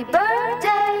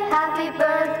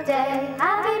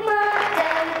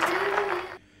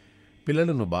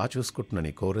 పిల్లలను బాగా చూసుకుంటున్నాను.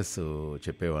 ఈ కోరస్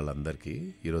చెప్పే వాళ్ళందరికీ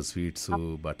ఈరోజు స్వీట్స్,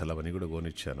 బట్టలు అవన్నీ కూడా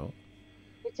కొనిచ్చాను.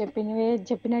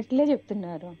 చెప్పినట్లే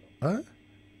చెప్తున్నారు,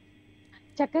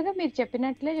 చక్కగా మీరు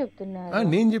చెప్పినట్లే చెప్తున్నారు.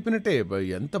 నేను చెప్పినట్టే.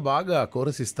 ఎంత బాగా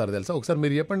కోరస్ ఇస్తారు తెలుసా? ఒకసారి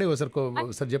మీరు చెప్పండి,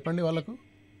 ఒకసారి చెప్పండి వాళ్ళకు.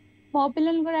 మా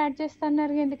పిల్లలు కూడా యాడ్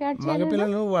చేస్తున్నారు. ఎందుకు యాడ్ మగ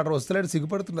పిల్లలు వాడు వస్తలేడు,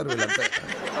 సిగ్గుపడుతున్నారు వీళ్ళంతా.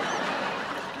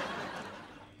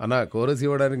 అన్న కోరస్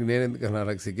ఇవ్వడానికి నేను ఎందుకన్నా,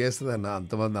 నాకు సిగ్గేస్తుంది అన్న,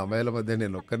 అంతమంది అమ్మాయిల మధ్య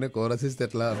నేను ఒక్కనే కోరస్ ఇస్తే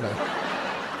ఎట్లా అన్నా.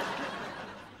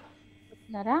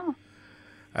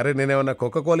 అరే నేనేమన్నా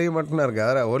కోకోకోలా ఇవ్వమంటున్నారు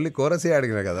కదరా, ఓన్లీ కోరసే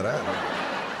అడిగినా కదరా.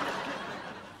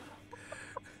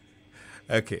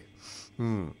 ఓకే,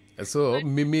 సో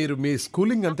మీరు మీ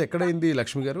స్కూలింగ్ అంతా ఎక్కడైంది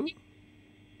లక్ష్మి గారు?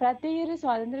 ప్రతి ఇయర్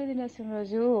స్వాతంత్ర దినోత్సవం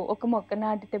రోజు ఒక మొక్క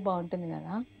నాటితే బాగుంటుంది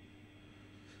కదా,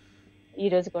 ఈ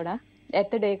రోజు కూడా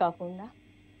ఎర్త్ డే కాకుండా.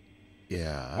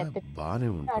 యా, బాగానే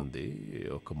ఉంటుంది,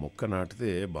 ఒక మొక్క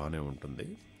నాటితే బాగానే ఉంటుంది.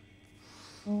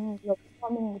 గ్లోబల్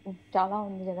వార్మింగ్ చాలా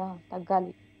ఉంది కదా,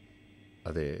 తగ్గాలి.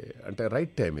 అదే అంటే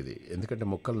రైట్ టైం ఇది, ఎందుకంటే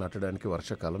మొక్కలు నాటడానికి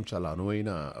వర్షాకాలం చాలా అనువైన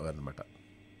అనమాట.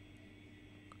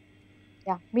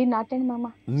 మీరు నాటండి మామ.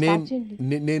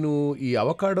 నేను ఈ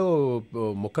అవకాడో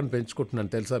మొక్కను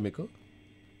పెంచుకుంటున్నాను, తెలుసా మీకు?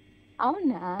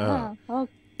 అవునా?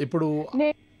 ఇప్పుడు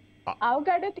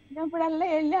అవకాడో తిన్నప్పుడల్లా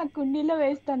వెళ్ళి ఆ కుండీలో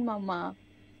వేస్తాను మామ.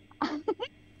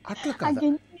 అట్లా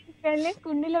వెళ్ళి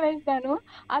కుండీలో వేస్తాను,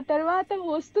 ఆ తర్వాత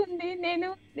వస్తుంది, నేను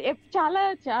చాలా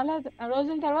చాలా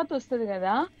రోజుల తర్వాత వస్తుంది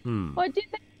కదా,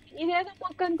 వచ్చింది ఇదేదో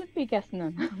మొక్క అనుకుని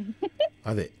పీకేస్తున్నాను.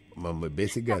 అదే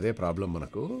బేసిక్గా అదే ప్రాబ్లం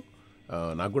మనకు,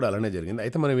 నాకు కూడా అలానే జరిగింది.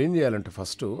 అయితే మనం ఏం చేయాలంటే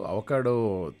ఫస్ట్ అవకాడో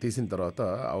తీసిన తర్వాత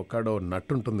అవకాడో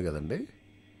నట్టు ఉంటుంది కదండి,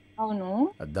 అవును,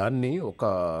 దాన్ని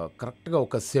కరెక్ట్గా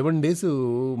ఒక 7 days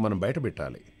మనం బయట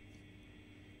పెట్టాలి.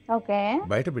 ఓకే,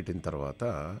 బయట పెట్టిన తర్వాత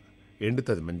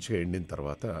ఎండుతుంది, మంచిగా ఎండిన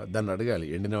తర్వాత దాన్ని అడగాలి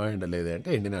ఎండినవా ఎండలేదే అంటే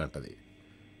ఎండినా అంటది.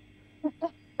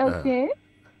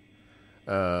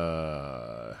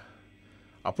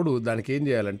 అప్పుడు దానికి ఏం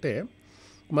చేయాలంటే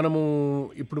మనము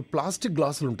ఇప్పుడు ప్లాస్టిక్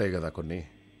గ్లాసులు ఉంటాయి కదా కొన్ని,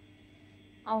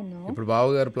 ఇప్పుడు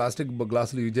బావగారు ప్లాస్టిక్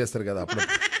గ్లాసులు యూజ్ చేస్తారు కదా అప్పుడు.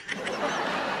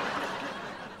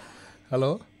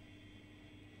 హలో,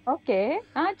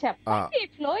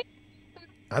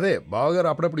 అదే బావగారు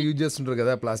అప్పుడప్పుడు యూజ్ చేస్తుంటారు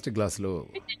కదా ప్లాస్టిక్ గ్లాసులు.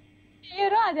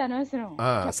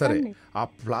 సరే, ఆ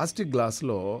ప్లాస్టిక్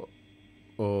గ్లాసులో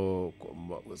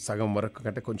సగం వరకు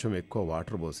కంటే కొంచెం ఎక్కువ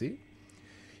వాటర్ పోసి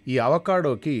ఈ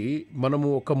అవకాడోకి మనము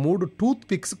ఒక 3 టూత్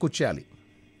పిక్స్ కుచ్చేయాలి.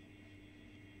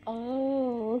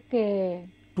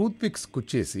 టూత్ పిక్స్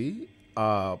కుచ్చేసి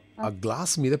ఆ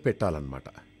గ్లాస్ మీద పెట్టాలన్నమాట.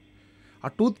 ఆ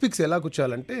టూత్ పిక్స్ ఎలా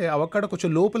కుచ్చాలంటే అవకాడో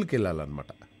కొంచెం లోపలికి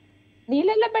వెళ్ళాలన్నమాట.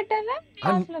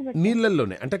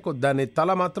 నీళ్ళల్లోనే, అంటే దాని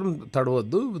తల మాత్రం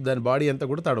తడవద్దు, దాని బాడీ అంతా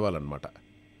కూడా తడవాలన్నమాట.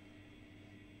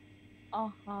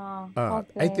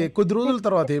 అయితే కొద్ది రోజుల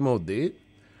తర్వాత ఏమవుద్ది,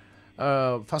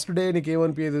 ఫస్ట్ డే నీకు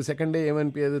ఏమనిపించదు, second day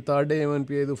ఏమనిపించదు, third day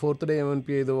ఏమనిపించదు, fourth day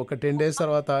ఏమనిపించదు, ఒక 10 days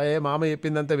తర్వాత మామ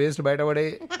చెప్పిందంతా వేస్ట్ బయటపడే,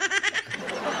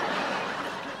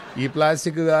 ఈ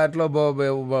ప్లాస్టిక్ దాంట్లో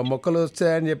మొక్కలు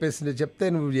వస్తాయని చెప్పేసి చెప్తే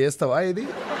నువ్వు చేస్తావా ఇది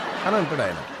అని అంటాడు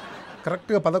ఆయన.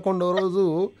 కరెక్ట్గా 11వ రోజు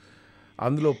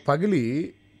అందులో పగిలి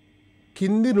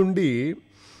కింది నుండి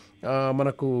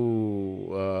మనకు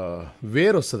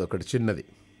వేర్ వస్తుంది ఒకటి చిన్నది.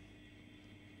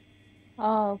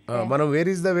 మనం వేర్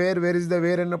ఇస్ ద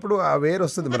వేర్ అన్నప్పుడు ఆ వేర్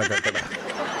వస్తుంది మనకు అక్కడ.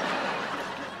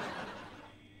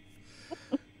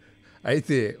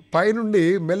 అయితే పైనుండి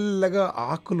మెల్లగా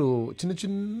ఆకులు, చిన్న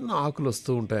చిన్న ఆకులు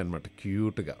వస్తూ ఉంటాయి అన్నమాట,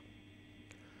 క్యూట్గా.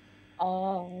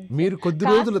 మీరు కొద్ది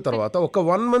రోజుల తర్వాత ఒక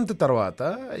 1 month తర్వాత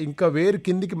ఇంకా వేరు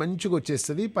కిందికి మంచిగా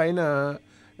వచ్చేస్తుంది, పైన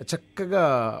చక్కగా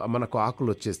మనకు ఆకులు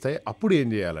వచ్చేస్తాయి. అప్పుడు ఏం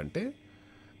చేయాలంటే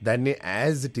దాన్ని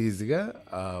యాజ్ ఇట్ ఈజ్గా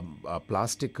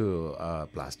ప్లాస్టిక్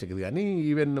కానీ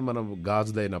ఈవెన్ మనం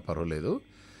గాజుదైనా పర్వాలేదు,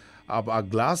 ఆ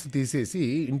గ్లాస్ తీసేసి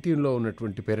ఇంటిలో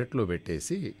ఉన్నటువంటి పెరట్లో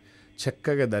పెట్టేసి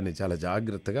చక్కగా దాన్ని చాలా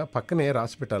జాగ్రత్తగా పక్కనే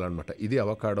రాసి పెట్టాలన్నమాట, ఇది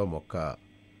అవకాడో మొక్క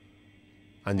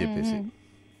అని చెప్పేసి.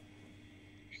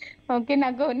 ఓకే,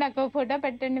 నాకు ఫోటో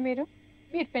పెట్టండి, మీరు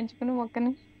పెంచుకున్న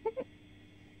మొక్కను.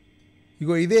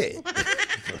 ఇగో ఇదే.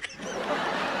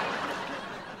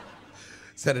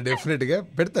 సరే, డెఫినెట్గా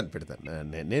పెడతాను.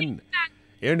 నేను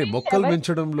ఏమండి మొక్కలు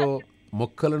పెంచడంలో,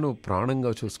 మొక్కలను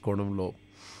ప్రాణంగా చూసుకోవడంలో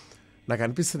నాకు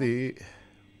అనిపిస్తుంది,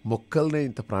 మొక్కల్ని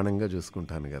ఇంత ప్రాణంగా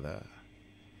చూసుకుంటాను కదా,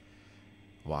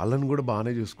 వాళ్ళని కూడా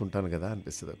బాగానే చూసుకుంటాను కదా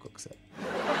అనిపిస్తుంది ఒక్కొక్కసారి.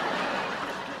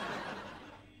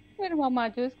 మీరు మా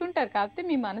చూసుకుంటారు, కాకపోతే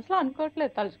మీ మనసులో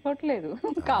అనుకోవట్లేదు, తలుచుకోవట్లేదు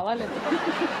కావాలని.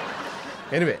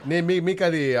 ఎనివే, నేను మీకు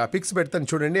అది ఆ పిక్స్ పెడతాను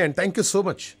చూడండి. And thank you so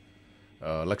much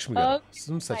Lakshmi గారు,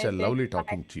 such a lovely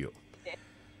talking to you.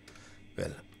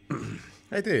 Well,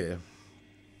 అయితే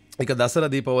ఇక దసరా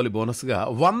దీపావళి బోనస్గా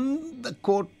 100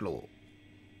 కోట్లు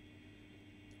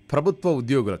ప్రభుత్వ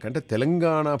ఉద్యోగులకు, అంటే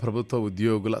తెలంగాణ ప్రభుత్వ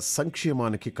ఉద్యోగుల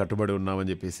సంక్షేమానికి కట్టుబడి ఉన్నామని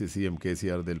చెప్పేసి సీఎం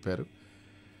కేసీఆర్ తెలిపారు.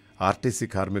 ఆర్టీసీ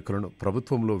కార్మికులను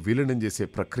ప్రభుత్వంలో విలీనం చేసే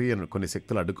ప్రక్రియను కొన్ని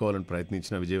శక్తులు అడ్డుకోవాలని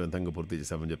ప్రయత్నించిన విజయవంతంగా పూర్తి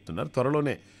చేశామని చెప్తున్నారు.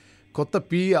 త్వరలోనే కొత్త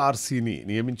పీఆర్సీని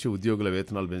నియమించి ఉద్యోగుల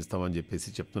వేతనాలు పెంచుతామని చెప్పేసి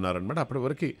చెప్తున్నారనమాట. అప్పటి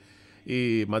వరకు ఈ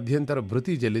మధ్యంతర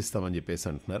భృతి చెల్లిస్తామని చెప్పేసి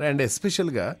అంటున్నారు. అండ్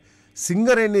ఎస్పెషల్గా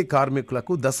సింగరేణి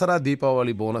కార్మికులకు దసరా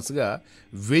దీపావళి బోనస్గా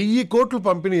 1000 కోట్లు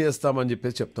పంపిణీ చేస్తామని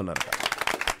చెప్పేసి చెప్తున్నారు.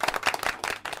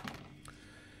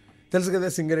 తెలుసు కదా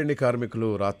సింగరేణి కార్మికులు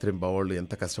రాత్రింబవళ్ళు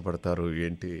ఎంత కష్టపడతారు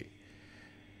ఏంటి.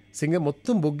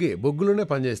 మొత్తం బొగ్గులోనే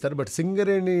పనిచేస్తారు. బట్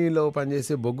సింగరేణిలో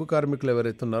పనిచేసే బొగ్గు కార్మికులు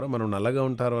ఎవరైతే ఉన్నారో మనం నల్లగా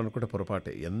ఉంటారో అనుకుంటే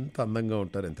పొరపాటే. ఎంత అందంగా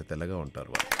ఉంటారు, ఎంత తెల్లగా ఉంటారు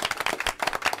వాళ్ళు.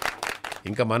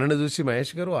 ఇంకా మనని చూసి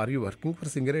మహేష్ గారు are you working for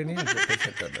Singareni అని చెప్పేసి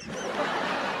అంటారు.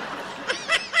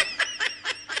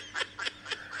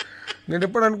 నేను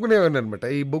ఎప్పుడు అనుకునేవాడిని అనమాట,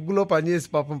 ఈ బొగ్గులో పనిచేసి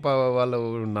పాపం వాళ్ళు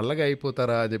నల్లగా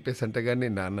అయిపోతారా అని చెప్పేసి అంటే కానీ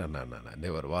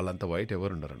నెవరు, వాళ్ళంతా వైట్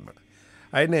ఎవరు ఉండరు అనమాట.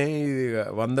 ఆయనే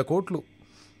 100 కోట్లు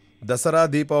దసరా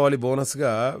దీపావళి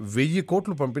బోనస్గా 1000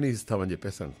 కోట్లు పంపిణీ ఇస్తామని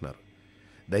చెప్పేసి అంటున్నారు.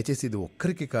 దయచేసి ఇది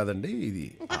ఒక్కరికి కాదండి, ఇది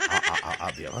ఆ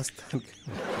వ్యవస్థకి.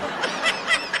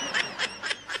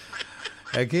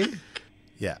 Okay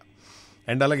yeah.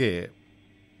 అండ్ అలాగే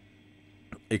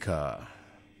ఇక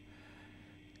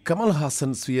కమల్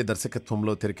హాసన్ స్వీయ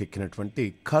దర్శకత్వంలో తెరకెక్కినటువంటి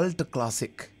కల్ట్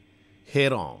క్లాసిక్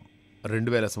హేరామ్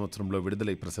 2000 సంవత్సరంలో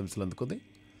విడుదలై ప్రశంసలు అందుకుంది.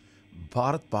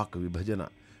 భారత్ పాక్ విభజన,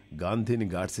 గాంధీని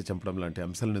గాడ్సే చంపడం లాంటి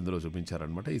అంశాలను ఇందులో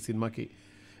చూపించారనమాట. ఈ సినిమాకి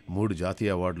 3 జాతీయ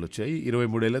అవార్డులు వచ్చాయి.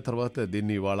 23 ఏళ్ల తర్వాత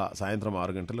దీన్ని ఇవాళ సాయంత్రం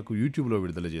 6 గంటలకు యూట్యూబ్లో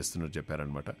విడుదల చేస్తున్నట్టు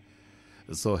చెప్పారనమాట.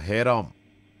 సో హేరామ్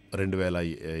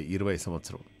 2020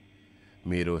 సంవత్సరం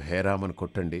మీరు హేరామ్ అని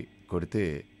కొడితే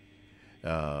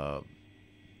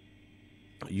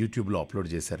యూట్యూబ్లో అప్లోడ్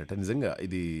చేశారట. నిజంగా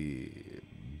ఇది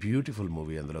బ్యూటిఫుల్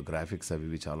మూవీ, అందులో గ్రాఫిక్స్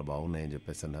అవి చాలా బాగున్నాయని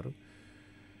చెప్పేసి అన్నారు.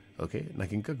 ఓకే,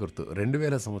 నాకు ఇంకా గుర్తు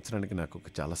 2000 సంవత్సరానికి నాకు ఒక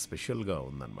చాలా స్పెషల్గా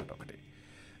ఉందన్నమాట ఒకటి,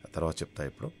 తర్వాత చెప్తా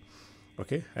ఇప్పుడు.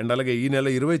 ఓకే. అండ్ అలాగే ఈ నెల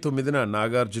 29న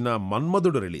నాగార్జున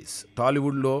మన్మధుడు రిలీజ్.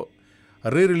 టాలీవుడ్లో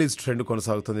రిలీజ్ ట్రెండ్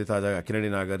కొనసాగుతుంది. తాజాగా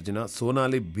అక్కినేని నాగార్జున,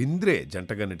 సోనాలి బింద్రే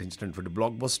జంటగా నటించినటువంటి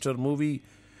బ్లాక్ బస్టర్ మూవీ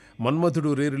మన్మధుడు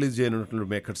రిలీజ్ చేయనున్నట్లు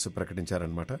మేకర్స్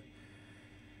ప్రకటించారనమాట.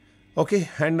 ఓకే.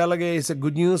 అండ్ అలాగే it's a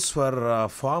good news for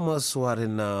farmers who are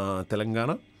in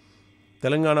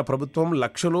Telangana ప్రభుత్వం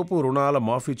 1,00,000 లోపు రుణాల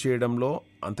మాఫీ చేయడంలో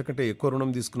అంతకంటే ఎక్కువ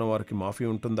రుణం తీసుకున్న వారికి మాఫీ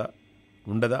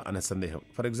ఉండదా అనే సందేహం.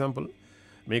 ఫర్ ఎగ్జాంపుల్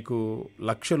మీకు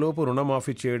 1,00,000 లోపు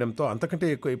రుణమాఫీ చేయడంతో అంతకంటే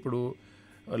ఎక్కువ, ఇప్పుడు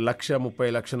 1,30,000,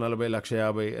 1,40,000,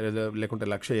 1,50,000 లేకుంటే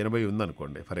 1,80,000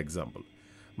 ఉందనుకోండి ఫర్ ఎగ్జాంపుల్.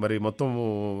 మరి మొత్తం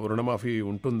రుణమాఫీ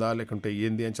ఉంటుందా లేకుంటే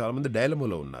ఏంది అని చాలామంది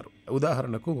డైలమాలో ఉన్నారు.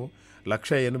 ఉదాహరణకు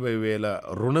 1,80,000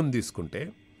 రుణం తీసుకుంటే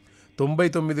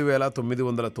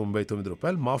 99,999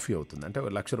 రూపాయలు మాఫీ అవుతుంది. అంటే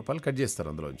 1,00,000 రూపాయలు కట్ చేస్తారు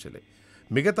అందులోంచి.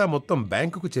 మిగతా మొత్తం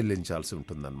బ్యాంకుకు చెల్లించాల్సి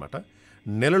ఉంటుందన్నమాట.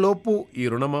 నెలలోపు ఈ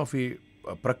రుణమాఫీ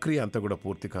ప్రక్రియ అంతా కూడా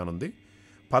పూర్తి కానుంది.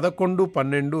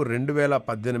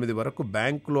 11/12/2018 వరకు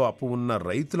బ్యాంకులో అప్పు ఉన్న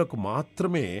రైతులకు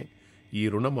మాత్రమే ఈ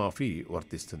రుణమాఫీ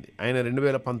వర్తిస్తుంది. ఆయన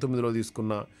 2019లో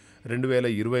తీసుకున్న,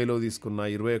 2020లో తీసుకున్న,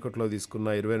 2021లో తీసుకున్న,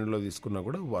 2022లో తీసుకున్నా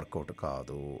కూడా వర్కౌట్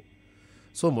కాదు.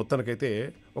 సో మొత్తానికైతే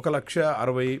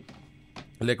 1,60,000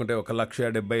 లేకుంటే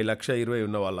 1,70,000, 1,20,000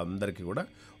 ఉన్న వాళ్ళందరికీ కూడా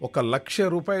 1,00,000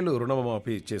 రూపాయలు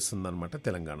రుణమాఫీ చేస్తుందన్నమాట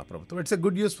తెలంగాణ ప్రభుత్వం. It's a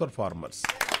good news for farmers.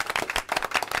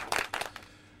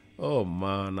 ఓ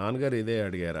మా నాన్నగారు ఇదే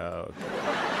అడిగారా?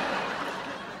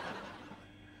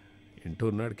 ఇంటూ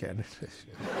ఉన్నాడు క్యాండిడేట్.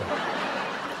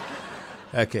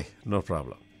 Okay, no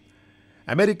problem.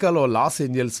 అమెరికాలో లాస్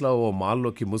ఏంజల్స్లో ఓ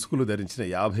మాల్లోకి ముసుగులు ధరించిన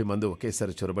 50 మంది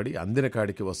ఒకేసారి చొరబడి అందిన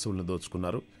కాడికి వస్తువులను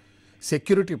దోచుకున్నారు.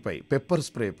 సెక్యూరిటీపై పెప్పర్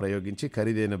స్ప్రే ప్రయోగించి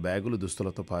ఖరీదైన బ్యాగులు,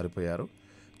 దుస్తులతో పారిపోయారు.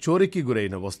 చోరీకి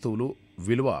గురైన వస్తువులు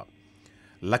విలువ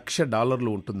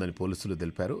 $1,00,000 ఉంటుందని పోలీసులు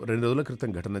తెలిపారు. 2 రోజుల క్రితం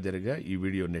ఘటన జరిగా ఈ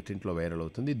వీడియో నెట్టింట్లో వైరల్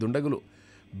అవుతుంది. దుండగులు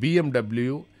BMW,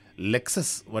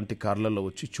 లెక్సస్ వంటి కార్లలో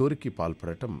వచ్చి చోరీకి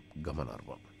పాల్పడటం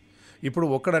గమనార్హం. ఇప్పుడు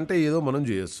ఒక్కడంటే ఏదో మనం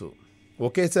చేయొచ్చు,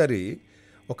 ఒకేసారి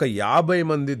ఒక 50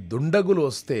 మంది దుండగులు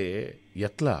వస్తే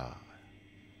ఎట్లా?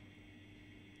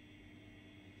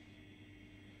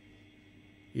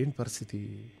 ఏం పరిస్థితి?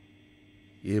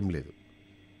 ఏం లేదు,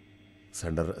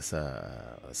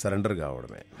 సరెండర్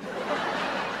కావడమే.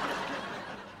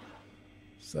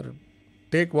 Sir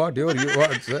take what ever you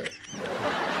want sir.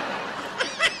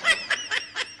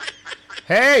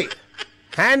 Hey,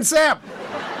 hands up.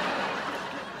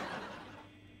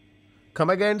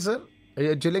 Come again sir. Are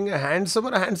you telling a handsome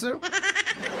or a handsome?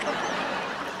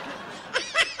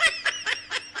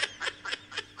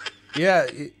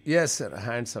 Yes sir,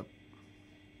 hands up.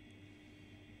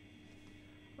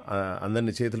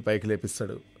 అందరిని చేతులు పైకి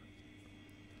లేపిస్తాడు.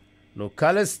 నువ్వు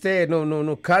కలిస్తే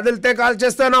నువ్వు కదిలితే కాల్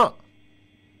చేస్తాను.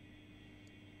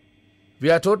 We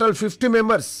are total 50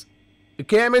 members. You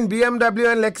came in BMW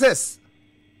and Lexus.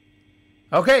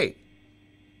 Okay.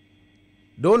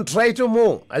 Don't try to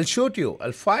move. I'll shoot you.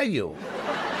 I'll fire you.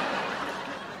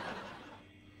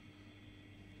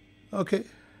 Okay.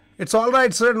 It's all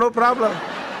right, sir. No problem.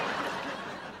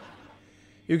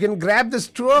 You can grab the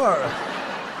straw.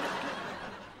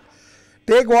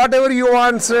 Take whatever you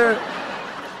want, sir.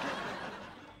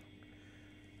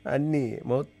 అన్నీ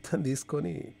మొత్తం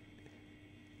తీసుకొని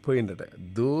పోయిండట.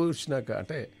 దూసినాక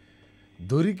అంటే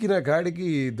దొరికిన కాడికి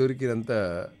దొరికినంత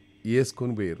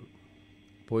వేసుకొని పోయారు.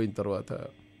 పోయిన తర్వాత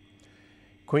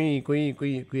కొయ్యి కొయ్యి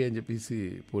కొయ్యి కొయ్యి అని చెప్పేసి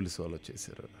పోలీసు వాళ్ళు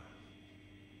వచ్చేసారు.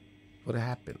 What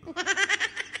happened?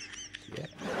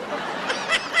 Yeah.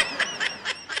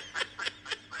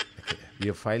 Okay. We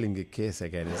are filing a case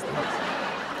against them.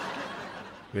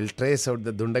 We'll trace out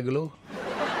the Dundagulu.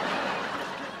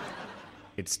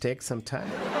 It's take some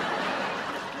time.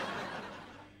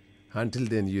 Until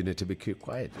then, you need to be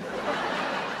quiet.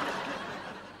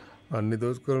 అన్ని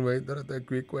దోసుకొని పోయిన తర్వాత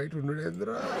క్విట్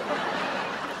ఉండేంద్రా.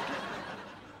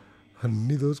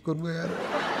 అన్ని దోసుకొని పోయారు.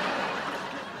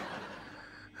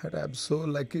 And I'm so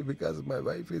lucky because my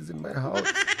wife is in my house,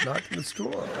 not in the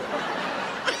store.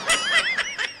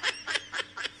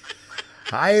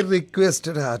 I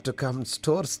requested her to come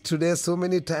stores today so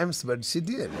many times, but she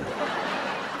didn't.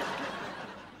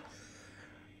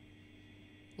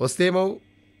 వస్తే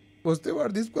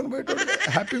వాడు తీసుకొని పోయేటోడు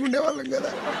హ్యాపీగా ఉండేవాళ్ళం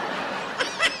కదా.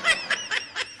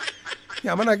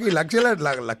 అమ్మ నాకు ఈ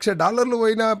 $1,00,000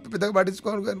 పోయినా పెద్దగా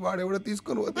పట్టించుకోను, కానీ వాడు ఎవడో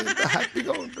తీసుకొని పోతే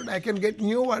హ్యాపీగా ఉంటుండే. I can get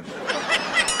new one.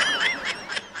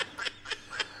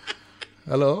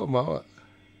 Hello మావ,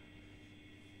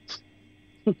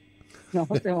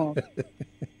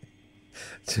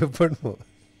 చెప్పండి మావ,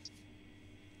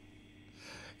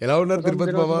 ఎలా ఉన్నారు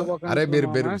తిరుపతి మామ? అరే మీరు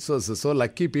సో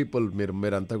లక్కీ పీపుల్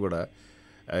మీరంతా కూడా.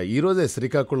 ఈరోజే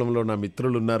శ్రీకాకుళంలో నా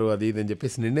మిత్రులు ఉన్నారు అది ఇది అని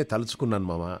చెప్పేసి నిన్నే తలుచుకున్నాను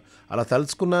మామ. అలా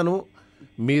తలుచుకున్నాను,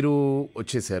 మీరు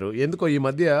వచ్చేసారు. ఎందుకో ఈ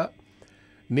మధ్య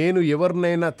నేను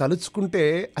ఎవరినైనా తలుచుకుంటే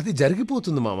అది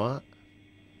జరిగిపోతుంది మామ.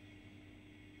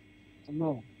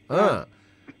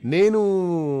 నేను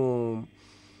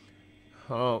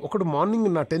ఒకడు మార్నింగ్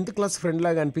నా 10th క్లాస్ ఫ్రెండ్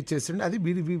లాగా అనిపించేసిండు. అది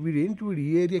వీడు ఏంటి, వీడు ఈ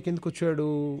ఏరియాకి ఎందుకు వచ్చాడు,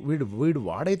 వీడు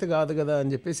వాడైతే కాదు కదా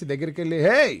అని చెప్పేసి దగ్గరికి వెళ్ళి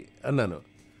హే అన్నాను.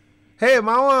 హే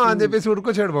మావా అని చెప్పేసి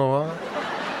ఉడుకొచ్చాడు మామ.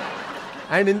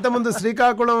 అండ్ ఇంతకుముందు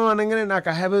శ్రీకాకుళం అనగానే నాకు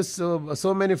I have so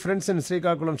many friends in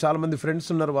Srikakulam. చాలామంది ఫ్రెండ్స్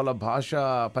ఉన్నారు, వాళ్ళ భాష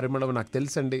పరిమళం నాకు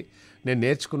తెలుసండి, నేను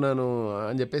నేర్చుకున్నాను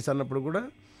అని చెప్పేసి అన్నప్పుడు కూడా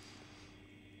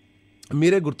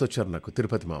మీరే గుర్తొచ్చారు నాకు,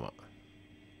 తిరుపతి మామ.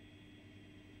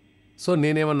 సో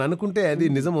నేనేమన్నా అనుకుంటే అది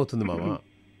నిజమవుతుంది మామ.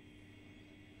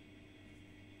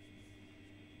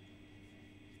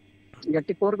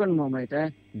 గట్టి కోరుకోండి మామ. అయితే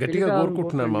గట్టిగా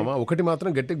కోరుకుంటున్నాను మామ, ఒకటి మాత్రం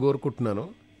గట్టిగా కోరుకుంటున్నాను,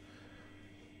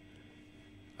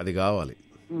 అది కావాలి,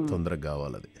 తొందరగా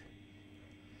కావాలి అది.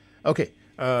 ఓకే,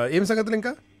 ఏం సంగతులు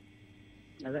ఇంకా?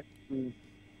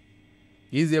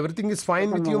 Is everything is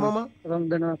fine with you మామ?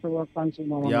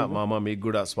 యా మామ, మీకు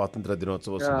కూడా స్వాతంత్ర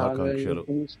దినోత్సవ శుభాకాంక్షలు.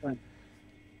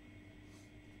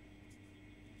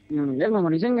 లేదు మామ,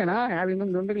 నిజంగానా 50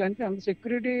 మంది ఉండగలు అంటే అంత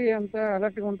సెక్యూరిటీ అంత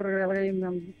అలర్ట్ గా ఉంటారు.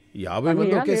 50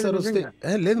 మంది ఒకేసారి వస్తే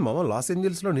లేదు మామ. లాస్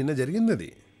ఏంజల్స్లో నిన్న జరిగింది అది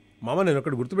మామ. నేను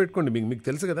ఒకటి గుర్తుపెట్టుకోండి, మీకు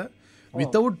తెలుసు కదా,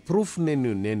 వితౌట్ ప్రూఫ్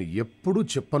నేను ఎప్పుడూ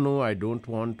చెప్పను. I don't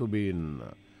want to be in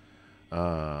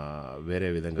వేరే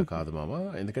విధంగా కాదు మామ.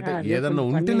 ఎందుకంటే ఏదన్నా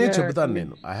ఉంటేనే చెప్తాను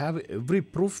నేను. ఐ హ్యావ్ ఎవ్రీ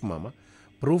ప్రూఫ్ మామ.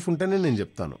 ప్రూఫ్ ఉంటేనే నేను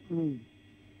చెప్తాను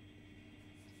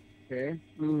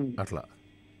అట్లా.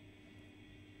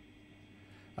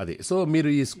 అది సో మీరు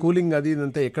ఈ స్కూలింగ్ అది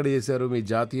ఇదంతా ఎక్కడ చేశారు? మీ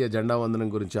జాతీయ జెండా వందనం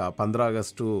గురించి ఆ 15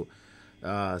 ఆగస్టు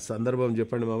సందర్భం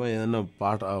చెప్పండి మామ. ఏదన్నా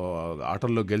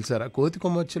ఆటల్లో గెలిచారా? కోతి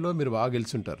కొమ్మచ్చిలో మీరు బాగా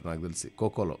గెలిచుంటారు నాకు తెలిసి,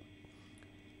 ఖోఖోలో.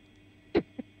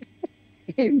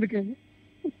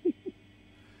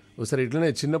 ఒకసారి ఇట్లనే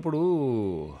చిన్నప్పుడు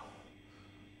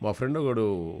మా ఫ్రెండ్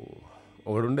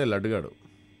ఒకడుండే లడ్డుగాడు,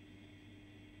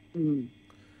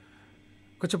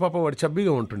 కొంచెం పాప వాడు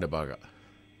చబ్బీగా ఉంటుండే బాగా.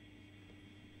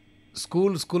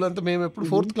 స్కూల్ అంతా మేము ఎప్పుడు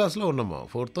 4th క్లాస్లో ఉన్నామా,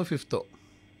 4th or 5th.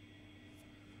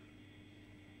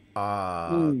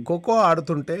 ఖోఖో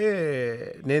ఆడుతుంటే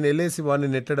నేను వెళ్ళేసి వాడిని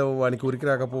నెట్టడం, వానికి ఉరికి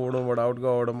రాకపోవడం, వాడు అవుట్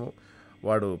కావడము.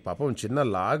 వాడు పాపం చిన్న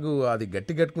లాగు అది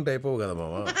గట్టి కట్టుకుంటే అయిపోవు కదా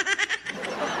మామ.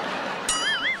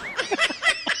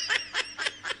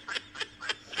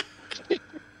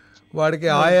 వాడికి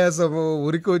ఆయాసము,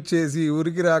 ఉరికి వచ్చేసి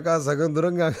ఉరికి రాక సగం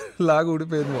దూరంగా లాగు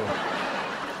ఊడిపోయింది మామ.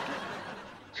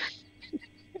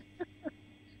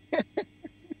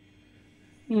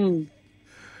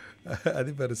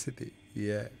 అది పరిస్థితి.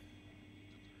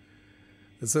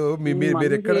 సో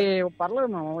మీరు ఎక్కడ? పర్లేదు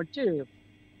మామ, వచ్చి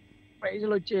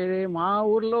ప్రైజులు వచ్చేది మా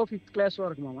ఊర్లో 5th క్లాస్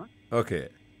వరకు మామ. ఓకే,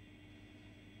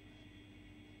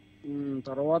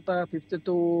 తర్వాత 5th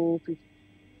to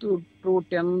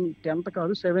 10th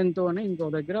కాదు 7th అని ఇంకో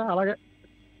దగ్గర, అలాగే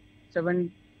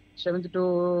 7th to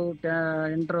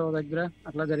ఇంటర్ దగ్గర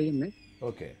అట్లా జరిగింది.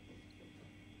 ఓకే,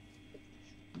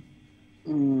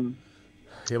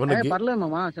 ఏమన్నా పర్లేదు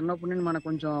మామ, చిన్నప్పటి నుండి మనకు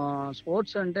కొంచెం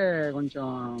స్పోర్ట్స్ అంటే కొంచెం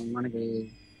మనకి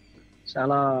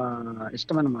చాలా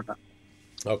ఇష్టం అన్నమాట.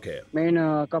 ఓకే. మెయిన్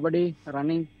కబడ్డీ,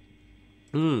 రన్నింగ్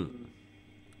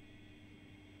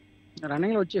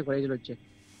లో వచ్చాయి ప్రైజ్లు వచ్చాయి.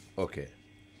 ఓకే.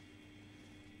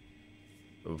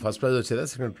 ఫస్ట్ ప్రైజ్ వచ్చేదా,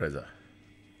 సెకండ్ ప్రైజా?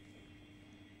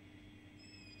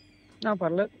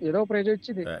 పర్లేదు, ఏదో ప్రైజ్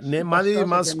వచ్చింది. మాది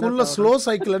మా స్కూల్లో స్లో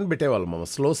సైకిల్ అని పెట్టేవాళ్ళం మామ.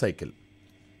 Slow cycle.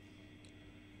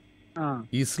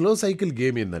 ఈ స్లో సైకిల్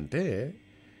గేమ్ ఏంటంటే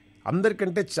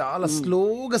అందరికంటే చాలా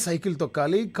స్లోగా సైకిల్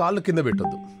తొక్కాలి, కాళ్ళు కింద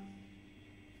పెట్టొద్దు.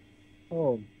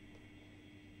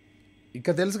 ఇక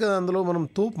తెలుసు కదా, అందులో మనం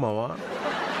తూపు మావా,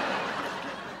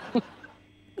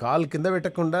 కాలు కింద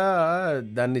పెట్టకుండా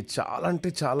దాన్ని చాలా అంటే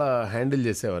చాలా హ్యాండిల్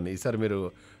చేసేవాడిని. ఈసారి మీరు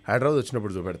హైదరాబాద్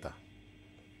వచ్చినప్పుడు చూపెడతా.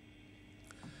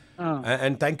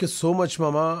 And thank you so much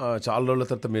మామా, చాలా రోజుల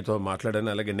తర్వాత మీతో మాట్లాడాను.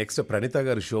 అలాగే నెక్స్ట్ ప్రణీత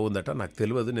గారి షో ఉందట, నాకు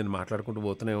తెలియదు, నేను మాట్లాడుకుంటూ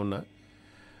పోతూనే ఉన్నా.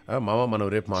 మామ మనం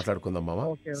రేపు మాట్లాడుకుందాం మామ,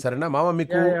 సరేనా మామ?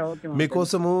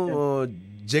 మీకోసము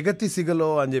జగతి సిగలో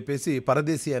అని చెప్పేసి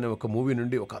పరదేశీ అనే ఒక మూవీ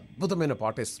నుండి ఒక అద్భుతమైన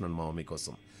పాట ఇస్తున్నాను మామ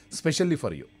మీకోసం, specially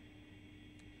for you.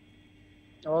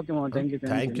 Thank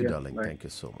you darling, thank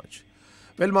you so much.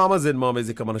 Well మామాజ్ and మామేజ్,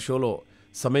 ఇక మన షోలో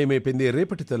సమయం అయిపోయింది.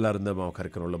 రేపటి తెల్లారిందా మా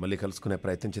కార్యక్రమంలో మళ్ళీ కలుసుకునే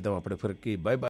ప్రయత్నం చేద్దాం. అప్పటివరకు బై బై.